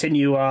 We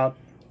continue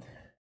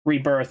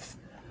Rebirth.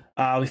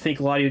 We thank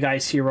a lot of you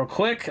guys here real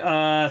quick.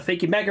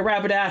 Thank you, Mega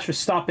Rapidash, for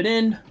stopping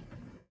in.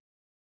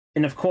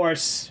 And of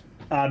course,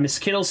 Miss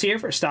Kittle's here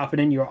for stopping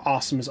in. You're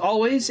awesome as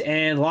always.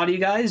 And a lot of you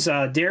guys,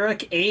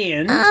 Derek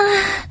and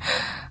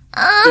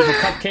Evil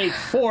Cupcake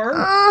 4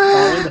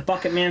 in the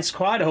Bucketman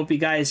squad. I hope you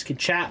guys can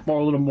chat a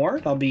little more.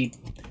 That'll be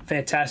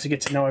fantastic to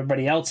get to know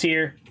everybody else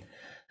here.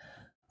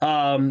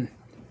 But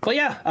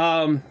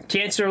yeah,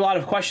 to answer a lot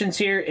of questions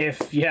here,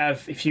 if you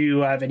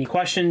have any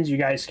questions, you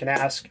guys can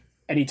ask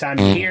anytime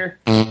you're here.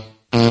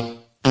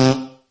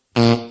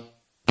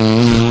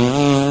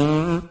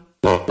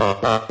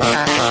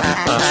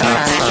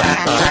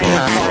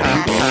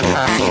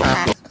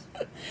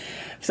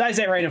 Besides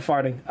that, right and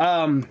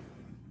farting.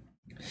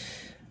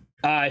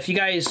 If you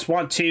guys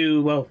want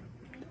to, well,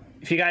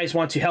 if you guys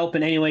want to help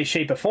in any way,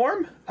 shape, or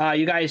form,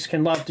 you guys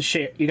can love to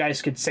share. You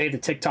guys could save the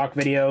TikTok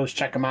videos,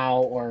 check them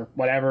out, or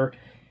whatever.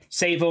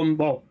 Save them.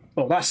 Well,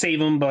 not save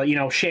them, but you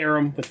know, share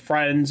them with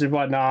friends and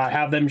whatnot.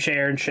 Have them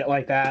share and shit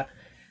like that.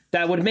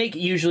 That would make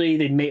usually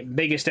the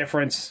biggest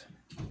difference.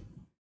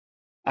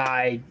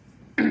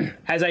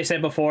 As I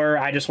said before,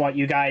 I just want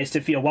you guys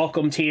to feel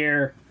welcomed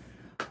here.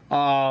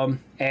 And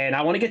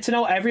I want to get to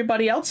know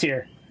everybody else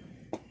here.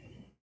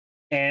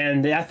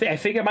 And I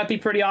think it might be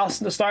pretty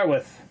awesome to start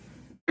with.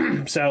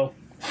 So,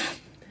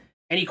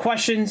 any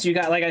questions you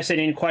got? Like I said,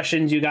 any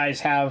questions you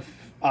guys have,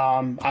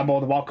 I'm more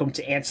than welcome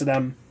to answer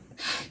them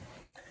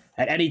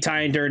at any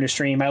time during the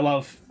stream. I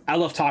love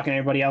talking to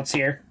everybody else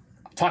here.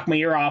 I'll talk my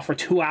ear off for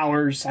 2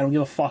 hours. I don't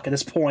give a fuck at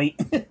this point.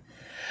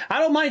 I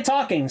don't mind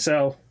talking,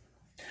 so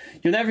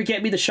you'll never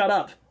get me to shut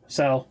up.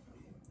 So,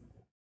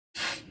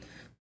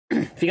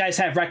 if you guys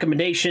have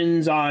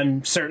recommendations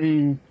on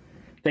certain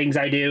things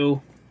I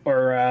do,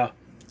 or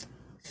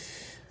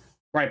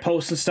where I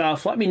post and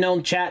stuff, let me know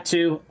in chat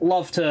too.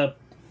 Love to.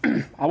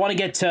 I want to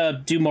get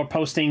to do more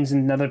postings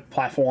in other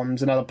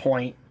platforms, another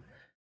point.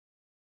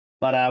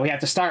 But we have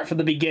to start from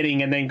the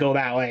beginning and then go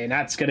that way. And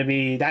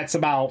that's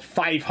about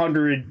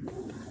 500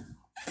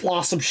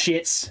 flossom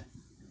shits.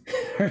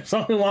 Or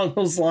something along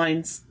those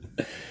lines.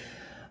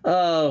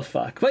 Oh,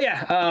 fuck. But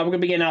yeah, we're going to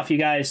be getting off, you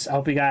guys. I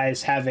hope you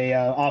guys have a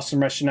awesome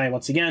rest of your night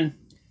once again.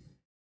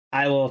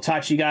 I will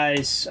talk to you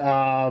guys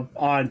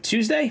on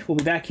Tuesday. We'll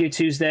be back here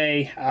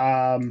Tuesday.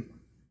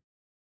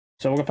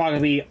 So we're probably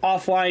going to be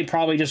offline,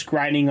 probably just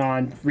grinding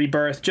on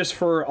Rebirth just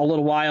for a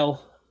little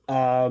while.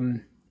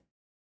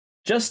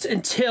 Just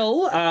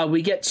until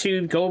we get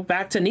to go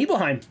back to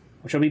Nibelheim,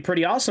 which will be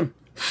pretty awesome.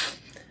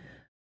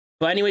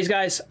 But anyways,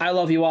 guys, I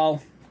love you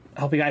all. I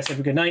hope you guys have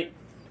a good night.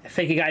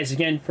 Thank you guys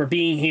again for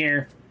being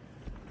here.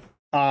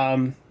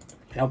 I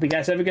hope you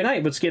guys have a good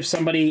night. Let's give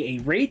somebody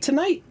a raid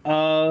tonight.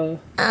 All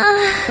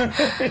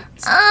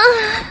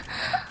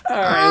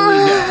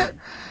right,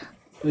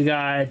 we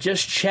got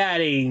just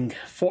chatting.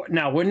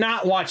 No, we're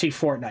not watching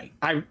Fortnite.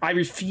 I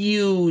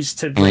refuse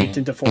to break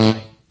into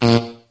Fortnite.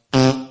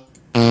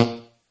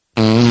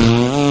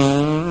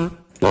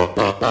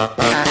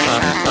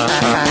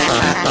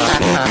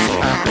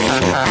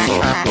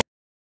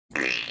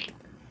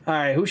 All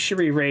right, who should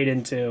we raid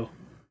into?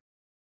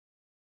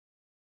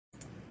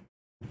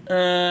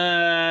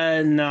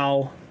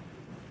 No.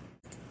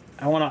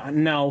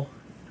 No.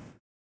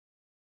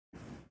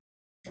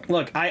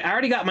 Look, I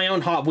already got my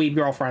own hot weeb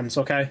girlfriends,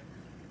 okay?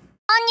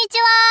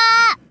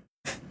 Konnichiwa!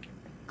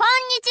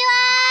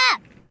 Konnichiwa!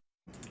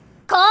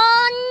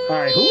 Konnichiwa!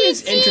 Alright, who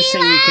is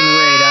interesting we can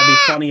raid? That'd be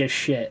funny as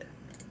shit.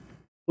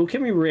 Who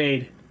can we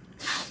raid?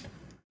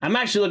 I'm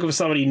actually looking for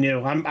somebody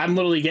new. I'm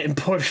literally getting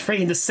bored of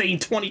raiding the same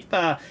 10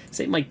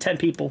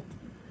 people.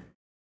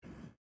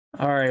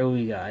 Alright, what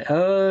we got?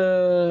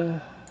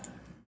 Oh,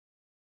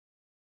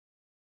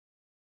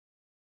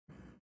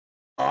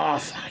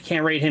 I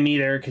can't rate him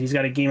either because he's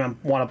got a game I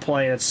want to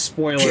play. That's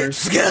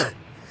spoilers.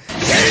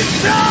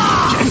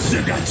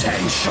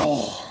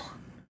 Potential.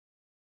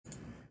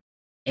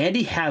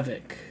 Andy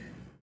Havoc.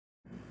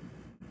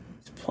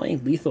 He's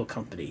playing Lethal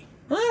Company.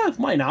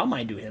 Why not? I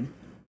might do him.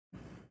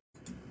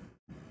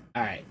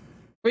 All right,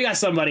 we got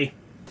somebody.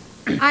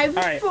 I've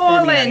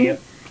fallen and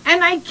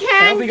I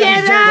can't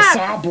get up. The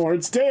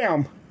soundboards.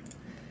 Damn.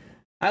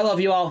 I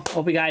love you all.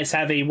 Hope you guys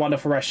have a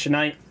wonderful rest of your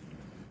night.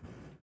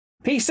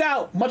 Peace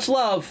out. Much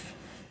love.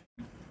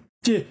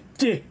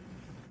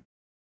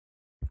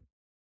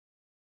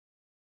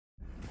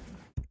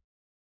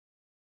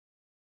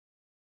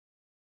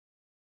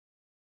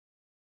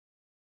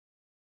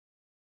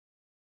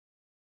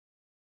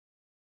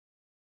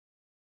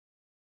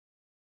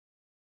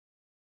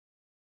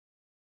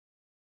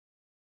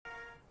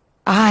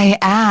 I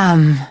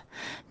am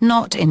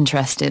not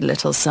interested,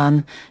 little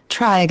son.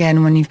 Try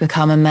again when you've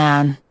become a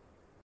man.